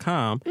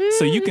lootcrate.com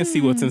so you can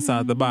see what's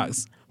inside the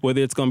box,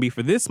 whether it's going to be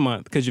for this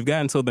month, because you've got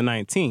until the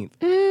 19th,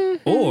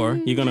 or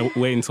you're going to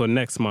wait until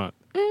next month.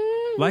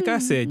 Like I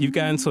said, you've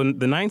got until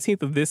the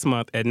 19th of this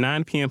month at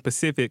 9 p.m.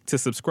 Pacific to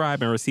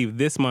subscribe and receive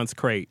this month's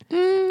crate.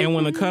 And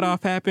when the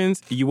cutoff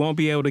happens, you won't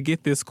be able to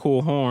get this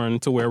cool horn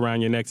to wear around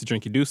your neck to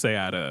drink your Douce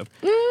out of.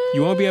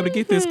 You won't be able to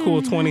get this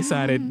cool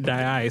 20-sided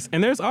die ice.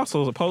 And there's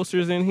also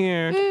posters in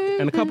here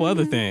and a couple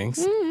other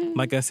things.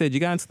 Like I said, you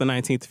got until the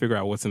 19th to figure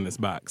out what's in this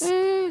box.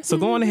 So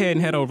go on ahead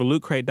and head over to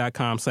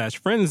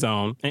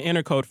lootcrate.com/friendzone and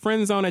enter code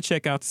friendzone at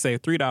checkout to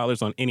save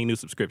 $3 on any new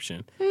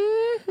subscription.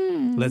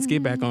 Let's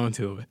get back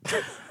onto it.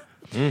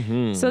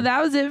 So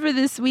that was it for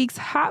this week's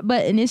hot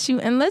button issue,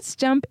 and let's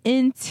jump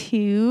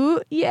into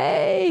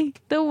the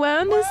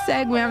wellness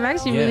segment. I'm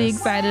actually really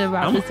excited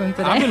about this one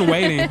today. I've been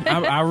waiting.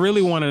 I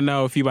really want to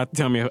know if you about to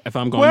tell me if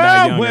I'm going to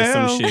die young or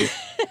some shit.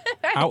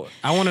 I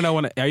want to know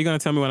are you going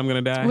to tell me when I'm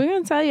going to die? We're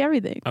going to tell you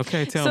everything.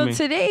 Okay, tell me.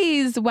 So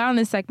today's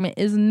wellness segment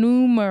is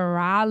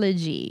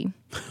numerology,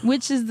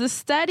 which is the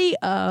study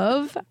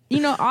of,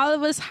 all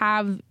of us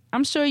have.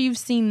 I'm sure you've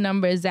seen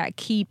numbers that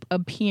keep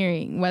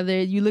appearing,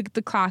 whether you look at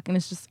the clock and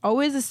it's just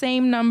always the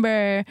same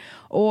number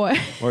or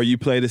you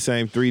play the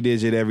same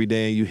 3-digit every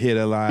day and you hit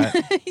a lot.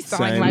 You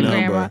sound like my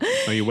grandma.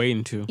 Are you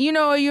waiting to?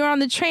 Or you're on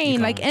the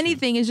train, like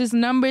anything. It's just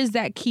numbers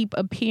that keep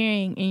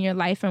appearing in your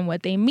life and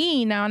what they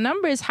mean. Now,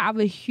 numbers have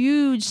a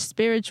huge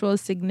spiritual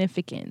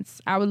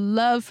significance. I would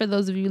love for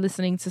those of you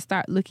listening to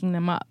start looking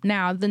them up.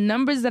 Now, the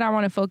numbers that I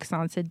want to focus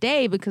on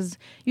today, because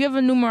you have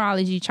a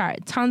numerology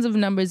chart, tons of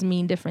numbers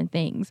mean different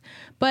things.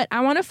 But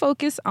I want to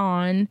focus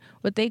on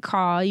what they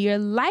call your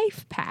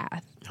life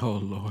path. Oh,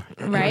 Lord.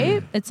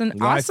 Right? It's an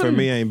life awesome... for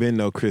me ain't been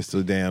no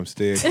crystal damn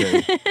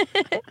staircase.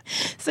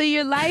 So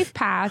your life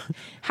path,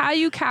 how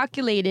you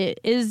calculate it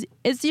is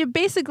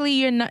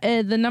basically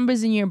the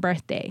numbers in your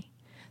birthday.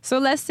 So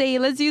let's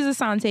use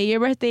Asante. Your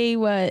birthday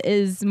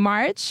is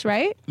March,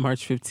 right?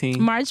 March 15th.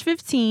 March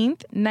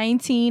 15th,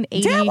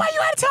 1980. Damn, why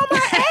you had to tell my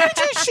age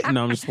and shit?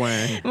 No, I'm just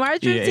playing.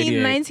 March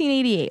 15th,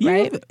 1988,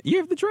 right?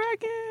 Year of the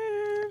Dragon.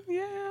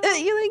 Yeah.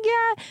 You're like,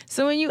 yeah.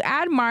 So when you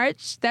add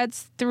March,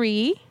 that's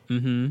 3.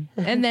 Mm-hmm.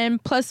 And then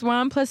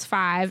 +1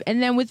 +5.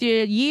 And then with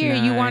your year,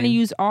 9. You want to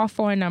use all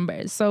 4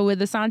 numbers. So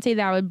with Asante,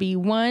 that would be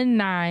 1,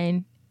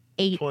 9,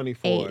 8,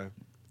 24. 8.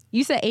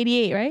 You said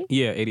 88, right?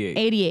 Yeah, 88.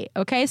 88.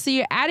 Okay, so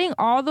you're adding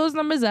all those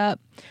numbers up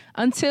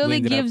until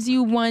it gives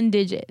you 1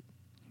 digit.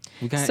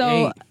 We got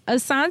so 8.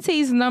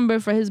 Asante's number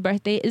for his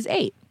birthday is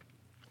 8.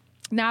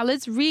 Now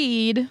let's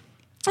read.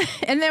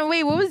 And then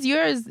wait, what was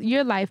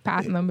your life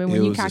path number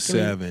when you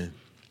calculated?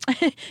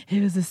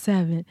 It was a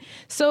 7.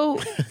 So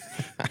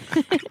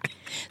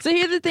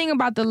here's the thing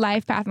about the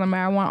life path number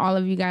I want all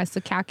of you guys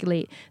to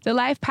calculate. The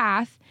life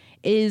path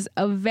is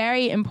a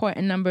very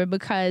important number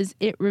because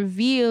it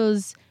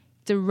reveals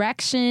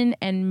direction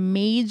and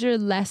major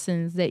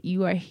lessons that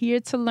you are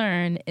here to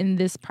learn in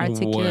this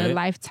particular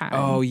lifetime.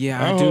 Oh,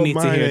 yeah, I do need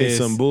to hear this.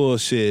 Some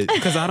bullshit.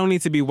 Because I don't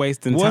need to be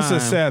wasting time. What's a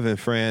 7,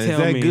 friend? Is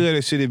that good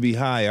or should it be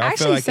higher?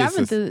 Actually, I feel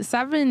like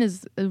 7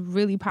 is a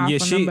really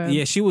powerful number.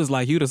 Yeah, she was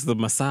like, you just the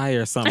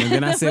Messiah or something. And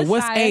then I said,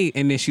 what's 8?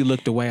 And then she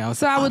looked away. I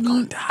was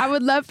I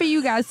would love for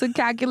you guys to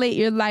calculate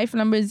your life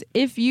numbers.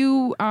 If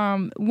you,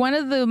 one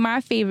of my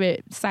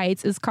favorite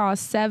sites is called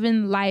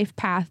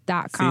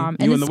 7lifepath.com.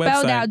 And it's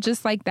spelled out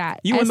just like that.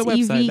 You on the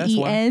website, that's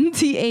why.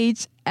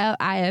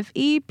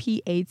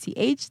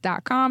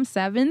 SEVENTHLIFEPATH.com,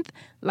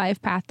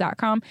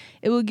 7thlifepath.com.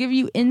 It will give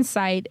you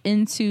insight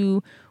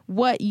into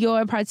what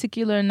your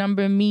particular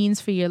number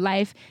means for your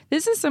life.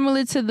 This is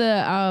similar to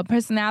the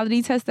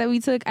personality test that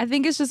we took. I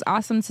think it's just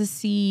awesome to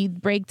see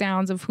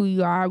breakdowns of who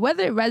you are,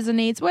 whether it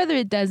resonates, whether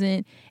it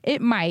doesn't.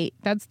 It might.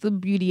 That's the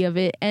beauty of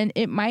it. And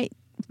it might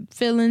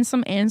fill in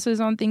some answers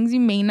on things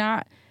you may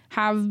not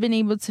have been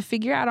able to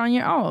figure out on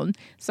your own.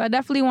 So I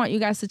definitely want you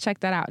guys to check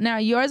that out. Now,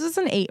 yours is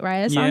an 8,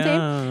 right, Asante?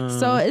 Yeah.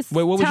 So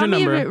Wait, what was your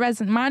number? If it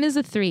resonates. Mine is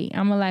a 3.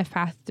 I'm a life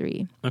path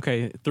 3.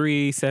 Okay,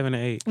 3, 7,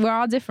 8. We're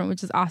all different,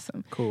 which is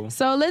awesome. Cool.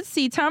 So let's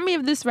see. Tell me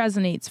if this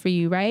resonates for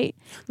you, right?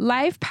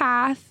 Life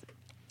path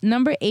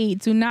number 8,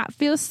 do not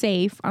feel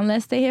safe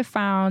unless they have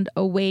found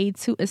a way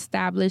to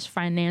establish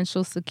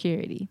financial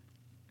security.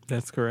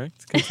 That's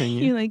correct.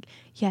 Continue. You're like,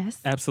 yes.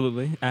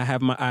 Absolutely. I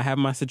have my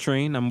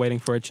citrine. I'm waiting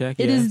for a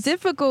check. It is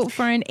difficult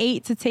for an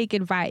 8 to take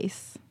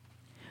advice.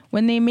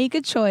 When they make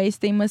a choice,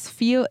 they must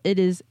feel it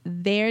is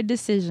their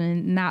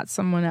decision, not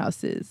someone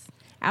else's.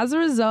 As a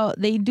result,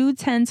 they do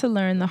tend to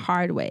learn the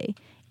hard way.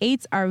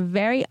 8s are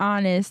very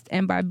honest,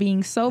 and by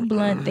being so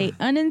blunt, they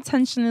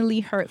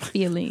unintentionally hurt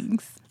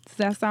feelings. Does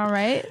that sound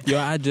right? Yo,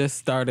 I just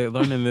started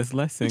learning this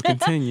lesson.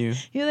 Continue.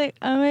 You're like,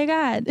 oh my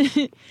God.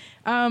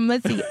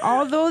 Let's see.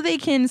 Although they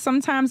can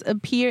sometimes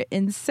appear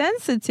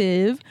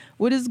insensitive,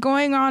 what is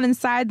going on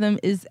inside them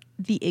is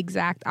the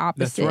exact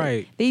opposite. That's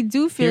right. They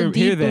do feel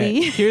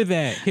deeply hear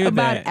that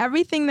about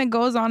everything that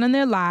goes on in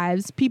their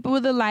lives. People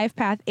with a life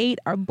path 8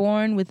 are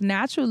born with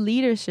natural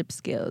leadership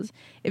skills.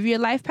 If your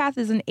life path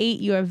is an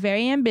 8, you are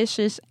very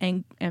ambitious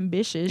and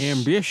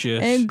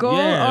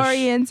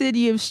goal-oriented.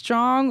 You have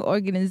strong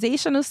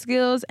organizational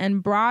skills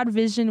and broad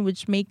vision,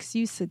 which makes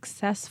you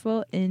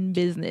successful in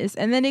business.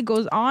 And then it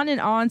goes on and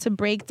on to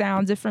break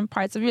down different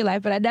parts of your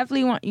life. But I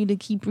definitely want you to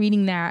keep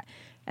reading that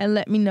and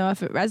let me know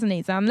if it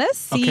resonates. Let's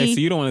see. Okay, so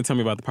you don't want to tell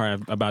me about the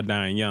part about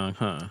dying young,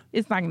 huh?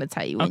 It's not going to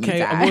tell you when okay,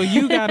 you die. Well,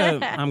 you got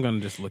to... I'm going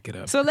to just look it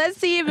up. So let's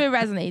see if it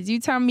resonates. You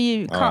tell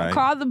me,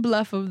 call the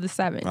bluff of the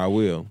 7. I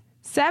will.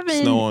 7.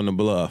 Snow on the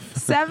Bluff.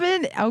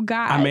 7. Oh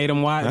God. I made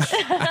him watch.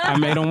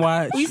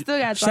 We still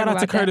got to Shout out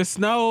to Curtis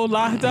Snow,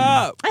 locked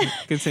up.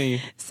 Continue.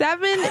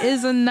 7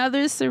 is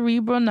another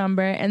cerebral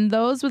number, and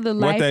those with a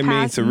life What that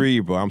means,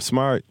 cerebral? I'm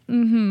smart?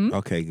 Mm-hmm.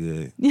 Okay,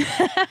 good.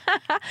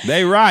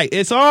 They right.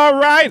 It's all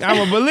right.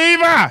 I'm a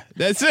believer.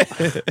 That's it.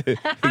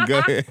 Go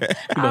ahead.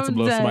 I'm about to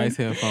blow done. somebody's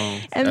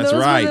headphones. And That's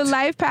those right. with a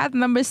life path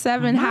number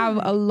 7 have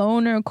a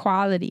loner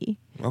quality.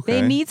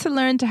 Okay. They need to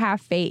learn to have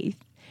faith.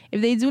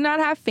 If they do not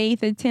have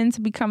faith, they tend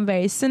to become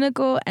very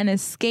cynical and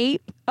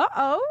escape.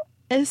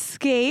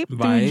 Escape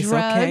Vice. through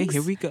drugs, Okay,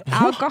 here we go.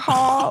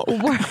 alcohol,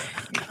 work,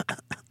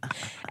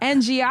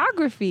 and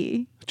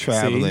geography.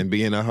 Traveling, See?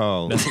 being a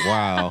hoe.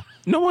 Wow.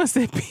 No one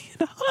said being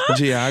a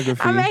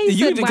Geography. I mean, he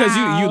said, because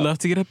wow. you love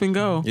to get up and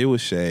go. It was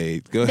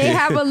shade. Go They ahead.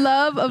 have a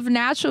love of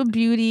natural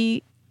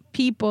beauty,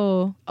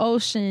 people,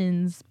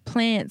 oceans,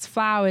 plants,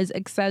 flowers,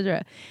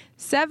 etc.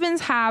 7s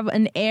have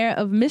an air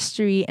of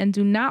mystery and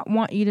do not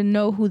want you to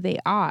know who they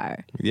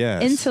are.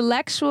 Yes.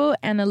 Intellectual,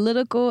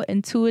 analytical,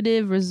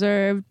 intuitive,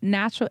 reserved,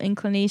 natural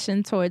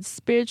inclination towards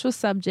spiritual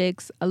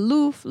subjects,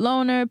 aloof,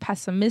 loner,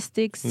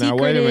 pessimistic, secretive.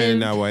 Now, wait a minute.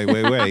 Now,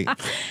 wait.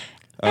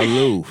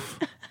 Aloof.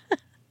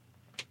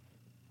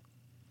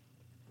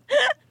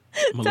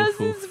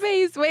 Dustin's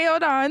face. Wait,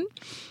 hold on.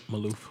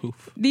 Maloof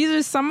hoof. These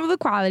are some of the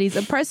qualities.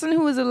 A person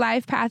who is a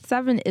life path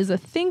 7 is a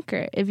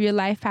thinker. If your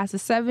life path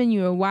is 7,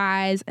 you are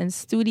wise and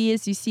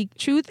studious. You seek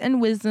truth and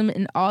wisdom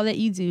in all that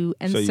you do,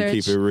 and So you search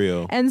keep it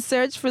real. and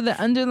search for the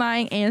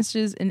underlying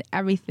answers in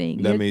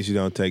everything. That means you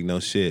don't take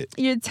no shit.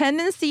 Your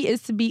tendency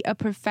is to be a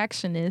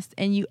perfectionist,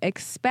 and you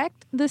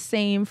expect the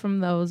same from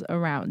those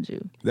around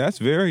you. That's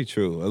very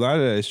true. A lot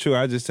of that is true.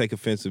 I just take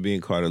offense to being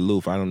called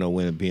aloof. I don't know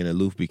when being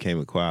aloof became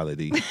a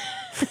quality.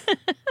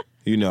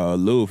 You know,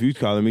 aloof. You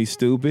calling me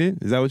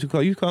stupid? Is that what you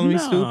call? You calling me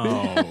stupid?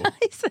 No.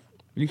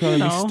 You calling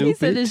me No. stupid? He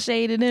said it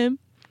shaded him.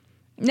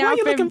 Now, Why are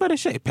you for- looking for the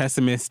shade?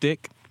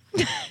 Pessimistic.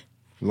 As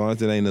long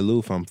as it ain't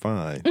aloof, I'm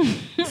fine.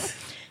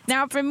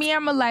 now, for me,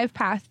 I'm a life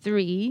path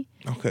 3.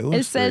 Okay,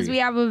 It says we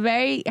have a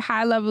very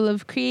high level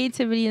of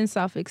creativity and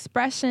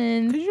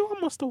self-expression. Because you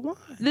almost a 1.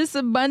 This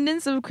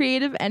abundance of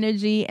creative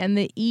energy and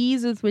the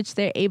ease with which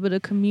they're able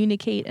to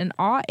communicate in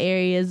all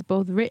areas,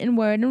 both written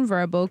word and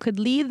verbal, could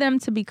lead them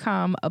to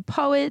become a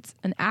poet,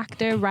 an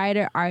actor,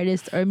 writer,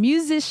 artist, or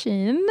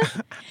musician.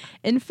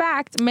 In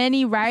fact,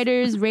 many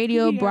writers,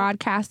 radio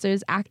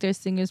broadcasters, actors,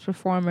 singers,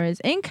 performers,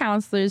 and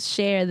counselors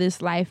share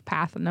this life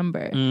path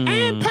number.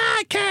 And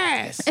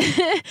podcast.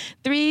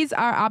 3s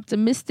are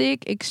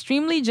optimistic,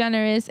 extremely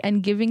generous,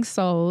 and giving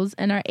souls,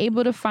 and are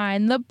able to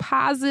find the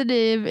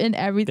positive in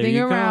everything There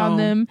you around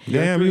go. them.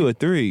 Damn, you a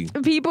 3.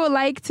 People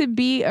like to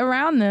be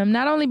around them,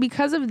 not only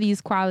because of these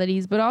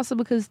qualities, but also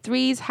because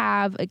 3s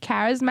have a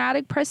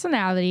charismatic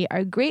personality,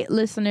 are great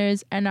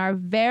listeners, and are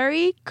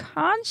very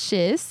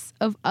conscious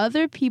of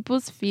other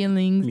people's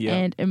feelings Yeah.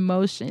 and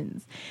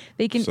emotions.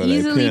 They can So they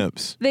easily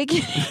pimps. they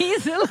can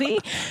easily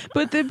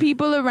put the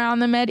people around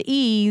them at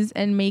ease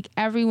and make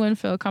everyone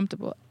feel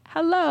comfortable.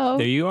 Hello.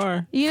 There you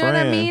are. You know what I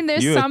Fran, mean?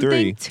 There's you a 3.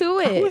 something to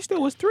I it. wish there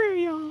was 3 of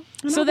y'all.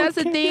 And So I that's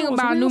the would've thing came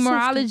about here with real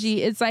numerology.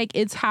 It's like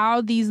it's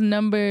how these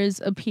numbers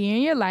appear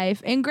in your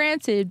life. And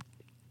granted,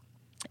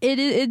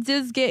 it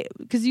does get,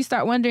 because you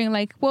start wondering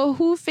like, well,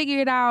 who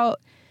figured out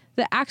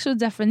the actual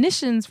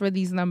definitions for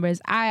these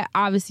numbers? I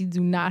obviously do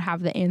not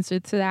have the answer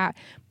to that.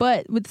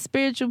 But with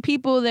spiritual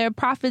people, there are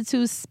prophets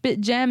who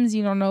spit gems.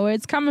 You don't know where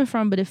it's coming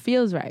from, but it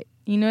feels right.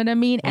 You know what I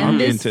mean? And I'm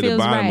this getting to the feels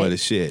bottom right. of the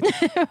shit.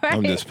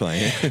 I'm just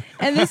playing.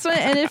 And this one,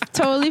 and it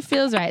totally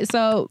feels right.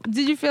 So,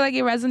 did you feel like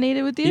it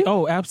resonated with you?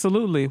 Oh,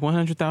 absolutely.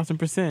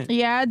 100,000%.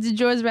 Yeah. Did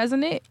yours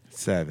resonate?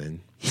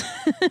 7.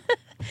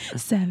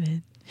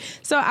 7.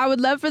 So I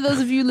would love for those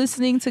of you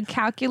listening to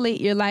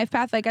calculate your life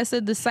path. Like I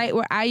said, the site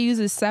where I use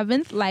is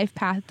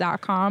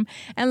 7thlifepath.com.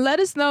 And let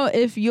us know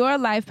if your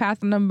life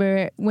path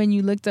number, when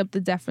you looked up the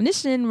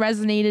definition,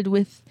 resonated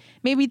with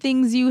maybe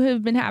things you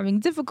have been having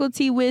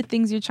difficulty with,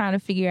 things you're trying to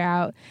figure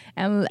out.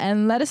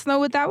 And let us know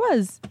what that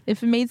was,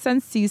 if it made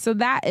sense to you. So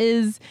that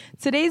is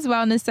today's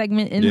wellness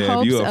segment in Yeah, if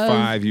hopes you a of...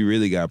 5, you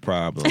really got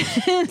problems.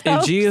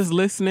 If Gia's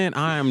listening,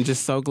 I am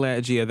just so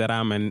glad, Gia, that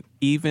I'm an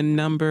even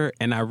number,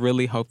 and I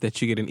really hope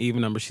that you get an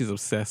even number. She's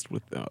obsessed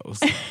with those.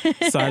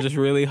 So I just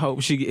really hope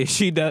if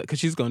she does, because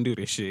she's going to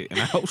do this shit, and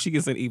I hope she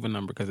gets an even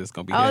number because it's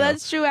going to be hell. Oh,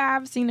 that's true. I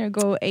have seen her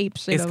go ape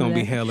shit It's over going to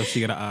be there. hell if she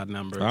get an odd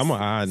number. I'm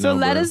an odd So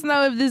number. let us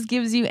know if this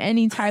gives you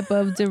any type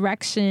of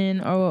direction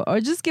or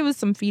just give us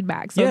some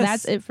feedback. So Yes.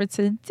 that's it for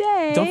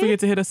today. Don't forget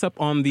to hit us up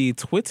on the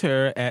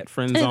Twitter at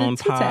FriendZone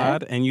Twitter.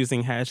 Pod and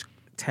using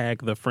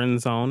hashtag the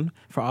FriendZone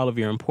for all of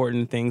your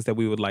important things that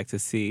we would like to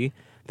see.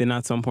 They're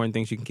not so important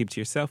things you can keep to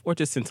yourself, or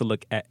just send to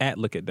look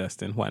at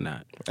Dustin. Why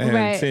not? And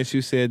Right. since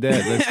you said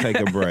that, let's take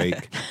a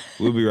break.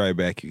 We'll be right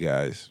back, you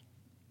guys.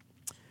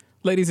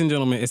 Ladies and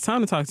gentlemen, it's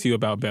time to talk to you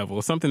about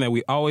Bevel, something that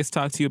we always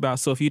talk to you about.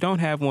 So if you don't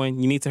have one,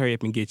 you need to hurry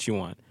up and get you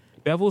one.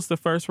 Bevel's the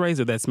first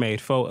razor that's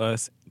made for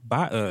us,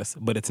 by us,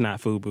 but it's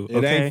not FUBU.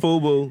 It ain't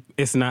FUBU.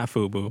 It's not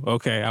FUBU.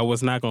 Okay, I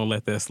was not going to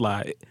let that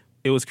slide.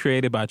 It was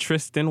created by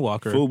Tristan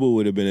Walker. FUBU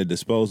would have been a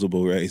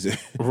disposable razor.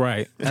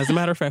 Right. As a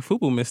matter of fact,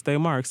 FUBU missed their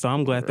mark, so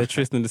I'm glad that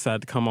Tristan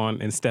decided to come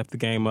on and step the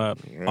game up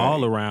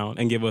all around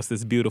and give us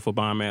this beautiful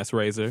bomb-ass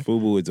razor.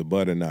 FUBU is a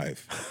butter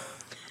knife.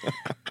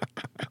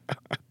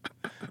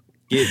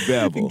 Get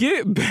Bevel.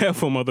 Get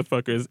Bevel,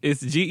 motherfuckers.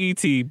 It's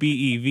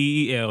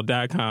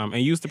GETBEVEL.com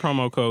and use the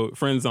promo code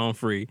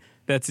FriendZoneFree.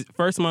 That's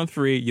first month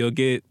free. You'll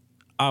get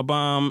a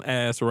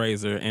bomb-ass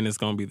razor, and it's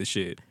going to be the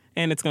shit.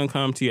 And it's going to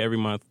come to you every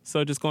month.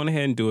 So just go on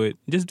ahead and do it.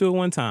 Just do it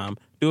one time.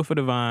 Do it for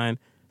the vine.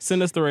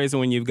 Send us the razor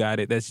when you've got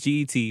it. That's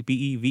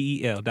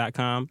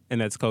GETBEVEL.com,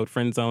 and that's code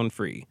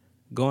FriendZoneFree.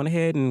 Go on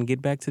ahead and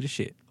get back to the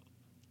shit.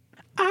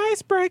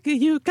 Icebreaker,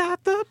 you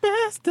got the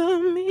best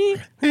of me,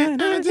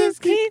 and I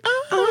just keep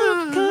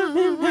on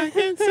coming back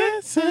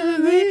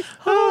incessantly.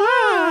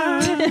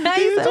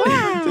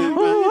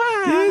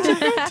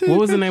 What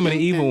was the name of the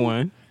evil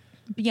one?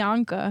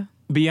 Bianca.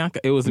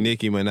 It was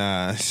Nicki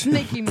Minaj.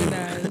 Nicki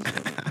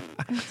Minaj.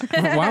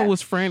 Why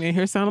was Fran in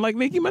here sounding like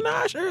Nicki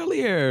Minaj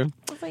earlier?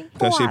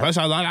 Because she pushed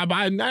a lot of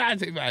buttons,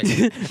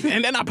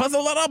 and then I push a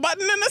lot of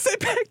button and I say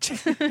back.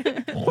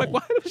 Like,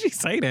 why did she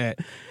say that?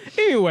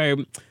 Anyway,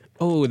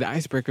 the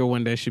icebreaker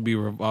one day should be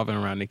revolving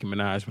around Nicki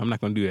Minaj. But I'm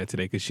not going to do that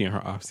today because she in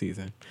her off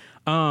season.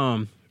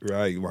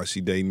 Right, while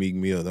she dating Meek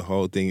Mill, the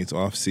whole thing is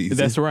off season.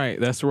 That's right.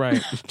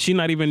 She's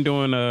not even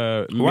doing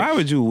Why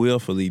would you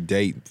willfully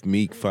date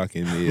Meek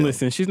fucking Mill?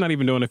 Listen, she's not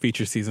even doing a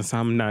feature season, so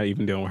I'm not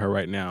even dealing with her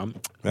right now.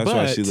 That's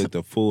why she looked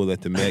a fool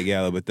at the Met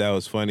Gala, but that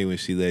was funny when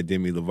she let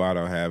Demi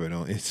Lovato have it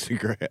on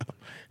Instagram.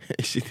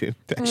 She didn't.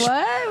 What?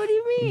 What do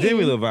you mean?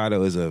 Demi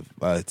Lovato is a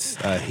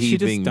heaping she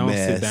just don't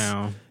mess. Sit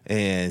down.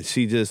 And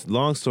she just,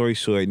 long story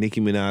short,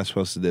 Nicki Minaj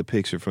posted a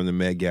picture from the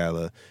Met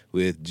Gala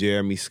with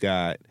Jeremy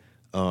Scott,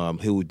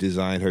 who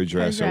designed her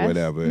dress or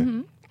whatever.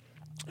 Mm-hmm.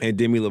 And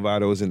Demi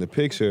Lovato was in the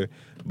picture,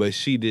 but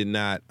she didn't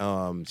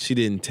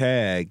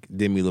tag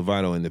Demi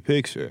Lovato in the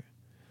picture.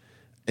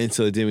 And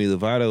so Demi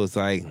Lovato was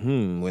like,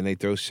 when they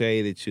throw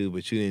shade at you,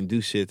 but you didn't do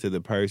shit to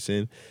the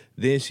person.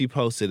 Then she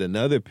posted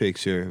another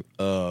picture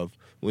of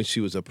when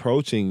she was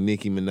approaching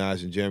Nicki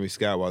Minaj and Jeremy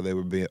Scott while they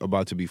were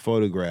about to be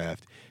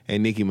photographed.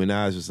 And Nicki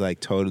Minaj was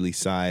like totally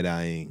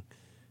side-eyeing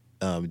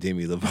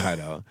Demi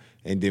Lovato.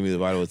 And Demi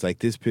Lovato was like,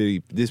 this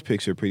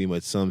picture pretty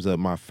much sums up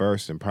my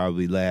first and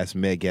probably last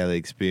Met Gala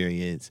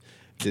experience.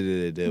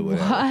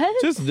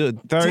 What? Just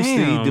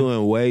thirsty,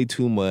 doing way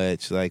too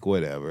much, like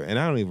whatever. And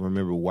I don't even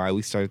remember why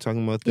we started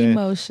talking about that.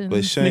 Emotions.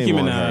 But shame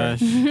on her.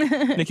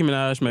 Nicki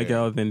Minaj, Met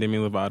Gala, then Demi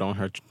Lovato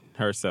on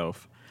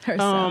herself.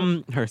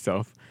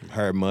 Herself.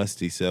 Her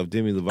musty self.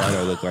 Demi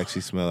Lovato looked like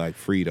she smelled like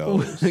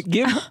Fritos.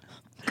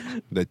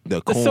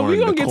 The corn. So we're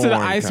going to get to the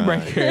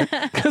icebreaker.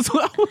 Because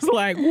I was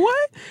like,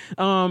 what?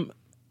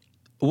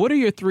 What are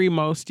your 3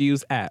 most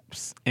used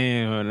apps?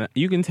 And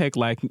you can take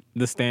like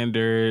the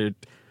standard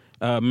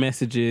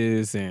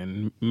messages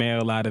and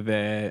mail out of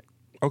that.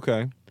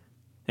 Okay.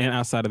 And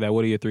outside of that,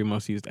 what are your 3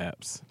 most used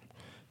apps?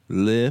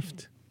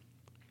 Lyft.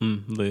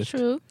 Lyft.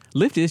 True.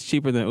 Lyft is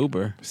cheaper than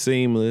Uber.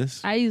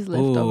 Seamless. I use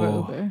Lyft over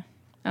Uber.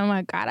 Oh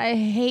my God, I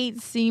hate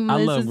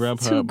Seamless. I love it's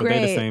Grubhub, but they're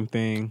the same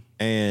thing.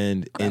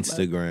 And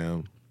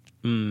Instagram.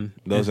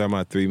 Those are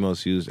my 3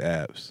 most used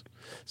apps.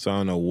 So I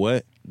don't know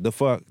what the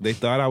fuck they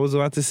thought I was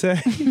about to say.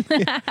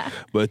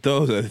 But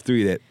those are the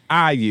 3 that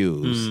I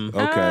use.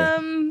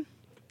 Okay.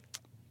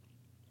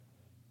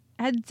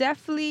 I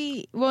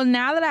definitely,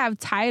 now that I have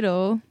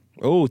Tidal.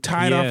 Oh,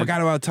 Tidal. Yeah. I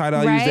forgot about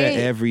Tidal. I use that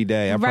every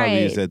day. I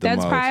probably use that the most.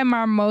 That's probably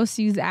my most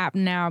used app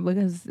now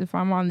because if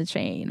I'm on the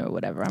train or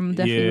whatever, I'm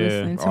definitely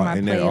listening to my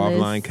and playlist. that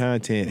offline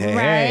content.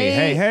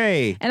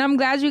 Hey. And I'm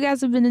glad you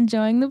guys have been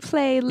enjoying the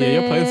playlist.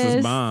 Yeah, your playlist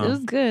is bomb. It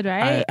was good,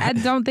 right? I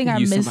don't think I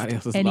missed somebody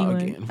else's anyone.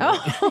 login.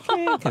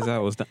 Oh.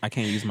 Because I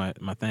can't use my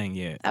thing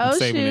yet. Oh, I'm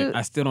saving shoot. it.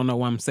 I still don't know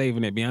why I'm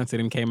saving it. Beyonce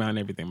didn't came out and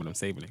everything, but I'm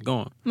saving it. Go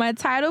on. My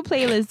Tidal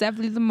playlist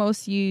definitely the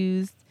most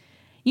used.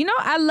 You know,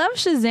 I love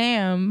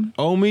Shazam.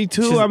 Oh, me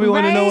too. I be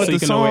wanting to know what So you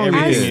the can know where song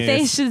I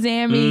everything is. stay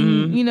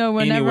Shazamming, you know,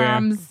 whenever Anywhere.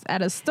 I'm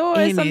at a store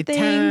or something.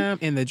 Anytime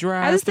in the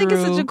drive-thru. I just think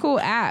it's such a cool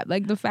app.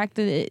 Like the fact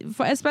that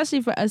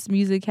especially for us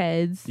music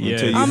heads. Yeah.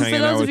 Until you For hanging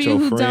those out of with you your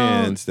who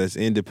friends that's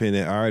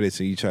independent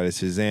artists and you try to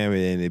Shazam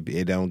it and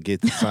it don't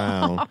get the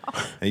sound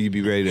and you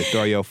be ready to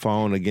throw your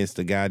phone against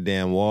the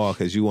goddamn wall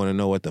because you want to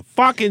know what the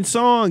fucking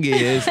song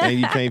is and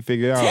you can't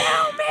figure it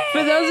out.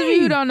 For those of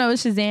you who don't know what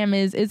Shazam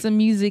is, it's a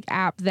music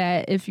app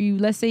that if you,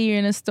 let's say you're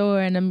in a store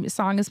and a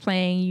song is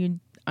playing, you're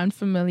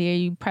unfamiliar,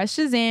 you press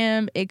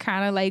Shazam, it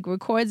kind of like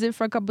records it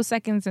for a couple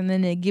seconds and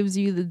then it gives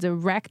you the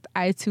direct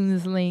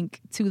iTunes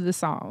link to the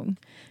song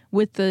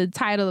with the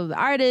title of the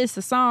artist,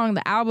 the song,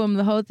 the album,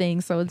 the whole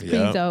thing. So it's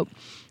pretty dope.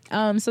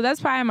 So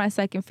that's probably my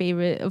second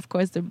favorite. Of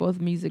course, they're both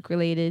music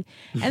related.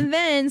 And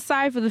then,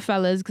 sorry for the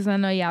fellas, because I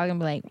know y'all gonna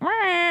be like, "Wah."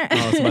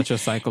 Oh, it's about your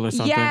cycle or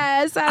something?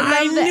 Yes,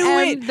 I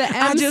love the M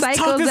I just cycles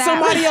talked to app.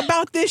 somebody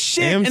about this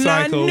shit. M and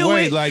cycle. I knew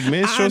Wait, it. like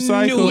menstrual I knew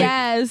cycle? it.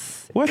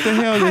 Yes. What the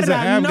hell does an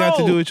app got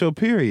to do with your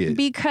period?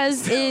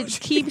 Because it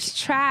keeps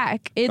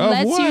track. It Of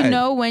lets you what?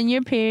 know when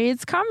your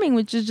period's coming,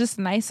 which is just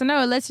nice to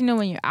know. It lets you know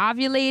when you're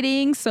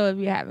ovulating. So if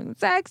you're having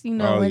sex, you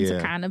know Oh, when yeah.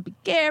 to kind of be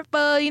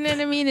careful. You know what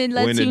I mean? It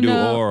lets When to you do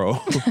know.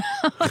 oral.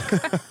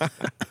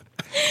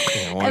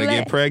 Want to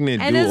get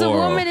pregnant, And do as a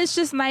oral. woman, it's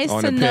just nice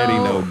On to a petty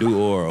know. note, do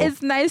oral.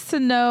 It's nice to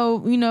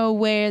know, you know,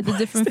 where the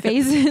different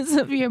phases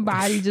of your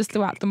body just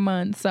throughout the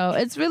month. So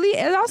it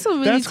also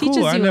really That's teaches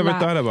cool. I you a never lot.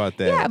 thought about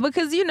that. Yeah,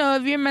 because you know,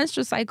 if your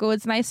menstrual cycle,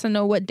 it's nice to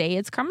know what day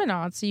it's coming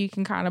on, so you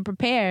can kind of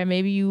prepare.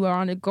 Maybe you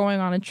are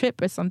going on a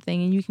trip or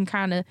something, and you can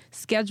kind of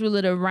schedule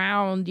it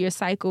around your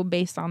cycle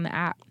based on the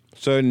app.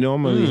 So it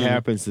normally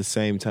happens the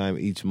same time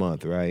each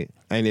month, right?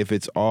 And if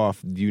it's off,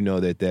 you know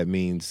that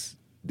means,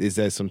 is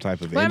that some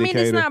type of Well, I mean,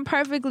 indicator? it's not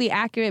perfectly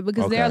accurate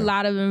because there are a Okay.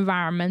 lot of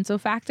environmental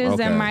factors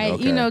that Okay, might,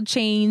 okay. you know,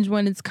 change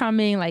when it's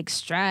coming, like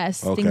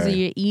stress, things that Okay.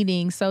 you're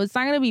eating. So it's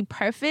not going to be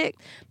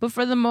perfect, but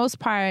for the most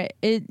part,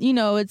 it's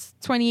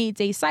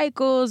 28-day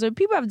cycles, or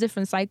people have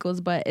different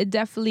cycles, but it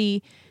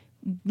definitely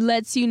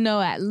lets you know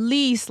at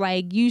least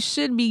like you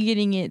should be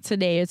getting it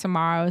today or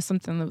tomorrow or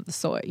something of the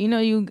sort. You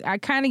know, I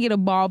kind of get a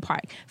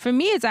ballpark. For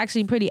me, it's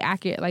actually pretty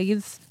accurate. Like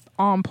it's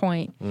on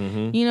point,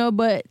 you know,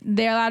 but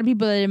there are a lot of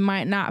people that it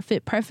might not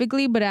fit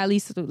perfectly, but at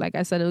least, like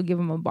I said, it'll give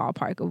them a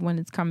ballpark of when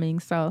it's coming.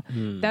 So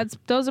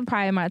those are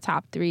probably my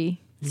top 3.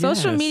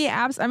 Social Yes. media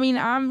apps. I mean,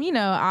 I'm, you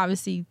know,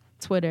 obviously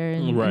Twitter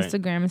and Right.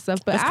 Instagram and stuff,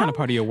 but That's kind of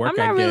part of your work, I'm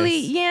not I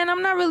really, guess. yeah, and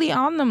I'm not really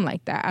on them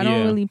like that. I don't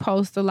Yeah. really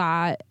post a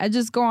lot. I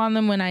just go on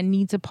them when I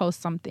need to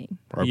post something.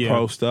 Or Yeah.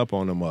 post up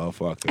on the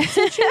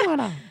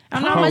motherfucker.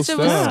 I'm not much of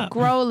a Post up.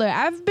 scroller.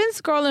 I've been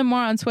scrolling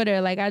more on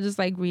Twitter. Like I just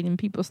like reading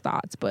people's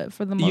thoughts, but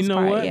for the most You know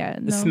part, what? yeah.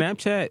 No.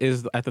 Snapchat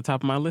is at the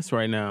top of my list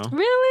right now.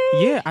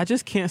 Really? Yeah, I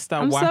just can't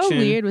stop I'm watching. so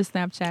weird with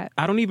Snapchat.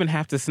 I don't even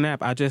have to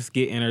snap. I just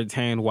get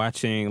entertained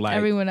watching like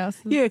Everyone else.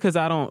 Yeah, because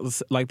I don't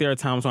like. There are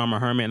times where I'm a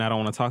hermit and I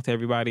don't want to talk to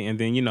everybody. And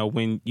then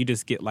when you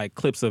just get like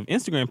clips of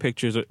Instagram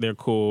pictures, they're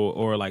cool,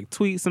 or like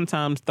tweets.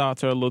 Sometimes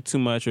thoughts are a little too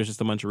much, or it's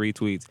just a bunch of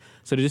retweets.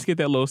 So to just get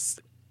that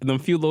them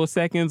few little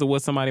seconds of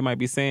what somebody might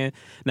be saying.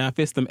 Now, if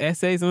it's them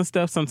essays and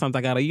stuff, sometimes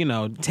I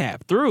gotta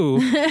tap through.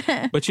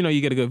 But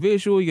you get a good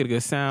visual, you get a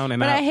good sound, and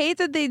But I hate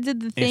that they did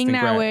the thing instant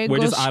now grab, where it where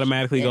it goes just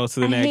automatically goes to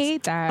the I next.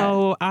 hate that.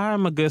 Oh,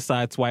 I'm a good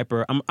side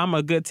swiper. I'm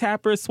a good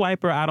tapper,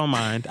 swiper. I don't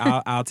mind.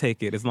 I'll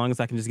take it as long as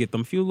I can just get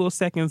them few little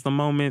seconds, the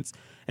moments,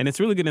 and it's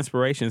really good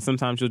inspiration.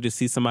 Sometimes you'll just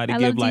see somebody I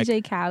give love like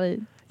DJ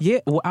Khaled. yeah.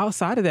 Well,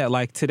 outside of that,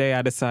 like today,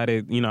 I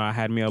decided I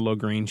had me a little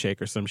green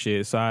shake or some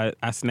shit, so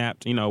I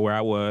snapped where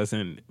I was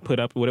and put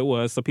up what it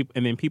was. So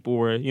people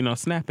were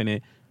snapping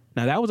it.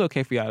 Now that was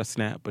okay for y'all to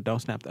snap, but don't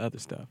snap the other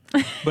stuff.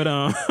 But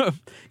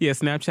yeah,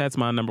 Snapchat's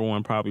my number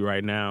one probably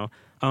right now.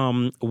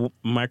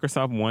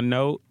 Microsoft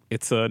OneNote,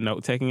 it's a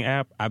note-taking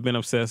app. I've been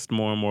obsessed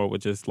more and more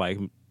with just like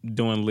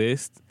doing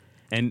lists.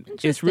 And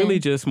it's really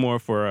just more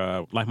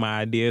for like my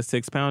ideas to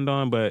expound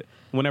on. But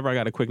whenever I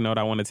got a quick note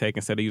I want to take,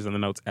 instead of using the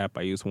Notes app,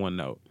 I use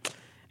OneNote.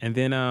 And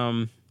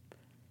then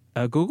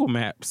Google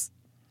Maps.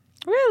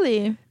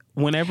 Really?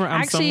 Whenever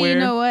I'm Actually, somewhere, you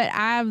know what?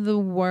 I have the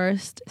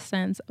worst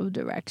sense of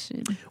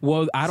direction.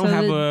 well, I don't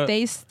have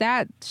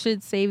that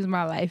shit saves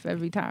my life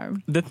every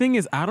time. The thing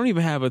is, I don't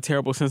even have a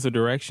terrible sense of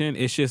direction.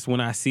 It's just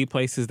when I see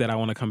places that I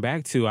want to come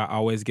back to, I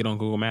always get on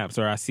Google Maps,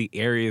 or I see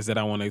areas that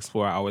I want to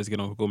explore, I always get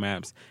on Google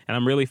Maps. And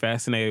I'm really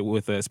fascinated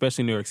with,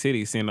 especially New York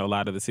City, seeing a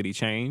lot of the city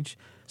change.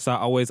 So I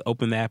always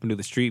open the app and do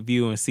the street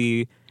view and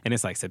see, and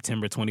it's like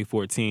September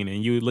 2014,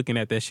 and you're looking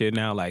at that shit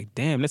now like,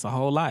 damn, that's a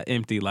whole lot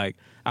empty. Like,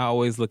 I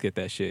always look at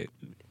that shit.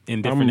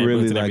 In different I'm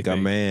really neighborhoods and like a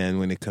everything. man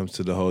when it comes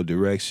to the whole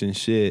direction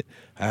shit.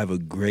 I have a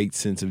great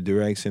sense of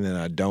direction and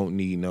I don't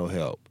need no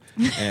help.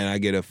 And I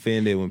get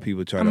offended when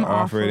people try to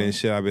offer it and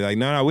shit. I'll be like,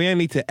 no, we ain't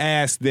need to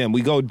ask them.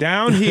 We go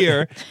down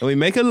here and we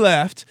make a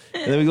left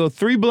and then we go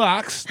 3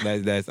 blocks.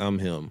 I'm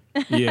him.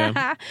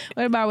 Yeah.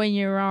 What about when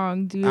you're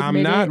wrong? Do you I'm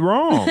admit not it?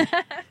 wrong.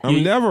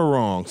 I'm never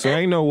wrong. So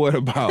ain't no what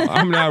about.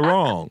 I'm not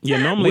wrong. Yeah,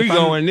 normally we if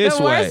I'm- going this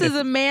The way. worst is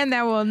a man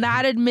that will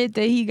not admit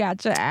that he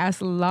got your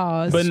ass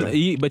lost.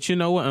 But you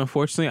know what?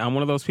 Unfortunately, I'm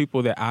one of those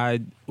people that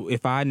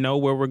if I know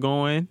where we're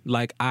going,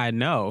 like I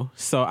know,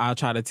 so I'll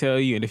try to tell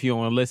you. And if you don't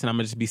want to listen, I'm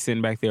gonna just be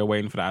sitting back there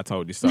waiting for the I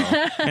told you so.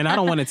 And I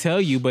don't want to tell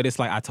you, but it's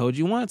like I told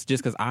you once,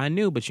 just because I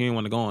knew, but you didn't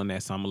want to go on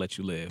that, so I'm gonna let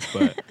you live.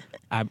 But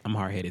I'm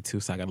hard headed too,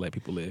 so I gotta let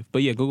people live.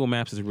 But yeah, Google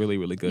Maps is really,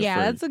 really good. yeah,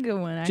 for that's a good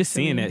one. Actually. just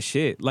seeing that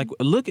shit. Like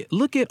look at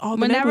all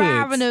the Whenever I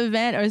have neighborhoods. an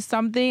event or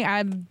something,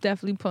 I'm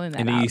definitely pulling that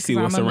And out. then you see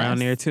 'cause what's I'm a around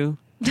there mess. too.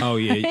 Oh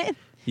yeah,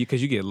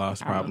 because you get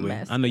lost I'm a probably.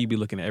 mess. I know you be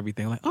looking at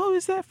everything like, oh,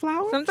 is that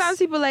flowers? Sometimes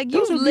people are like,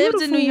 Those you've are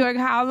lived in New beautiful. York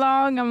how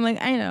long? I'm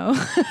like, I know.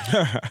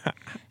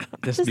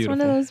 That's Just beautiful.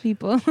 one of those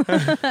people.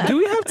 Do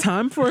we have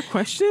time for a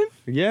question?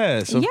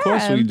 Yes, of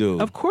course Yeah. we do.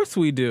 Of course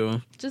we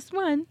do. Just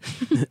one.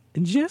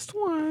 Just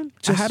one.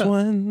 I Just had a-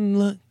 one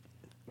look.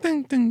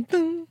 Ding, ding,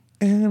 ding.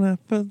 And I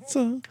felt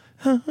so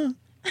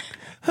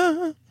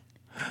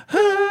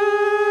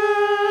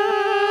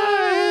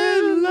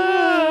in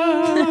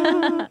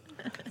love.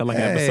 Felt like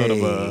an episode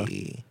of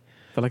Hey.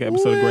 felt like an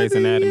episode of Grey's Wherever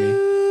Anatomy.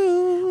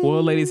 you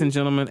Well, ladies and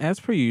gentlemen, as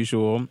per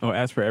usual, or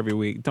as per every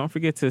week, don't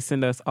forget to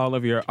send us all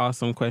of your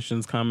awesome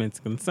questions, comments,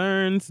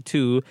 concerns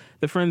to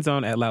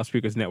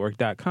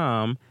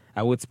thefriendzone@loudspeakersnetwork.com.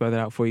 I would spell that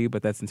out for you,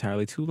 but that's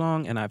entirely too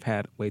long, and I've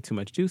had way too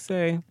much juice.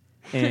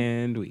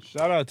 And we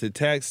Shout out to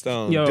Tax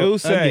Stone. Yo,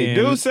 Duce. again.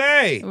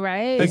 Duce.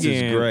 Right? This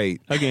is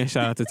great. Again,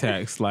 shout out to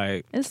Tax.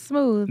 Like, It's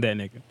smooth. that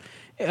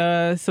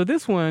nigga. So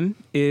this one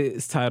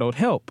is titled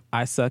 "Help,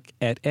 I Suck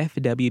at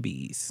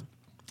FWBs."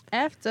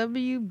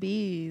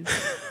 FWBs.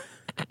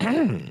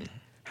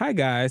 Hi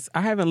guys,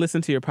 I haven't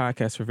listened to your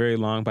podcast for very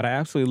long, but I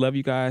absolutely love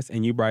you guys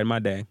and you brighten my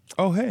day.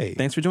 Oh, hey.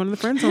 Thanks for joining the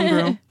Friend Zone,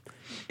 girl.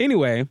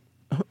 Anyway,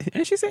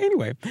 and she said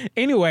anyway.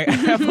 Anyway, I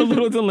have a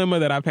little dilemma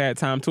that I've had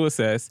time to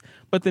assess,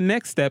 but the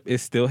next step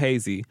is still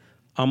hazy.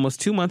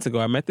 Almost 2 months ago,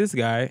 I met this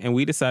guy and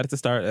we decided to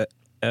start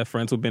a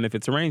friends with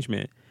benefits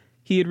arrangement.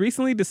 He had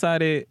recently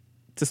decided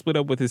to split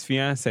up with his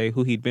fiance,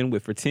 who he'd been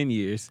with for 10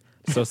 years,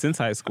 so since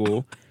high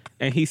school,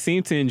 and he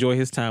seemed to enjoy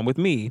his time with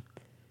me.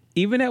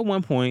 Even at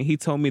one point, he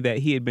told me that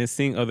he had been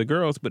seeing other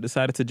girls, but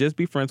decided to just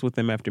be friends with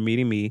them after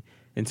meeting me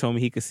and told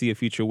me he could see a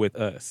future with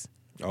us.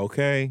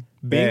 Okay.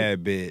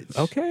 Bad bitch.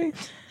 Okay.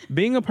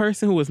 Being a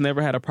person who has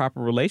never had a proper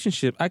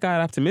relationship, I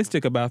got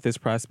optimistic about this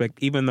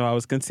prospect, even though I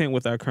was content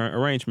with our current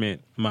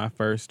arrangement. My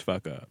first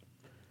fuck up.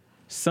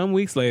 Some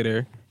weeks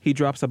later, he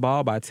drops a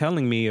ball by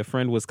telling me a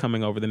friend was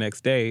coming over the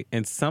next day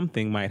and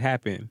something might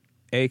happen,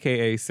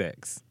 aka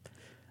sex.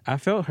 I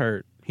felt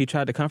hurt. He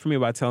tried to comfort me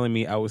by telling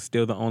me I was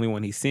still the only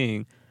one he's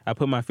seeing. I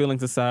put my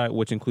feelings aside,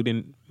 which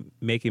included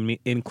making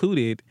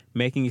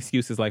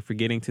excuses like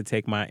forgetting to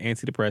take my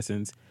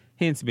antidepressants,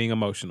 hence being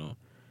emotional.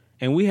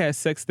 And we had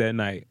sex that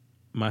night,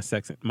 my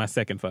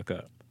second fuck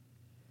up.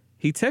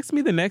 He texted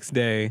me the next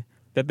day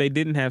that they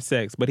didn't have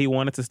sex, but he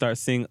wanted to start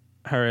seeing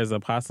her as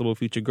a possible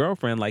future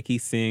girlfriend like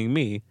he's seeing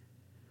me.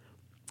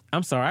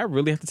 I'm sorry, I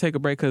really have to take a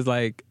break because,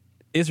 like,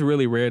 it's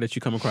really rare that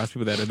you come across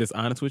people that are this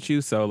honest with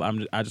you, so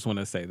I just want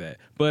to say that.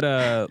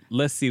 But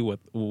let's see what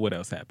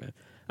else happened.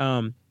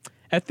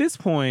 At this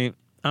point,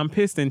 I'm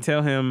pissed and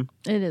tell him...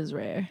 It is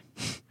rare.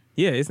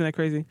 Yeah, isn't that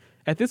crazy?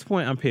 At this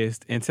point, I'm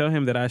pissed and tell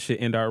him that I should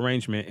end our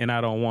arrangement and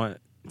I don't want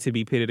to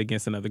be pitted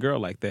against another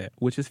girl like that,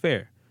 which is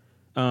fair.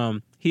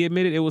 He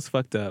admitted it was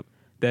fucked up,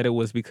 that it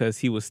was because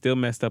he was still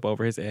messed up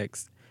over his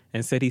ex,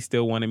 and said he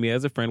still wanted me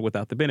as a friend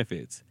without the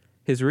benefits.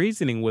 His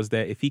reasoning was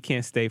that if he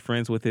can stay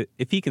friends with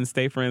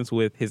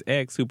his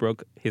ex who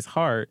broke his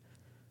heart,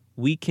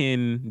 we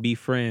can be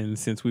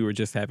friends since we were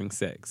just having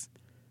sex.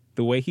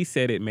 The way he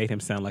said it made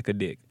him sound like a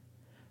dick.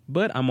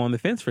 But I'm on the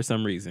fence for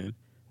some reason.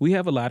 We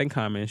have a lot in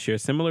common, share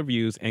similar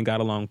views, and got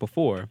along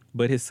before,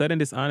 but his sudden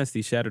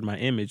dishonesty shattered my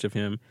image of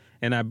him,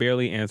 and I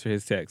barely answer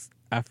his texts.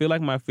 I feel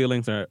like my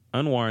feelings are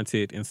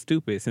unwarranted and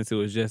stupid since it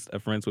was just a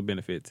friends with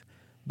benefits,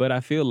 but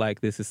I feel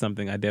like this is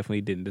something I definitely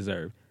didn't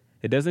deserve.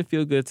 It doesn't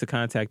feel good to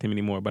contact him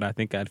anymore, but I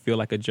think I'd feel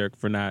like a jerk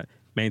for not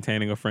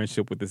maintaining a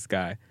friendship with this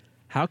guy.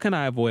 How can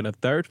I avoid a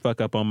third fuck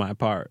up on my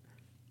part?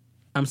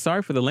 I'm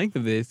sorry for the length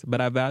of this,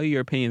 but I value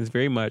your opinions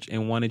very much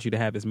and wanted you to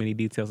have as many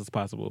details as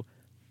possible.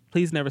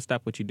 Please never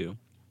stop what you do.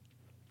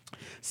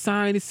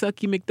 Signed,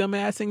 Sucky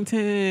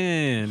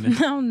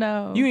McDumbassington. Oh,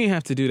 no. You ain't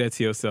have to do that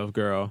to yourself,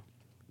 girl.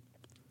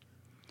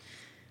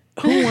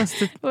 Who wants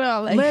to...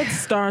 Well, like... Let's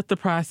start the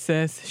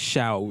process,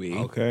 shall we?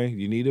 Okay,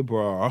 you need a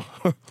bra.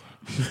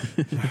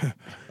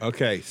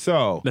 Okay,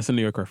 so... That's a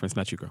New York reference,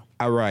 not you, girl.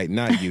 All right,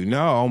 not you.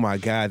 No, oh my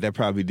God, that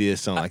probably did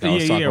sound like I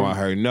was yeah, talking yeah. about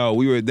her.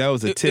 No, that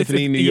was a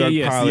Tiffany New York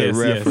pilot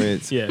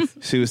reference. Yes.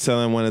 She was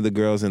telling one of the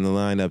girls in the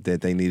lineup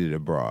that they needed a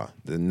bra.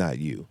 Not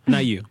you.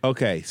 Not you.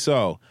 Okay,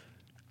 so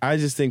I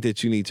just think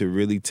that you need to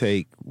really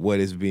take what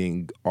is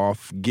being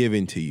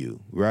given to you,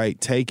 right?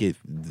 Take it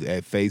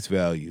at face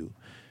value.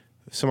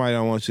 If somebody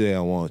don't want you, they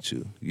don't want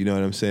you. You know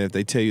what I'm saying? If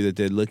they tell you that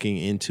they're looking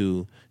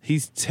into,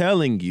 he's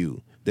telling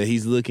you that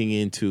he's looking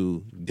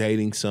into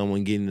dating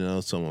someone, getting to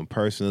know someone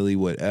personally,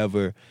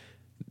 whatever,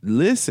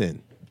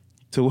 listen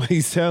to what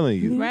he's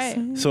telling you.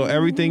 Right. So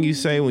everything you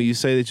say, when you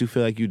say that you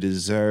feel like you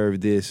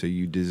deserve this or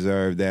you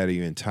deserve that or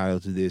you're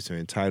entitled to this or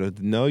entitled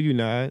to, no, you're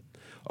not.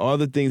 All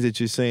the things that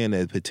you're saying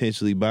that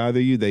potentially bother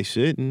you, they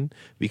shouldn't,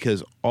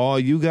 because all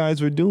you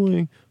guys were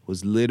doing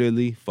was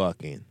literally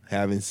fucking,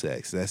 having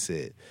sex. That's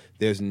it.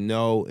 There's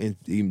no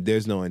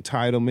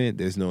entitlement.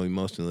 There's no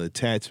emotional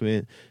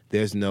attachment.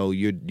 There's no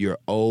you're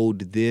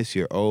owed this,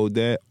 you're owed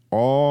that.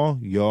 All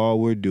y'all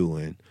were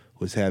doing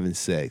was having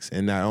sex.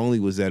 And not only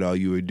was that all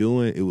you were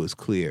doing, it was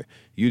clear.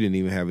 You didn't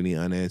even have any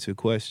unanswered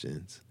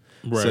questions.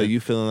 Right. So you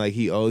feeling like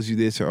he owes you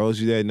this or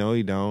owes you that? No,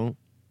 he don't.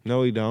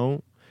 No, he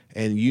don't.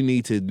 And you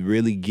need to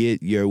really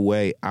get your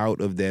way out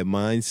of that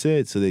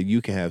mindset so that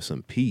you can have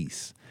some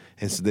peace.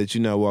 And so that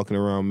you're not walking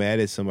around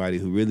mad at somebody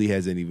who really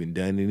hasn't even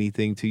done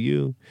anything to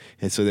you.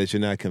 And so that you're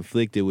not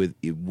conflicted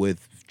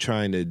with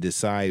trying to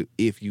decide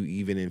if you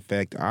even in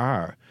fact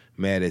are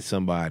mad at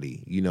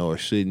somebody, you know, or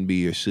shouldn't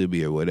be or should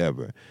be or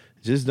whatever.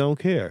 Just don't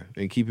care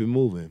and keep it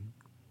moving.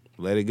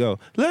 Let it go.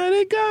 Let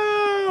it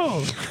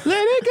go.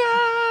 Let it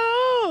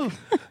go.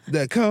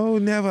 The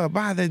cold never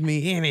bothered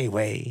me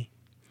anyway.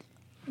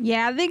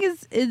 Yeah, I think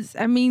it's.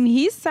 I mean,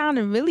 he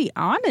sounded really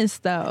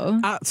honest though.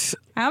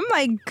 I'm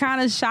like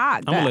kind of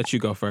shocked. I'm gonna let you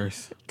go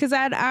first. Because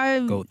I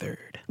go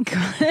third.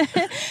 I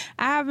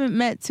haven't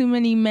met too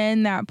many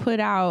men that put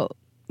out,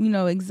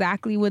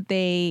 exactly what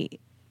their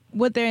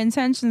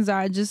intentions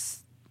are,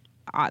 just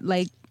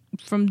like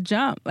from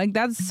jump. Like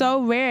that's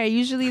so rare.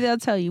 Usually they'll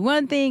tell you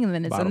one thing and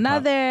then it's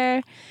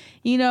another,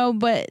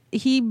 but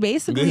he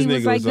basically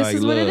was like, this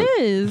is what it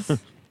is.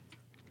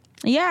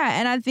 Yeah,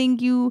 and I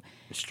think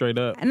straight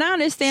up. And I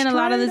understand a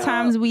lot of the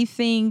times we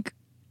think,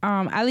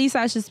 at least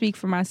I should speak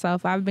for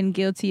myself. I've been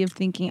guilty of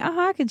thinking,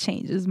 I could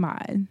change his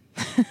mind.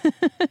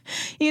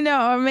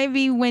 Or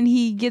maybe when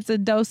he gets a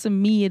dose of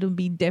me, it'll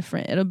be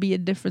different. It'll be a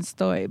different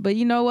story. But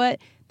you know what?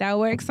 That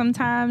works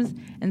sometimes,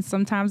 and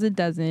sometimes it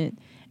doesn't.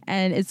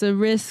 And it's a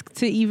risk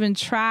to even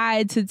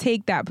try to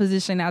take that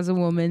position as a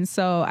woman.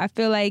 So I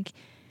feel like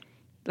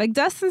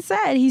Dustin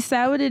said, he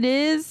said what it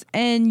is,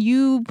 and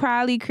you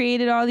probably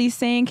created all these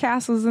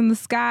sandcastles in the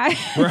sky.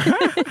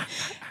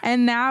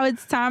 And now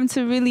it's time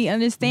to really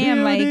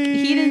understand,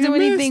 he didn't do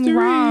anything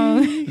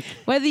wrong.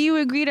 Whether you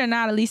agreed or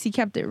not, at least he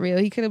kept it real.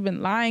 He could have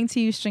been lying to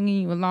you,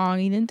 stringing you along.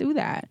 He didn't do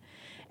that.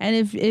 And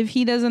if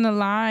he doesn't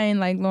align,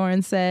 like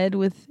Lauren said,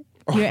 with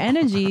your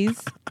energies,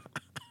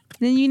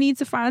 then you need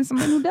to find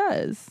someone who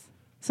does,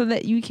 so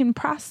that you can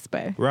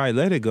prosper. Right,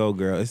 let it go,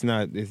 girl. It's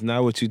not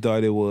what you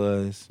thought it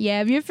was.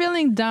 Yeah, if you're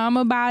feeling dumb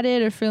about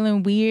it or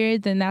feeling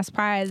weird, then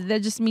that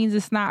just means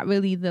it's not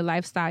really the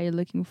lifestyle you're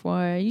looking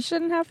for. You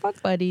shouldn't have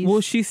fuck buddies.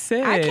 Well, she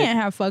said I can't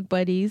have fuck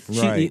buddies.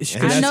 Right.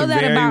 I know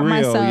that about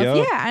myself. Yo.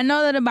 Yeah, I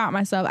know that about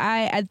myself.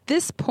 I, at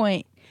this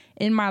point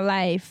in my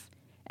life,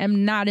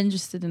 am not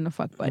interested in a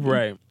fuck buddy.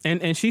 Right.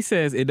 And she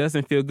says it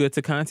doesn't feel good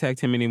to contact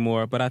him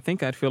anymore, but I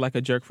think I'd feel like a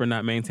jerk for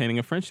not maintaining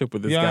a friendship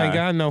with this guy. Y'all ain't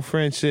got no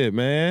friendship,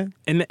 man.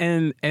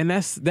 And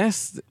that's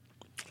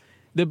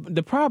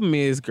the problem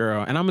is,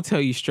 girl, and I'm gonna tell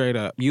you straight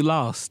up, you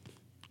lost.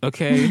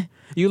 Okay?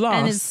 You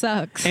lost.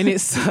 And it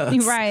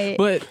sucks. Right.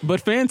 But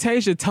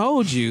Fantasia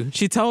told you,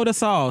 she told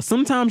us all,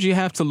 sometimes you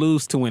have to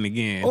lose to win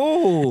again.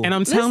 Oh. And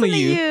I'm telling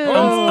you,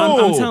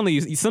 I'm telling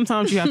you,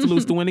 sometimes you have to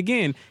lose to win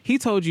again. He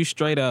told you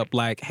straight up,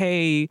 like,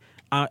 hey,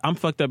 I'm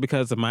fucked up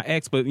because of my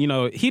ex, but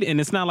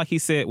and it's not like he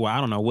said, well, I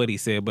don't know what he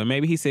said, but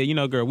maybe he said,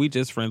 girl, we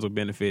just friends with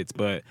benefits,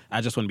 but I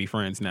just want to be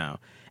friends now.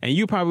 And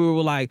you probably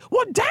were like,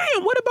 well,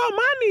 damn, what about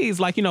my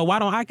needs? Like, why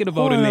don't I get a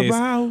vote in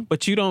this?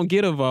 But you don't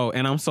get a vote,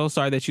 and I'm so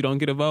sorry that you don't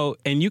get a vote.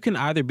 And you can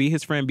either be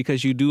his friend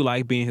because you do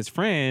like being his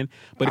friend,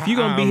 but if you're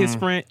going to be his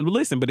friend,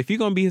 listen, but if you're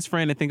going to be his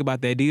friend and think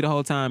about that D the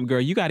whole time,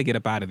 girl, you got to get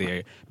up out of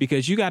there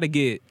because you got to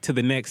get to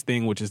the next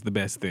thing, which is the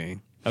best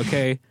thing,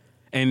 okay?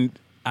 And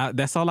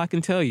that's all I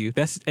can tell you.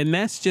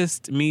 That's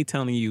just me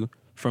telling you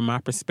from my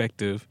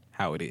perspective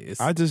how it is.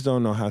 I just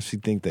don't know how she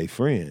think they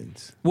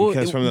friends.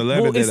 Because from the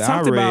letter that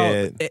I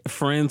read, about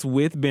friends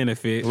with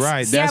benefits,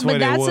 right? That's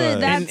what it was.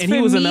 And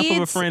he was enough of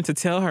a friend to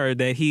tell her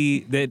that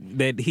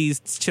he's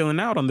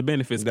chilling out on the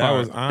benefits that part.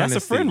 Was honesty.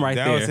 That's a friend right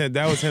there.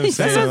 That was him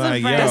saying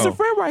like, "Yo, that's a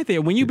friend right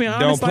there." When you been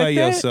honest, don't play like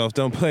that, yourself.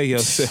 Don't play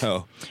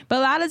yourself. But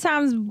a lot of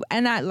times,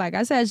 and like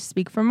I said, I just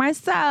speak for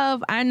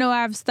myself. I know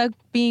I've stuck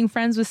being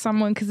friends with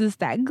someone because it's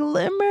that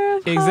glimmer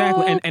of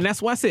exactly, hope. and that's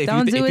why I said,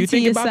 if you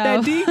think yourself.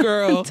 about that D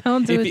girl,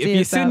 don't do it to if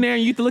you're sitting there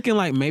and you looking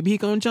like maybe he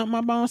gonna jump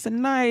my bones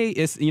tonight,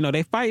 it's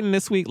they fighting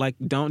this week. Like,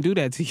 don't do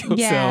that to yourself.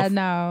 Yeah,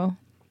 no.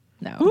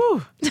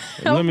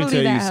 Let me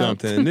tell you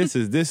something. This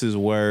is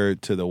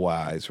word to the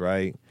wise,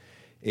 right?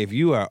 If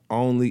you are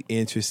only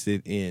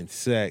interested in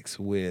sex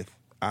with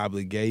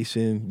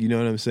obligation, you know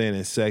what I'm saying,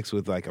 and sex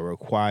with like a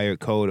required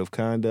code of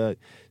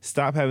conduct,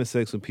 stop having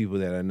sex with people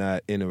that are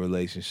not in a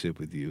relationship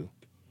with you.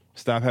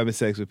 Stop having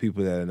sex with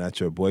people that are not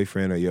your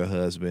boyfriend or your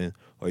husband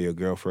or your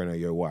girlfriend or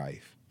your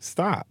wife.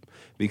 Stop.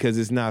 Because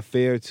it's not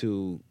fair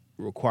to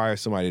require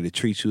somebody to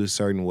treat you a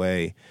certain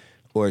way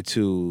or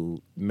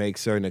to make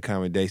certain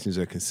accommodations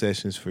or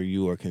concessions for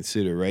you or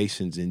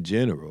considerations in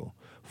general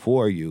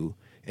for you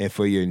and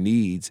for your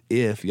needs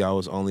if y'all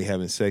was only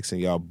having sex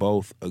and y'all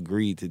both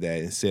agreed to that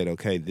and said,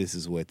 okay, this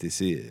is what this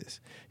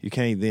is. You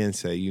can't then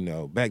say,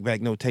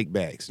 back, no take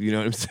backs. You know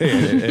what I'm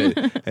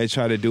saying? and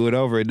try to do it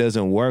over. It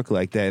doesn't work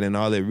like that. And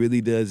all it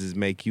really does is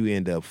make you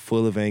end up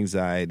full of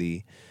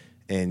anxiety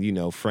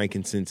and,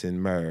 frankincense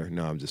and myrrh.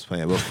 No, I'm just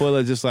playing. But full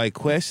of just like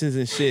questions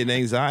and shit and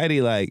anxiety.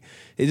 Like,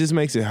 it just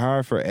makes it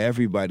hard for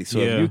everybody. So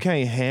if you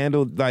can't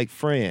handle like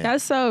friends.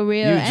 That's so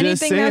real.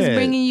 Anything that's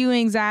bringing you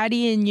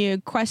anxiety and you're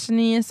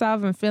questioning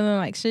yourself and feeling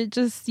like shit,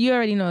 you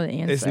already know the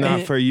answer. It's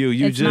not for you.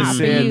 You just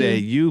said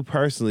that you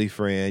personally,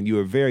 friend, you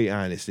were very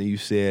honest and you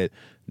said,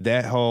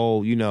 that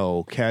whole,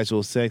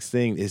 casual sex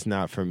thing is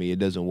not for me. It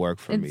doesn't work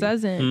for me. It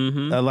doesn't.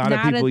 Mm-hmm. A lot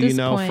of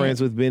people, friends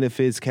with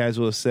benefits,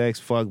 casual sex,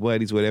 fuck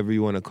buddies, whatever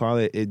you want to call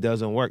it, it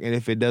doesn't work. And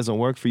if it doesn't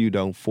work for you,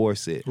 don't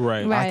force it.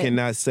 Right. I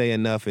cannot say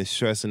enough and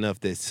stress enough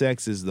that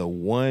sex is the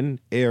one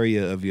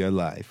area of your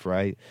life,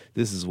 right?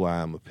 This is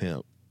why I'm a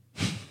pimp.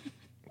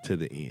 to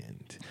the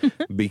end.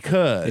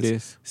 Because It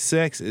is.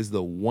 sex is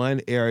the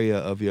one area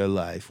of your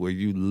life where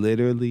you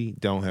literally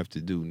don't have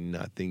to do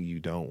nothing you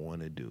don't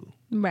want to do.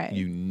 Right.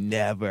 You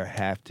never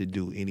have to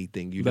do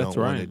anything you That's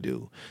don't want to right.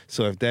 do.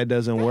 So if that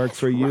doesn't work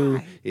for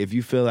you, if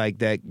you feel like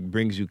that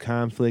brings you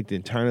conflict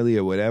internally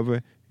or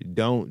whatever,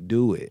 don't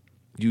do it.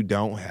 You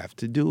don't have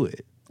to do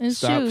it. It's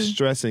Stop true.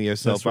 stressing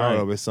yourself That's right. out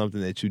over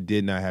something that you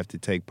did not have to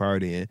take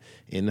part in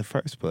the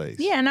first place.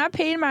 Yeah, and I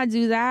paid my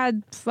dues. I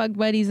had fuck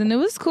buddies, and it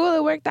was cool.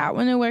 It worked out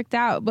when it worked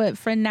out. But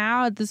for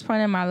now, at this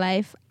point in my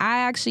life, I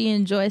actually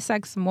enjoy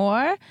sex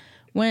more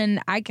when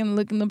I can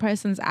look in the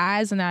person's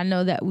eyes and I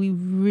know that we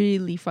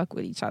really fuck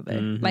with each other,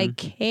 like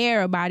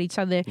care about each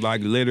other.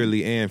 Like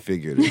literally and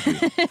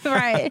figuratively.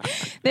 Right.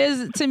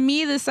 To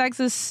me, the sex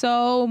is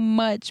so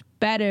much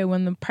better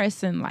when the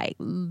person like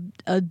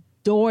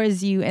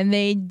adores you and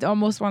they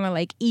almost want to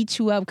like eat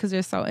you up because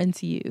they're so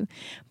into you.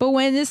 But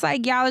when it's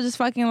like y'all are just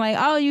fucking like,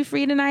 oh, you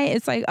free tonight?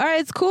 It's like, all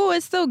right, it's cool,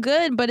 it's still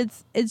good, but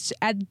it's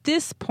at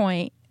this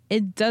point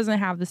it doesn't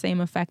have the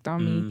same effect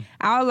on me.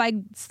 I'll like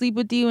sleep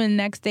with you and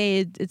next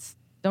day it's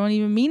don't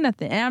even mean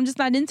nothing, and I'm just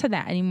not into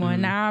that anymore.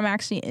 Now I'm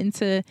actually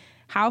into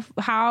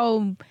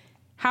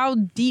how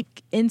deep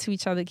into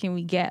each other can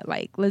we get?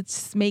 Like,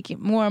 let's make it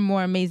more and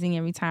more amazing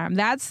every time.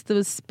 That's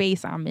the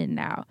space I'm in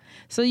now.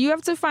 So you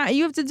have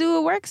to do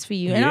what works for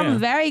you. And Yeah. I'm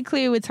very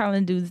clear with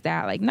telling dudes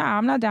that, like, nah,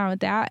 I'm not down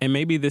with that. And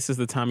maybe this is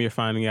the time you're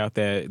finding out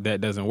that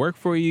that doesn't work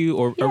for you,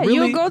 or Yeah, really,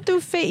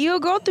 you'll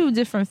go through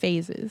different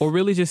phases. or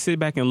really just sit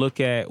back and look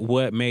at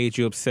what made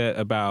you upset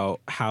about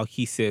how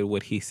he said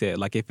what he said.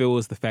 Like if it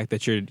was the fact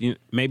that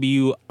maybe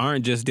you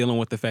aren't just dealing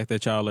with the fact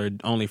that y'all are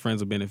only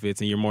friends with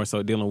benefits, and you're more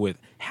so dealing with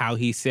how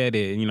he said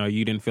it. You know,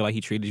 you didn't feel like he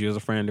treated you as a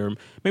friend, or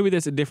maybe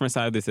there's a different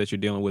side of this that you're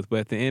dealing with. But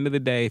at the end of the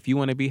day, if you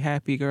want to be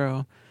happy,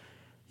 girl,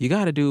 you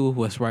got to do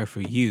what's right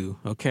for you,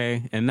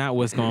 okay? And not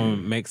what's going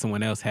to make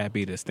someone else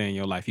happy to stay in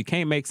your life. You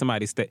can't make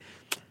somebody stay.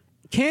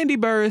 Candy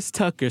Burris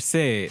Tucker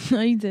said,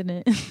 No, you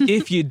didn't.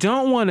 if you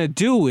don't want to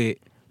do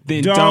it,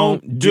 then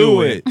Don't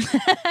do it.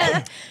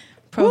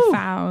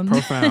 Profound.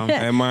 Profound.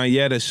 And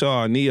Monyetta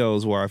Shaw,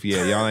 Neo's wife.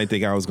 Yeah, y'all ain't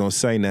think I was gonna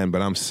say nothing,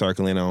 but I'm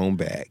circling on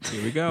back.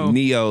 Here we go.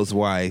 Neo's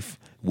wife,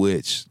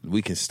 which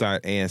we can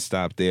start and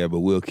stop there, but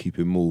we'll keep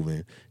it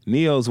moving.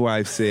 Neo's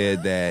wife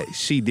said that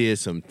she did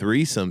some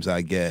threesomes,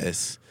 I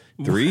guess.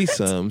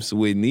 Threesomes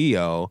with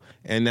Neo,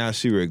 and now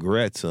she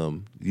regrets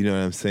them. You know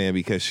what I'm saying?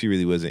 Because she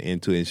really wasn't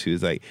into it. And she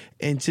was like,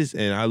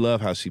 and I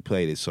love how she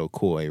played it so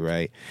coy,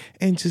 right?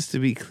 And just to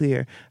be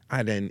clear,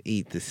 I didn't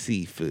eat the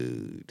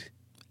seafood.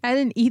 I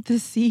didn't eat the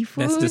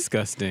seafood. That's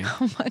disgusting.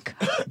 Oh my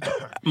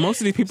God. Most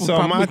of these people. So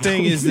probably my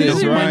thing don't is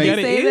this, know what right?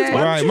 Monyetta is.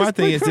 Why Right, don't you my just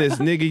thing put is this,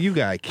 nigga, you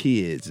got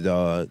kids,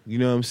 dog. You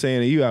know what I'm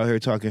saying? And you out here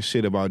talking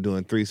shit about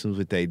doing threesomes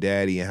with their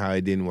daddy and how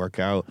it didn't work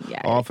out, Yeah.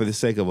 all for the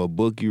sake of a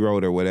book you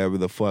wrote or whatever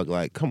the fuck.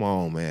 Like, come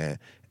on, man.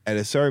 At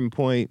a certain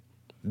point,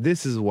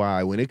 this is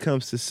why when it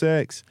comes to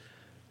sex,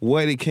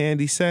 what did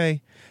Candy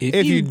say?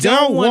 If you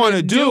don't want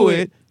to do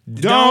it,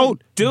 don't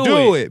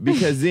do it.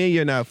 Because then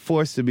you're not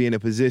forced to be in a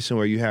position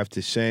where you have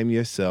to shame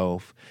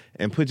yourself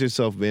and put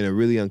yourself in a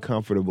really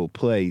uncomfortable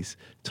place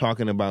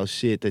talking about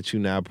shit that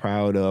you're not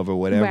proud of or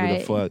whatever the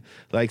Right. fuck.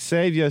 Like,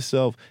 save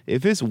yourself.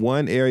 If it's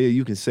one area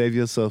you can save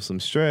yourself some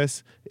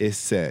stress, it's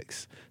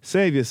sex.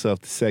 Save yourself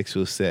the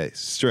sexual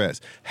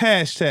stress.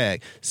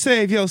 Hashtag,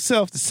 save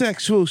yourself the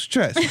sexual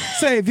stress.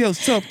 Save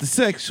yourself the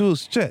sexual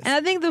stress. And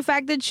I think the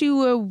fact that you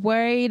were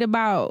worried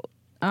about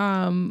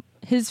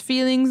his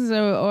feelings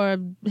or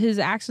his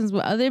actions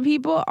with other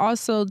people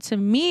also, to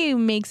me,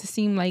 makes it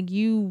seem like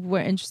you were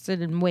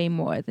interested in way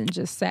more than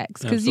just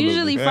sex. Because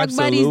Absolutely. usually fuck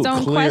buddies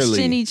don't Clearly.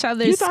 question each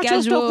other's You thought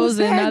your stuff was schedules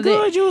and that other.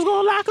 good. You was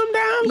gonna lock them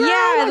down, girl. Yeah,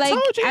 I like,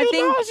 told you, I you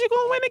think- lost. You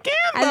gonna win again,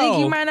 I think though.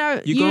 you might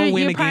not. You gonna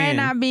win You're probably again.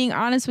 not being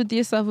honest with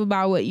yourself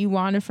about what you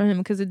wanted from him,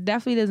 because it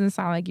definitely doesn't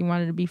sound like you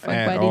wanted to be fuck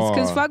At buddies.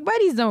 Because all. fuck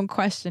buddies don't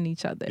question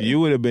each other. You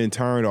would have been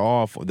turned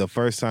off the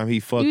first time he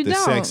fucked You the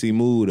don't. sexy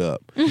mood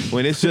up.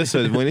 When it's just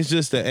a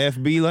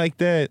FB like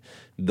that,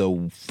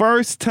 the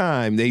first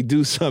time they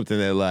do something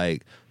that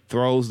like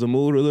throws the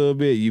mood a little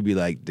bit, you be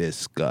like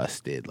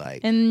disgusted,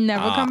 like And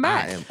never come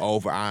back. I am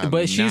over. I am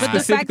But she not. But the fact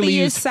that specifically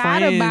you're used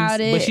sad friends.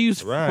 about it- But she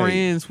used Right.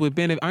 friends with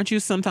benefit. Aren't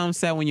you sometimes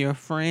sad when your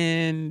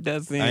friend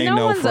doesn't? Ain't no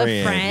no one's friend. a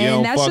You friend.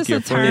 don't That's fuck just your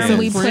a term friends. It's a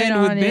we put friend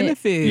on with it.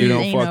 benefits. You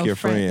don't Ain't fuck no your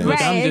friend.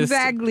 Right, I'm just-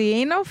 exactly.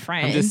 Ain't no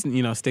friend. I'm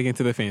just, sticking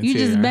to the fence You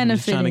here. just I'm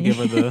just trying to give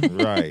her the.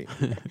 Right.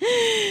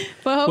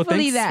 But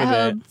hopefully thanks that for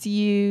that. helped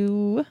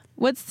you.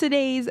 What's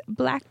today's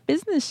Black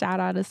business shout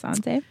out,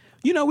 Asante?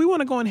 We want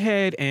to go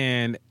ahead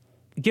and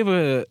give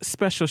a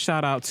special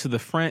shout out to the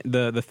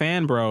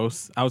fan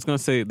bros. I was going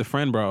to say the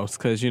friend bros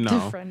because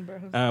friend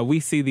bros. we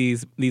see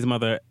these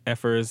mother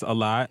effers a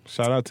lot.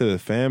 Shout out to the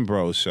Fan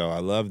Bros show. I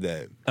love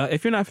that.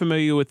 If you're not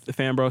familiar with the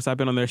Fan Bros, I've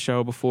been on their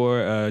show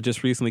before.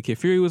 Just recently, Kid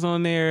Fury was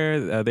on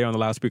there. They're on the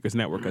Loudspeakers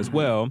Network as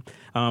well.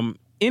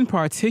 In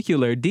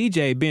particular,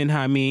 DJ Ben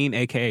Hameen,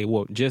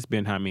 a.k.a. just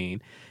Ben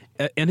Hameen,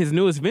 in his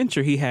newest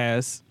venture he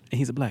has, and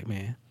he's a black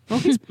man.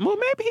 Well,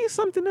 maybe he's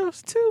something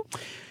else too.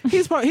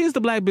 He's the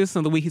Black Business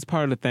of the Week. He's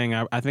part of the thing.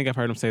 I think I've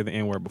heard him say the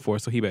N-word before,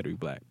 so he better be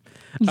black.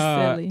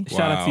 Silly.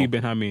 Shout out to you,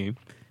 Ben Hameen.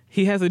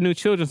 He has a new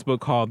children's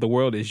book called The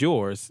World Is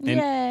Yours.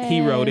 And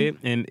he wrote it,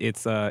 and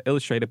it's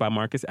illustrated by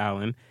Marcus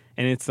Allen.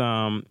 And it's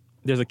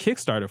there's a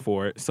Kickstarter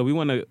for it. So we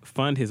want to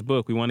fund his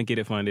book. We want to get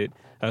it funded.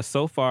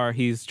 So far,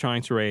 he's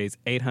trying to raise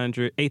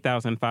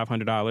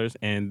 $8,500,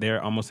 and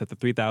they're almost at the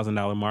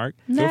 $3,000 mark.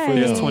 Nice.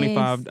 There's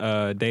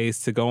 25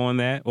 days to go on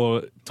that,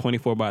 or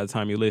 24 by the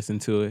time you listen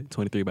to it,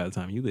 23 by the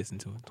time you listen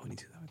to it,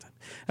 22 by the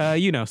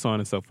time. So on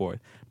and so forth.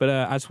 But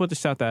I just want to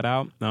shout that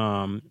out.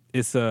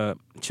 It's a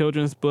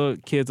children's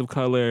book, kids of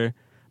color,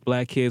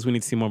 black kids. We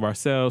need to see more of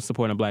ourselves,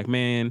 supporting a black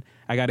man.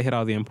 I got to hit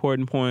all the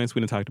important points.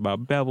 We done talked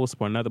about Bevel,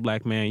 supporting another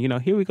black man.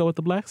 Here we go with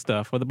the black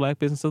stuff, or the Black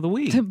Business of the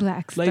Week. The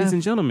black stuff. Ladies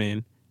and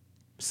gentlemen,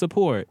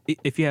 support.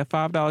 If you have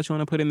 $5 you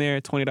want to put in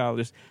there,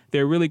 $20.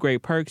 There are really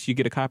great perks. You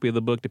get a copy of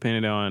the book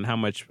depending on how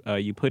much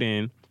you put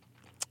in,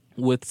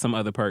 with some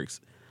other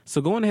perks. So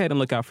go on ahead and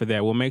look out for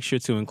that. We'll make sure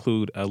to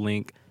include a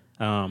link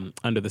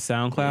under the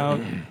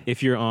SoundCloud.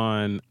 If you're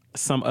on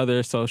some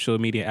other social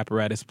media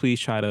apparatus, please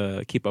try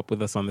to keep up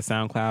with us on the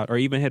SoundCloud, or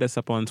even hit us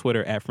up on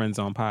Twitter at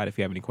FriendsOnPod if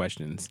you have any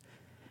questions.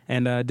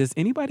 And does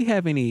anybody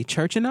have any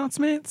church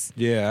announcements?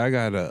 Yeah, I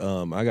got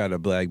a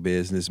black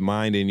business,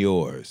 mine and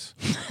yours.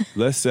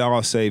 Let's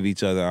all save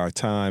each other our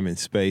time and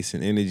space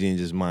and energy and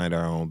just mind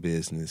our own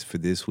business for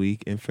this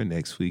week and for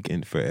next week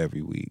and for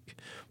every week,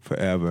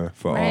 forever,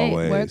 for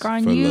always. Work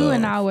on for you love.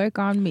 and I'll work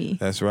on me.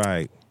 That's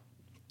right.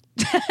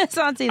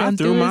 Santi I done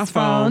threw threw my his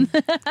phone.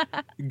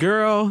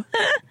 Girl.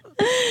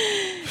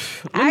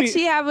 I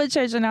actually have a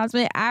church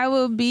announcement. I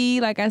will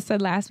be, like I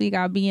said last week,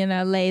 I'll be in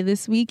LA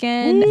this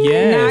weekend.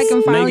 Yes. Now I can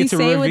Now finally you get to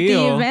say what the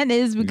reveal. event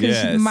is, because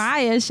Yes.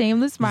 Maya,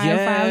 Shameless Maya,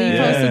 finally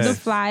Yes. posted the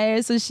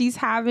flyer. So she's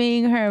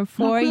having her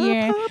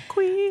 4-year, Pop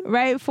queen.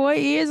 right, 4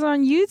 years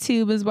on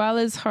YouTube, as well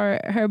as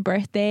her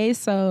birthday.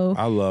 So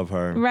I love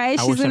her. right,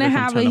 I she's wish I gonna could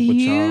have turn a up with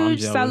y'all. I'm huge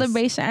jealous.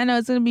 celebration. I know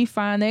it's gonna be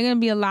fun. There are gonna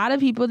be a lot of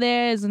people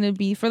there. It's gonna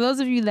be, for those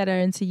of you that are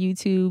into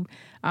YouTube,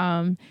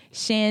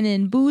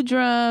 Shannon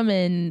Boodrum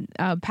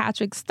and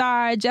Patrick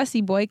Starr,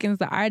 Jesse Boykins,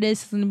 the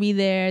artist, is gonna be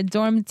there.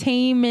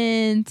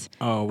 Dormtainment.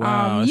 Oh,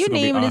 wow. This You is gonna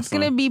be name it. It's awesome.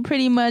 gonna be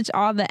pretty much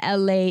all the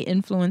LA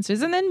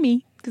influencers, and then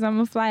me, because I'm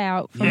gonna fly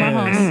out for my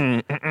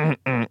home.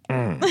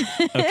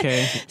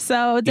 Okay.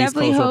 So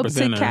definitely Coast hope to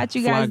representative. catch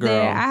you Fly guys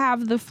there. girl. I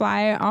have the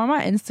flyer on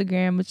my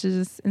Instagram, which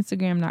is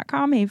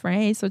instagram.com, hey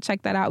friend, hey. So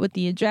check that out with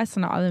the address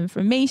and all the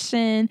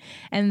information.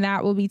 And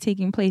that will be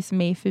taking place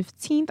May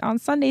 15th on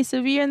Sunday. So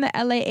if you're in the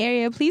LA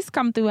area, please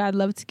come through. I'd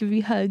love to give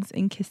you hugs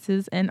and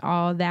kisses and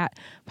all that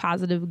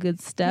positive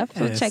good stuff.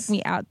 Yes. So check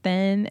me out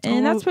then.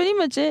 And Oh, that's pretty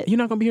much it. You're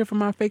not going to be here for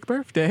my fake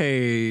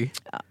birthday.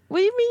 What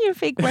do you mean your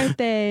fake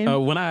birthday?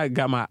 When I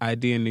got my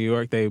ID in New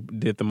York, they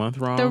did the month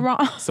wrong. The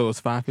wrong- So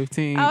it's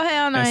 5/15. Oh,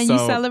 hell no. And you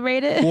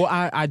celebrated? Well,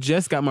 I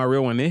just got my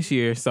real one this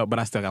year, but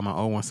I still got my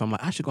old one. So I'm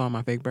like, I should go on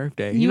my fake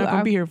birthday. You You're not going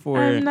are- to be here for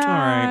I'm it. not. All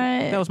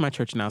right. That was my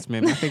church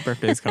announcement. My fake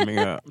birthday is coming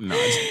up. No.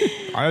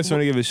 I just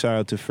want to give a shout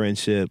out to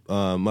friendship.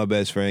 My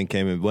best friend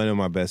one of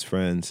my best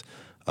friends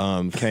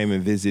came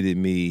and visited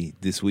me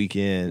this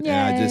weekend.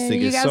 Yeah, And I just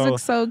think you it's guys so... look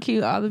so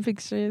cute, all the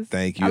pictures.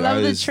 Thank you. I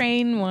love the just-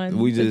 train one.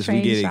 We the get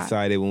train shot.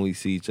 excited when we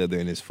see each other,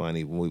 and it's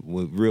funny.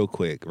 Real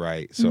quick,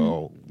 right?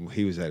 So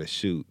he was at a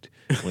shoot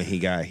when he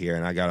got here,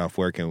 and I got off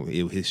work, and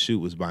his shoot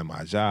was by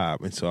my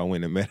job, and so I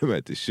went and met him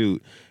at the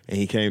shoot, and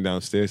he came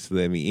downstairs to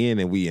let me in,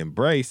 and we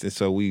embraced, and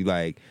so we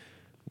like.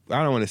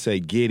 I don't want to say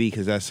giddy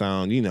because that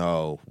sound,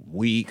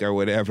 weak or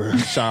whatever.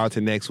 Shout out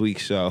to next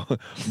week's show,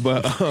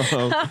 but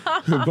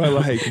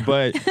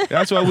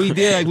that's what we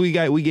did. Like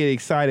we get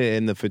excited,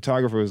 and the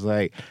photographer was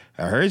like,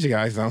 "I heard you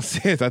guys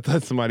downstairs. I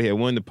thought somebody had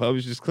won the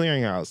Publishers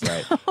Clearinghouse,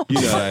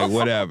 like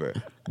whatever."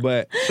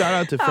 But shout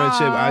out to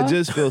friendship. I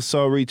just feel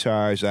so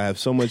recharged. I have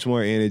so much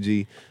more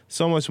energy,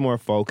 so much more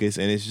focus,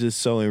 and it's just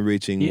so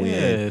enriching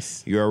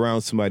Yes. when you're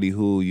around somebody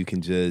who you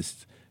can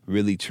just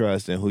really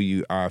trust and who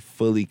you are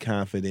fully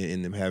confident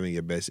in them having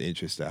your best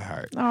interest at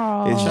heart.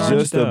 Aw. It's Charged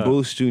just the up.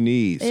 boost you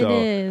need. It So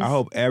is. I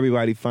hope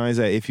everybody finds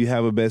that. If you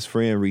have a best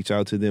friend, reach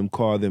out to them,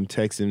 call them,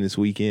 text them this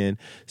weekend,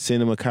 send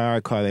them a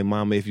card, call their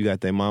mama if you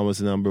got their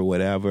mama's number,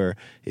 whatever.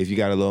 If you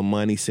got a little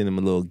money, send them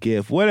a little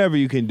gift, whatever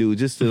you can do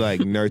just to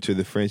nurture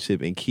the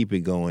friendship and keep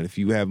it going. If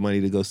you have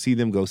money to go see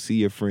them, go see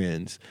your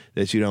friends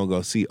that you don't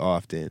go see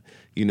often.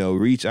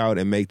 Reach out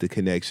and make the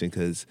connection,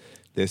 because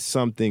there's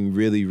something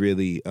really,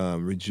 really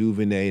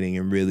rejuvenating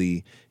and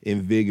really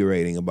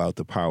invigorating about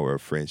the power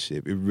of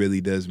friendship. It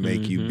really does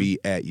make you be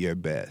at your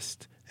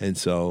best. And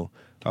so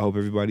I hope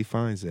everybody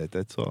finds that.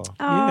 That's all.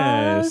 Oh,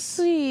 Yes.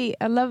 sweet.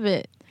 I love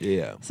it.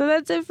 Yeah. So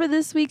that's it for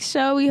this week's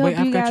show. We hope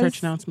I've you got guys.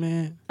 church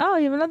announcement. Oh,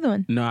 you have another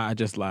one. No, I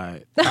just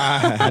lied.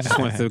 I just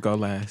wanted to go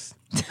last.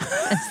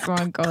 I just want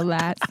to go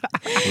last.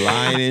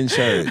 Lying in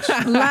church.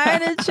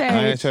 Lying in church.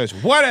 Lying in church.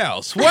 What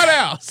else? What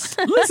else?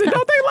 Listen,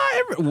 don't they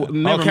lie?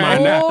 Never Okay.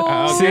 mind that.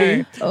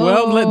 Okay. See?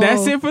 Well,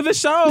 that's it for the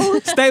show.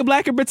 Stay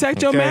black and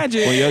protect your Okay.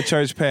 magic. When your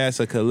church pass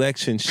a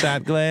collection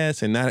shot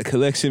glass and not a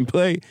collection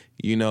plate,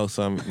 you know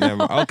something.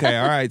 Okay,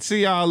 all right.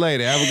 See y'all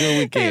later. Have a good I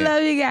weekend.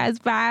 love you guys.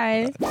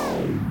 Bye.